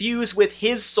to infuse with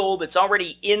his soul that's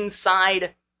already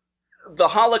inside the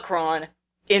holocron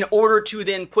in order to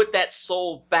then put that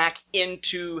soul back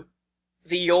into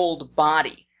the old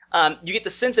body. You get the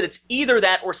sense that it's either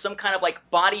that or some kind of like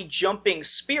body jumping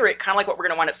spirit, kind of like what we're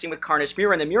going to wind up seeing with Carnage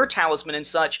Mirror and the Mirror Talisman and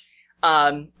such,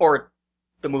 or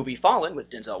the movie Fallen with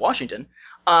Denzel Washington.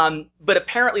 But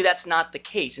apparently that's not the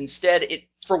case. Instead,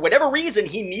 for whatever reason,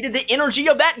 he needed the energy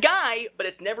of that guy, but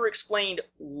it's never explained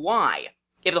why.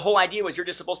 If the whole idea was you're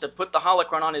just supposed to put the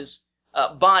holocron on his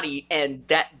body and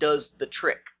that does the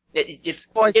trick. It's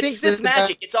Sith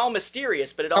magic. It's all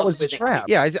mysterious, but it also isn't clear.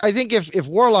 Yeah, I think if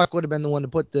Warlock would have been the one to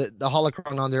put the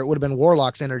holocron on there, it would have been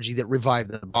Warlock's energy that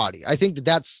revived the body. I think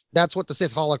that's what the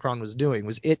Sith holocron was doing.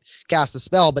 Was it cast a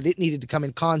spell, but it needed to come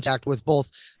in contact with both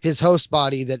his host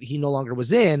body that he no longer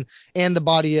was in and the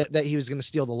body that he was going to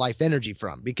steal the life energy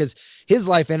from, because his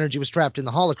life energy was trapped in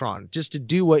the holocron. Just to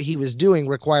do what he was doing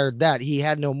required that he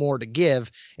had no more to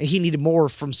give, and he needed more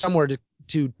from somewhere to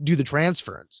do the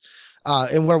transference.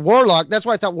 And where Warlock, that's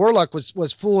why I thought Warlock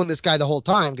was fooling this guy the whole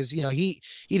time, because he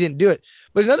didn't do it.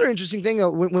 But another interesting thing,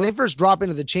 when they first drop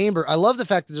into the chamber, I love the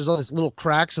fact that there's all this little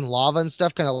cracks and lava and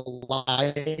stuff kind of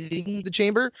lighting the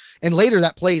chamber, and later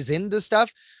that plays into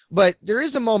stuff. But there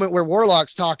is a moment where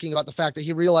Warlock's talking about the fact that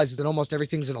he realizes that almost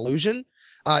everything's an illusion.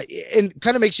 And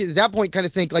kind of makes you at that point kind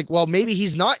of think like, well, maybe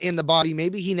he's not in the body.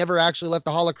 Maybe he never actually left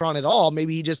the holocron at all.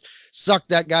 Maybe he just sucked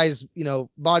that guy's,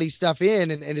 body stuff in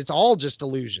and it's all just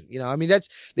illusion. I mean,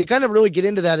 they kind of really get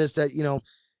into that as that,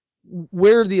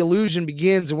 where the illusion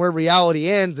begins and where reality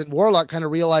ends. And Warlock kind of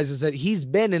realizes that he's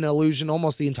been in illusion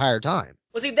almost the entire time.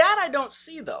 Well, see, that I don't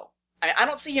see though. I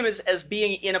don't see him as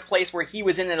being in a place where he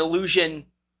was in an illusion,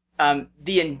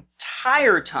 the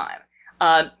entire time.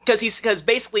 Because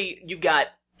basically you've got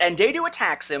Andedu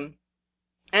attacks him,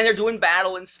 and they're doing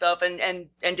battle and stuff, and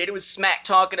Andedu is smack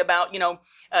talking about,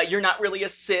 you're not really a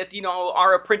Sith,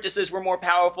 our apprentices were more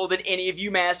powerful than any of you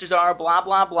masters are, blah,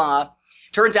 blah, blah.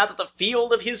 Turns out that the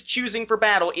field of his choosing for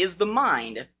battle is the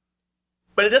mind.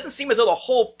 But it doesn't seem as though the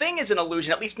whole thing is an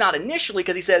illusion, at least not initially,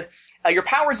 because he says, your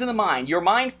power is in the mind. Your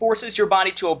mind forces your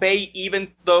body to obey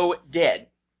even though dead.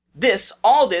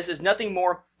 All this is nothing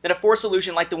more than a force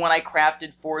illusion like the one I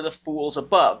crafted for the fools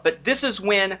above. But this is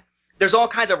when there's all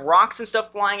kinds of rocks and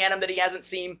stuff flying at him that he hasn't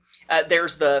seen.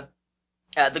 There's the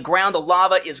ground, the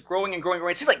lava is growing and growing and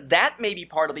growing. It seems like that may be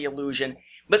part of the illusion,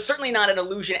 but certainly not an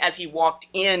illusion as he walked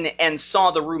in and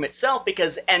saw the room itself,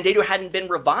 because Andedu hadn't been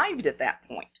revived at that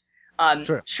point.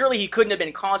 Sure. Surely he couldn't have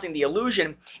been causing the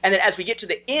illusion. And then as we get to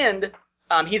the end,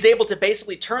 he's able to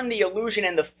basically turn the illusion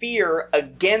and the fear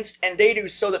against Andedu,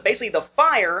 so that basically the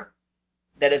fire,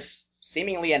 that is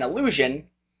seemingly an illusion,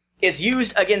 is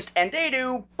used against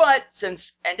Andedu, but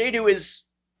since Andedu is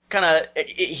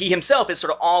he himself is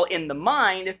sort of all in the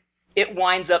mind, it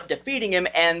winds up defeating him,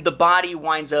 and the body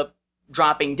winds up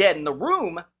dropping dead. And the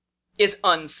room is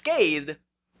unscathed,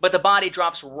 but the body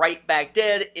drops right back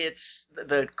dead.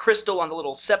 The crystal on the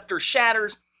little scepter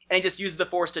shatters, and he just uses the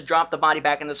force to drop the body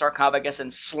back in the sarcophagus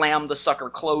and slam the sucker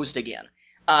closed again.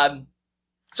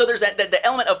 So there's the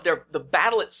element of the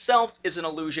battle itself is an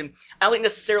illusion. I don't think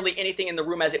necessarily anything in the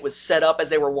room as it was set up as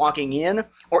they were walking in,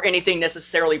 or anything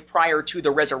necessarily prior to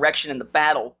the resurrection and the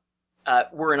battle,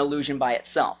 were an illusion by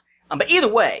itself. But either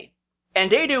way,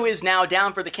 Andedu is now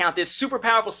down for the count. This super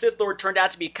powerful Sith Lord turned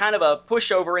out to be kind of a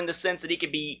pushover in the sense that he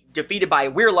could be defeated by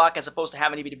Weirlock as opposed to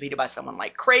having to be defeated by someone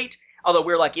like Krayt. Although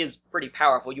Weirlock is pretty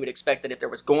powerful, you would expect that if there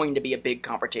was going to be a big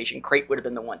confrontation, Krayt would have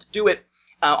been the one to do it.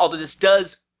 Although this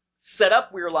does set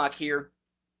up Weirlock here.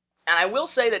 And I will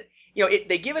say that,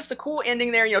 they give us the cool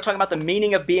ending there, talking about the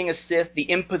meaning of being a Sith, the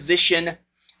imposition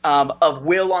of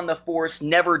will on the Force,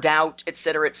 never doubt,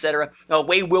 etc., etc. A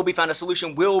way will be found, a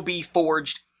solution will be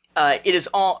forged.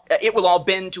 It will all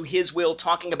bend to his will,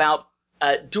 talking about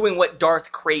doing what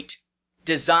Darth Krayt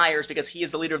desires because he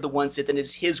is the leader of the One Sith and it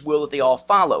is his will that they all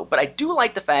follow. But I do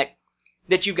like the fact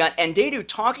that you've got Endedu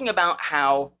talking about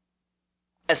how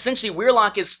essentially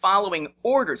Weirlock is following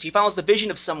orders. He follows the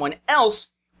vision of someone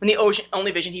else when the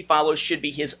only vision he follows should be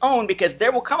his own, because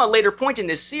there will come a later point in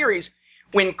this series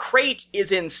when Krayt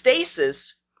is in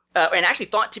stasis, and actually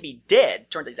thought to be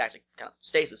dead. Turns out he's actually kind of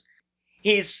stasis.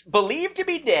 He's believed to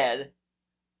be dead,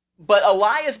 but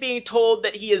Eli is being told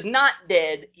that he is not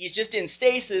dead, he's just in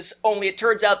stasis, only it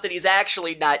turns out that he's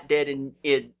actually not dead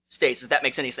in stasis, if that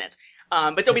makes any sense.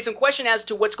 But there'll be some question as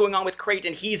to what's going on with Krayt,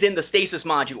 and he's in the stasis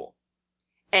module.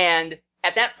 And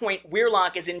at that point,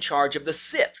 Weirlock is in charge of the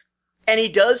Sith. And he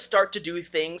does start to do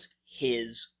things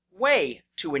his way,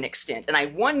 to an extent. And I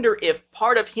wonder if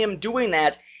part of him doing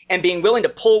that, and being willing to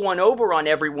pull one over on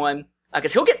everyone,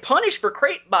 because he'll get punished for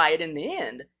Krayt by it in the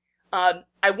end,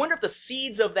 I wonder if the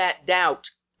seeds of that doubt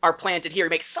are planted here. He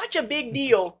makes such a big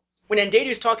deal when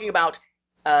Endedu's talking about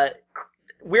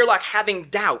Weirlock having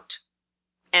doubt,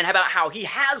 and about how he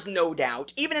has no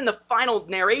doubt, even in the final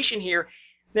narration here.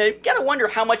 Now, you gotta wonder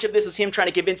how much of this is him trying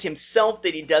to convince himself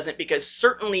that he doesn't, because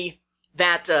certainly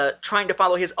that trying to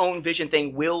follow his own vision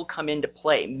thing will come into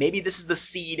play. Maybe this is the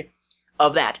seed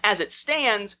of that. As it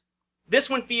stands, this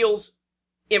one feels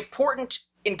important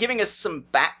in giving us some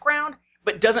background,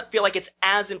 but doesn't feel like it's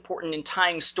as important in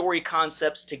tying story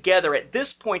concepts together at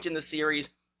this point in the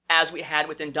series as we had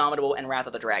with Indomitable and Wrath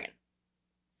of the Dragon.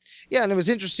 Yeah, and it was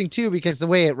interesting too because the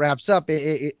way it wraps up,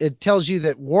 it tells you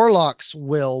that Warlock's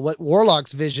will, what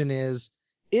Warlock's vision is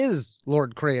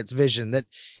Lord Krayt's vision. That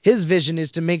his vision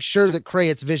is to make sure that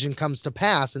Krayt's vision comes to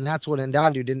pass, and that's what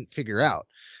Endedu didn't figure out.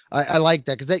 I like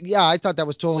that because I thought that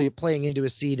was totally playing into a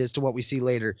seed as to what we see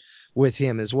later with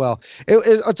him as well.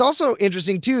 It's also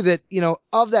interesting too that, you know,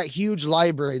 of that huge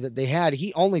library that they had,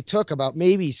 he only took about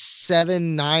maybe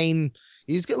 7, 9.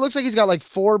 It looks like he's got like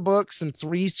 4 books and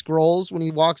 3 scrolls when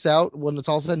he walks out. When it's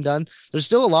all said and done, there's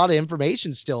still a lot of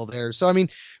information still there. So, I mean,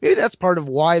 maybe that's part of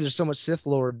why there's so much Sith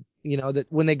Lord, you know, that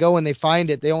when they go and they find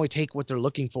it, they only take what they're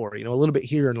looking for, you know, a little bit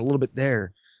here and a little bit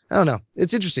there. I don't know.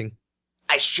 It's interesting.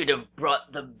 I should have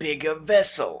brought the bigger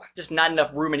vessel. Just not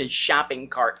enough room in his shopping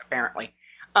cart, apparently.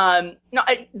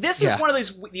 This is one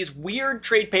of these weird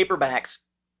trade paperbacks.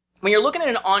 When you're looking at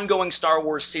an ongoing Star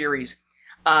Wars series,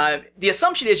 the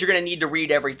assumption is you're going to need to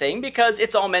read everything because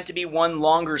it's all meant to be one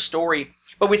longer story.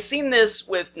 But we've seen this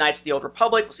with Knights of the Old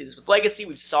Republic. We'll see this with Legacy.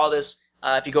 We saw this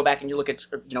if you go back and you look at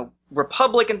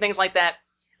Republic and things like that.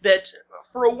 That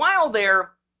for a while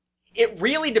there, it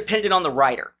really depended on the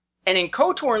writer. And in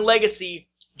KOTOR and Legacy,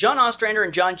 John Ostrander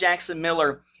and John Jackson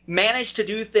Miller managed to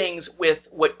do things with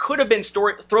what could have been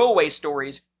throwaway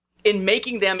stories in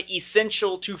making them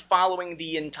essential to following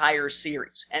the entire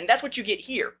series. And that's what you get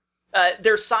here.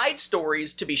 They're side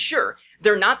stories, to be sure.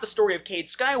 They're not the story of Cade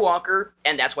Skywalker,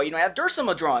 and that's why you don't have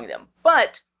Dursuma drawing them.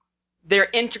 But they're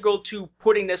integral to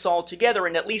putting this all together,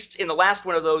 and at least in the last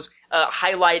one of those,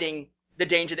 highlighting the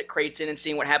danger that Krayt's in and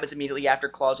seeing what happens immediately after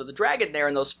Claws of the Dragon there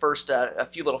in those first a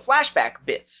few little flashback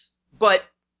bits. But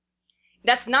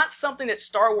that's not something that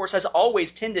Star Wars has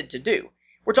always tended to do.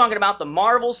 We're talking about the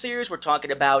Marvel series, we're talking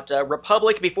about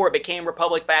Republic before it became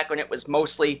Republic, back when it was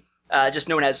mostly just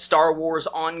known as Star Wars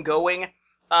Ongoing.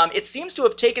 It seems to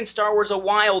have taken Star Wars a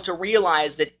while to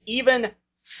realize that even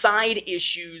side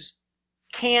issues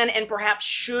can and perhaps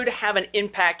should have an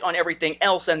impact on everything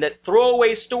else, and that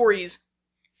throwaway stories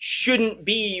shouldn't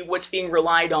be what's being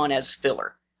relied on as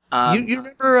filler. You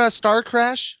remember Star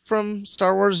Crash from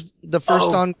Star Wars, the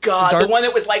first on God, Dark? the one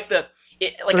that was like a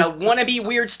wannabe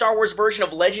weird Star Wars version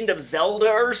of Legend of Zelda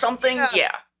or something?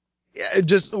 Yeah. Yeah,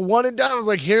 just one and done. I was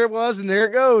like, here it was, and there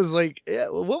it goes. Like, yeah,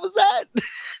 what was that?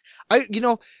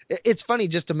 It's funny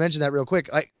just to mention that real quick.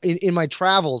 In my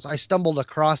travels, I stumbled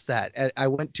across that. I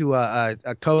went to a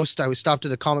coast. I was stopped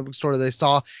at a comic book store that I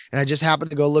saw, and I just happened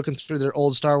to go looking through their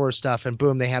old Star Wars stuff, and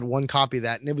boom, they had one copy of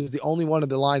that, and it was the only one of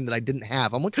the line that I didn't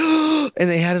have. I'm like, and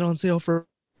they had it on sale for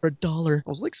 $1. I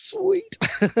was like, sweet.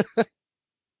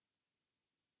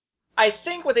 I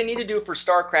think what they need to do for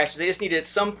Star Crash is they just need to at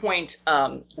some point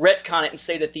retcon it and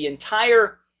say that the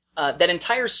entire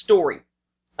story,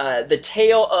 the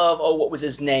tale of, what was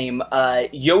his name?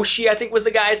 Yoshi, I think was the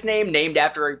guy's name, named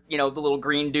after, the little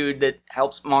green dude that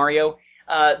helps Mario.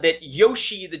 That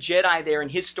Yoshi, the Jedi there, and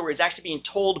his story is actually being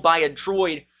told by a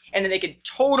droid, and then they could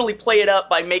totally play it up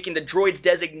by making the droid's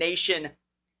designation,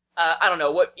 I don't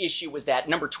know, what issue was that?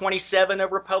 Number 27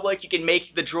 of Republic? You can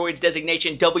make the droid's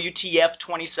designation WTF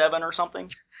 27 or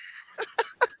something?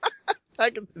 I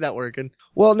can see that working.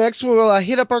 Well, next we'll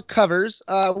hit up our covers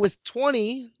with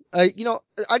 20. I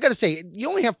got to say, you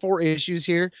only have 4 issues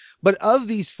here, but of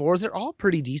these 4, they're all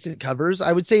pretty decent covers.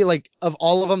 I would say, like, of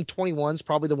all of them, 21's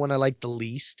probably the one I like the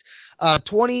least.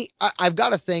 20, I've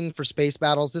got a thing for space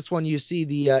battles. This one, you see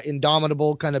the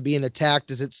Indomitable kind of being attacked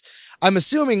as I'm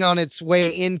assuming on its way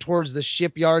in towards the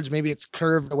shipyards. Maybe it's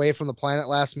curved away from the planet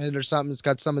last minute or something. It's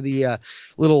got some of the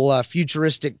little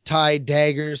futuristic TIE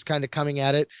daggers kind of coming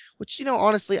at it, which,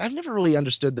 honestly, I've never really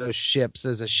understood those ships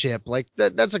as a ship. Like,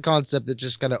 that's a concept that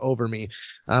just kind of over me.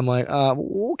 I'm like,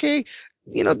 okay.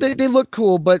 They look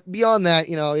cool, but beyond that,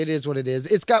 it is what it is.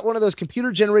 It's got one of those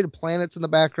computer generated planets in the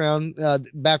background,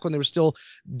 back when they were still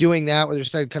doing that, where they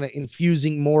started kind of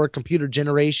infusing more computer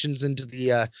generations into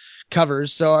the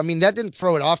covers. So, I mean, that didn't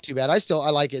throw it off too bad. I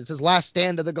like it. It says Last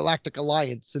Stand of the Galactic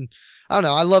Alliance. And I don't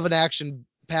know, I love an action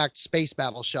packed space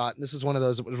battle shot. And this is one of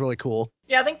those that was really cool.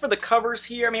 Yeah, I think for the covers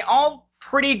here, I mean, all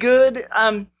pretty good.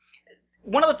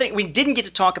 One of the things we didn't get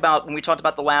to talk about when we talked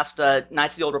about the last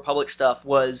Knights of the Old Republic stuff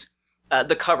was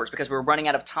the covers, because we were running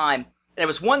out of time. And it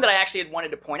was one that I actually had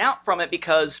wanted to point out from it,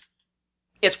 because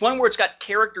it's one where it's got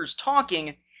characters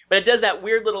talking, but it does that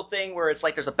weird little thing where it's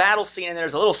like there's a battle scene and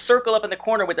there's a little circle up in the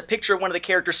corner with a picture of one of the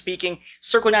characters speaking,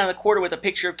 circle down in the corner with a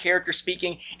picture of characters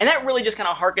speaking, and that really just kind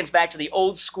of harkens back to the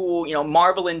old school,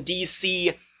 Marvel and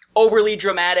DC overly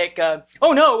dramatic,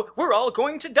 oh no, we're all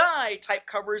going to die type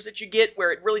covers that you get,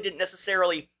 where it really didn't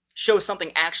necessarily show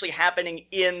something actually happening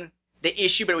in the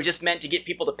issue, but it was just meant to get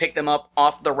people to pick them up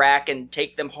off the rack and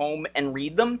take them home and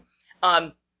read them.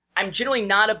 I'm generally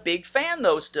not a big fan,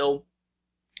 though, still,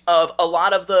 of a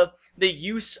lot of the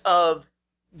use of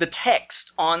the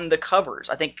text on the covers.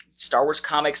 I think Star Wars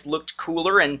comics looked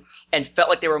cooler and felt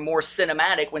like they were more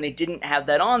cinematic when they didn't have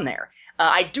that on there.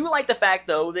 I do like the fact,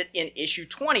 though, that in issue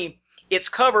 20, it's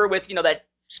cover with, that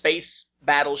space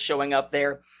battle showing up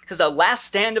there. It says, The Last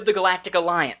Stand of the Galactic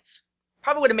Alliance.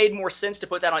 Probably would have made more sense to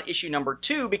put that on issue number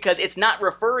 2, because it's not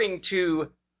referring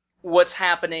to what's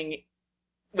happening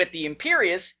with the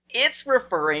Imperius. It's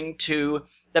referring to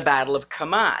the Battle of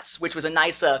Kamas, which was a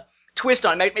nice twist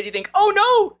on it. Made you think, oh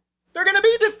no, they're going to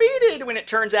be defeated, when it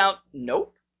turns out,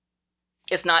 nope.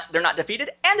 It's not, they're not defeated,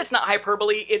 and it's not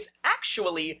hyperbole. It's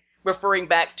actually referring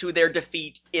back to their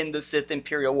defeat in the Sith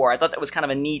Imperial War. I thought that was kind of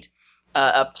a neat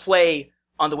play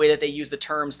on the way that they use the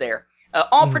terms there.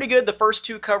 All pretty good. The first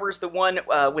 2 covers, the one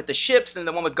with the ships and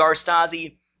the one with Gar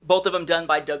Stasi, both of them done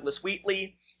by Douglas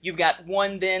Wheatley. You've got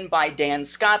one then by Dan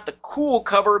Scott, the cool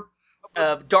cover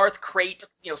of Darth Krayt,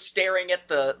 staring at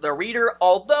the reader.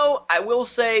 Although I will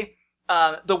say,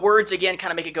 the words again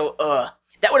kind of make it go, ugh.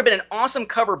 That would have been an awesome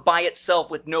cover by itself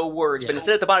with no words, but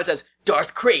instead at the bottom it says,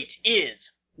 Darth Krayt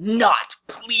is not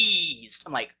pleased.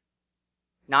 I'm like,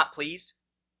 not pleased?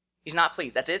 He's not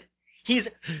pleased. That's it? He's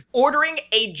ordering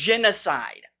a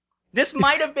genocide. This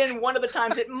might have been one of the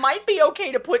times it might be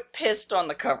okay to put pissed on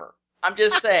the cover. I'm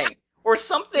just saying. Or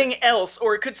something else.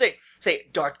 Or it could say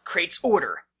Darth Krayt's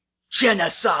order.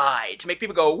 Genocide. To make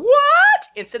people go, what?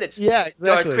 Instead it's exactly.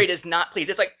 Darth Krayt is not pleased.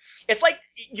 It's like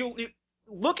you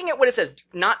looking at what it says,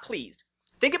 not pleased.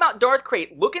 Think about Darth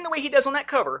Krayt looking the way he does on that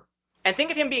cover, and think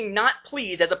of him being not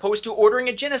pleased as opposed to ordering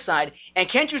a genocide, and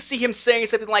can't you see him saying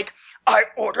something like, I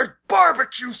ordered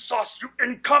barbecue sauce, you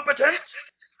incompetent!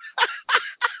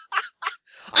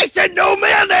 I said no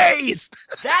mayonnaise!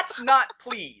 That's not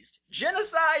pleased.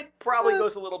 Genocide probably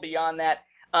goes a little beyond that.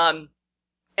 And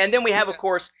then we have, of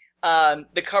course,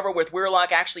 the cover with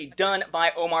Weirlock, actually done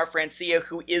by Omar Francia,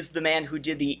 who is the man who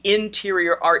did the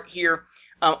interior art here.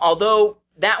 Although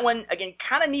that one, again,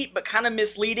 kind of neat but kind of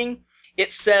misleading.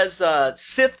 It says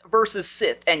Sith versus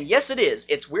Sith, and yes it is.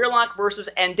 It's Weirlock versus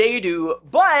Andaidu,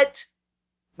 but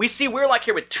we see Weirlock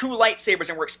here with 2 lightsabers,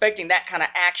 and we're expecting that kind of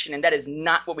action, and that is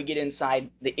not what we get inside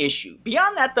the issue.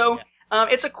 Beyond that, though,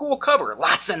 it's a cool cover.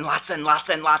 Lots and lots and lots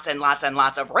and lots and lots and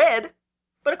lots of red,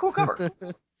 but a cool cover.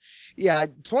 Yeah,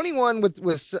 21 with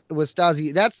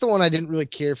Stasi, that's the one I didn't really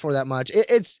care for that much.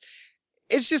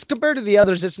 It's just, compared to the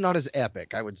others, it's not as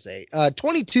epic, I would say.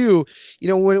 22,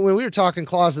 when we were talking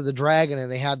Claws of the Dragon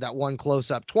and they had that one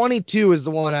close-up, 22 is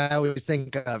the one I always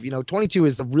think of. 22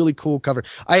 is the really cool cover.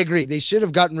 I agree. They should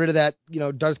have gotten rid of that,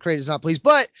 Darth Krayt is not pleased.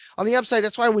 But on the upside,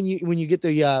 that's why when you get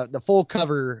the full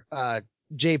cover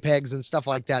JPEGs and stuff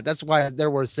like that, that's why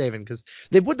they're worth saving, because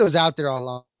they put those out there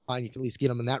online. You can at least get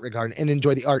them in that regard and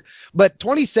enjoy the art. But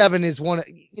 27 is one,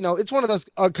 it's one of those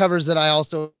covers that I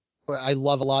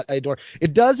love a lot. I adore.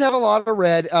 It does have a lot of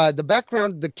red. The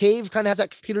background, the cave kind of has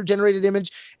that computer generated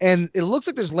image, and it looks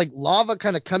like there's like lava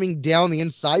kind of coming down the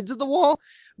insides of the wall.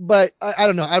 But I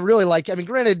don't know. I really like,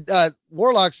 granted,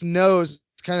 Warlock's nose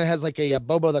kind of has like a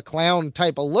Bobo the Clown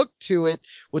type of look to it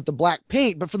with the black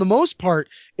paint, but for the most part,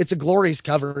 it's a glorious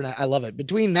cover, and I love it.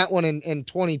 Between that one and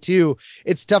 22,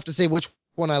 it's tough to say which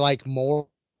one I like more.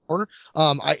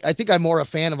 I think I'm more a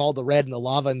fan of all the red and the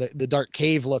lava and the dark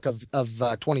cave look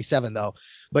of 27 though.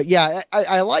 But yeah,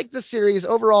 I like the series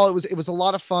overall. It was a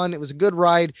lot of fun. It was a good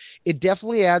ride. It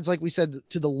definitely adds, like we said,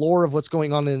 to the lore of what's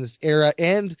going on in this era.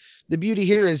 And the beauty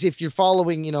here is if you're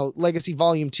following, Legacy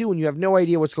Volume 2 and you have no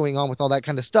idea what's going on with all that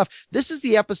kind of stuff, this is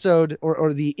the episode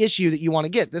or the issue that you want to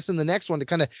get. This and the next one to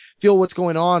kind of feel what's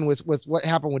going on with what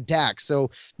happened with Dax.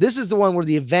 So this is the one where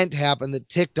the event happened that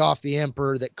ticked off the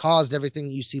Emperor that caused everything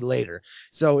that you see later.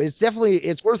 So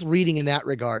it's worth reading in that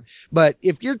regard. But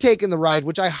if you're taking the ride,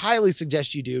 which I highly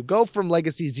suggest you do, go from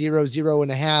Legacy 0,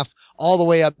 0.5, all the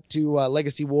way up to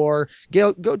Legacy War.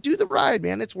 Go do the ride,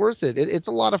 man. It's worth it. It's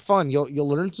a lot of fun. You'll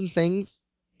learn some things,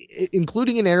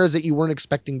 including in eras that you weren't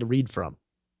expecting to read from.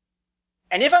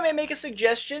 And if I may make a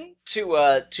suggestion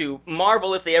to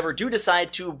Marvel, if they ever do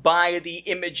decide to buy the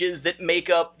images that make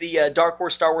up the Dark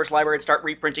Horse Star Wars library and start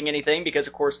reprinting anything, because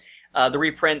of course the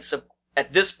reprints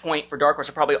at this point for Dark Horse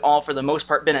are probably all for the most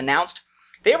part been announced.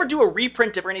 If they ever do a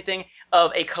reprint of anything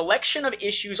of a collection of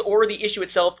issues or the issue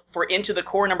itself for Into the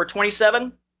Core number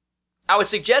 27, I would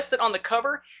suggest that on the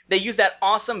cover, they use that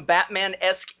awesome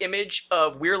Batman-esque image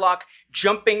of Weirlock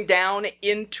jumping down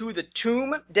into the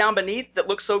tomb down beneath that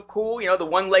looks so cool. The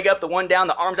one leg up, the one down,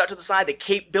 the arms out to the side, the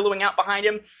cape billowing out behind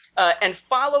him. And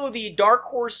follow the Dark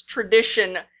Horse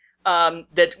tradition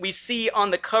that we see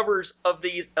on the covers of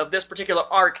this particular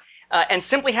arc, and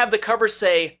simply have the cover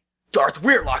say, Darth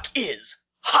Weirlock is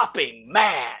hopping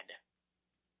mad.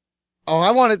 Oh, I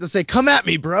wanted to say, come at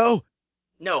me, bro.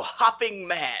 No, hopping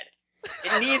mad.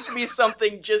 It needs to be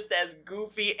something just as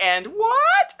goofy and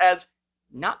what as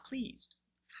not pleased.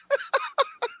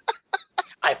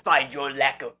 I find your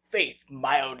lack of faith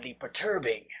mildly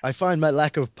perturbing. I find my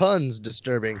lack of puns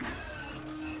disturbing.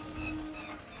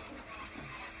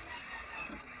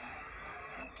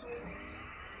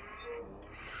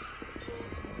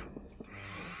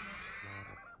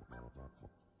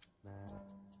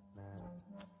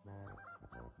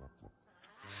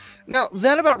 Now,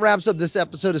 that about wraps up this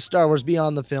episode of Star Wars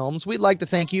Beyond the Films. We'd like to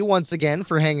thank you once again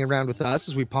for hanging around with us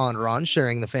as we ponder on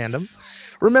sharing the fandom.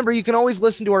 Remember, you can always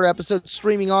listen to our episodes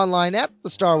streaming online at the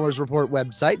Star Wars Report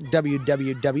website,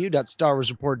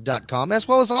 www.starwarsreport.com, as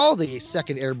well as all the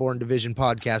 2nd Airborne Division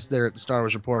podcasts there at the Star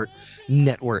Wars Report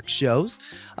network shows.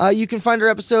 You can find our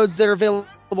episodes that are available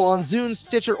on Zune,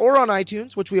 Stitcher, or on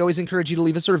iTunes, which we always encourage you to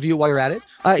leave us a review while you're at it.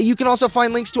 You can also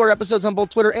find links to our episodes on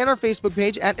both Twitter and our Facebook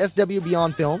page at SW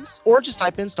Beyond Films, or just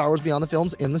type in Star Wars Beyond the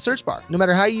Films in the search bar. No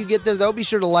matter how you get there, though, be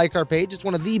sure to like our page. It's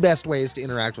one of the best ways to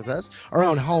interact with us, our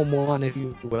own home one, if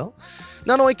you will.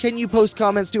 Not only can you post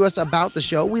comments to us about the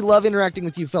show, we love interacting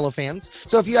with you fellow fans.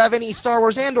 So if you have any Star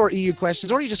Wars and or EU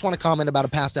questions, or you just want to comment about a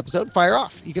past episode, fire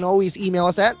off. You can always email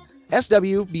us at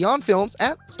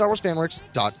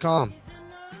swbeyondfilms@starwarsfanworks.com.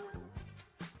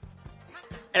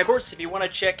 And of course, if you want to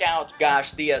check out,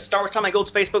 the Star Wars Timeline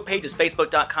Gold's Facebook page is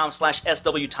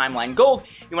facebook.com/swtimelinegold.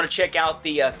 You want to check out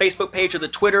the Facebook page or the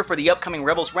Twitter for the upcoming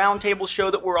Rebels Roundtable show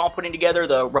that we're all putting together,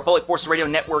 the Republic Forces Radio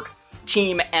Network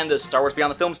team and the Star Wars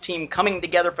Beyond the Films team coming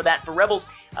together for that for Rebels.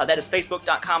 That is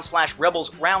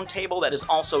facebook.com/Rebels Roundtable. That is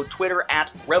also Twitter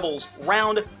 @Rebels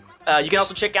Round. You can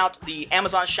also check out the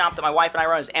Amazon shop that my wife and I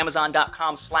run is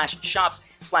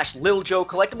amazon.com/shops/Liljo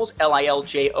Collectibles,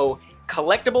 LILJO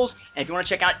Collectibles. And if you want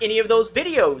to check out any of those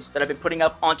videos that I've been putting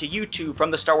up onto YouTube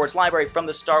from the Star Wars library, from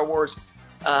the Star Wars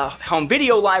home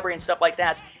video library and stuff like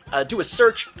that, do a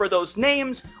search for those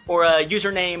names or a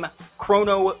username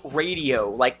Chrono Radio,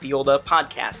 like the old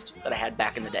podcast that I had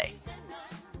back in the day.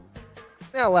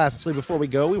 Now, lastly, before we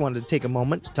go, we wanted to take a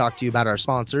moment to talk to you about our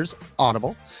sponsors,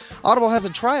 Audible. Audible has a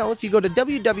trial. If you go to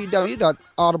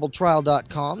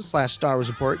www.audibletrial.com/Star Wars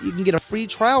Report, you can get a free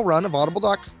trial run of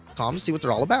audible.com to see what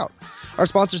they're all about. Our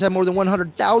sponsors have more than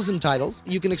 100,000 titles.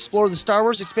 You can explore the Star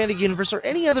Wars expanded universe or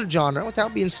any other genre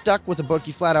without being stuck with a book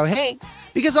you flat out hate.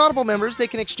 Because Audible members, they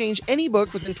can exchange any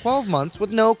book within 12 months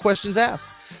with no questions asked.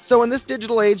 So in this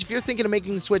digital age, if you're thinking of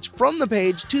making the switch from the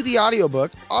page to the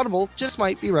audiobook, Audible just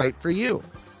might be right for you.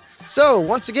 So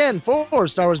once again, for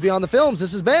Star Wars Beyond the Films,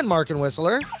 this has been Mark and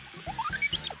Whistler.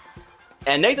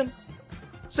 And Nathan.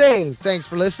 Saying thanks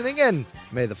for listening and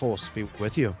may the Force be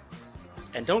with you.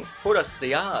 And don't put us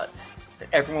the odds that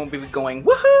everyone will be going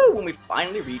woohoo when we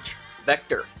finally reach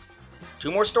Vector.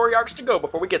 2 more story arcs to go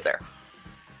before we get there.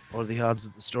 Or the odds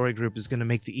that the story group is going to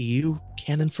make the EU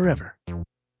canon forever.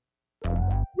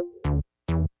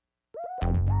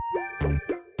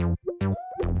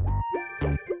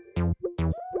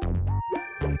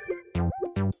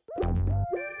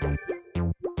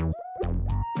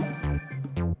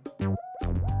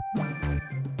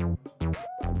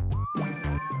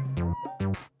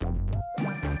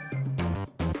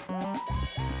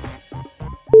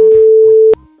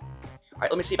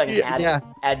 let me see if I can Yeah.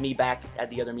 add me back, add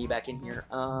the other me back in here.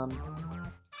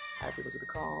 Add people to the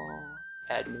call.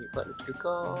 Add me button to the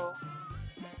call.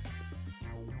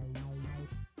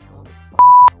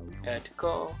 Add to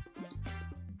call.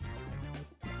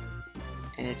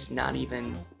 And it's not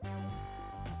even.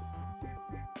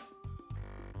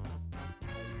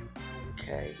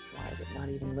 Okay, why is it not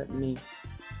even letting me?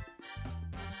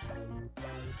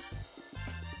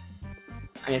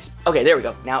 I mean, it's okay. There we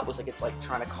go. Now it looks like it's like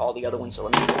trying to call the other one. So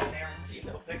let me go in there and see if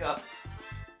it'll pick up.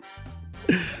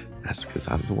 That's because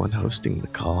I'm the one hosting the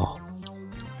call.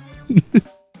 Not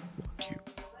you.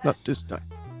 Not this time.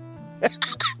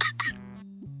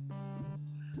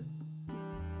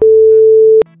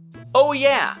 Oh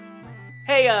yeah.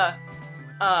 Hey,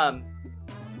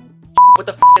 what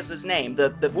the f is his name?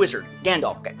 The wizard,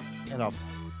 Gandalf. Okay. Get off.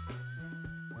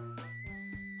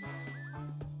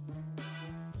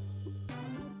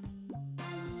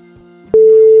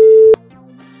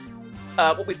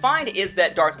 What we find is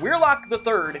that Darth Weirlock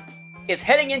III is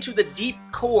heading into the deep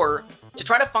core to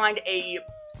try to find a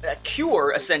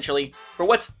cure, essentially, for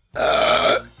what's.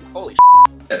 Holy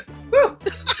shit. Woo!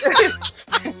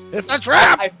 It's a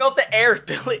trap! I felt the air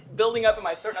building up in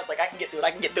my throat, and I was like, I can get through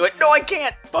it. No, I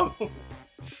can't! Boom!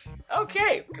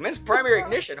 Okay, commence primary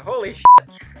ignition. Holy shit.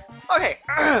 Okay.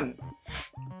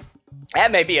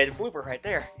 That may be a blooper right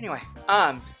there. Anyway,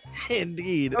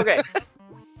 Indeed. okay.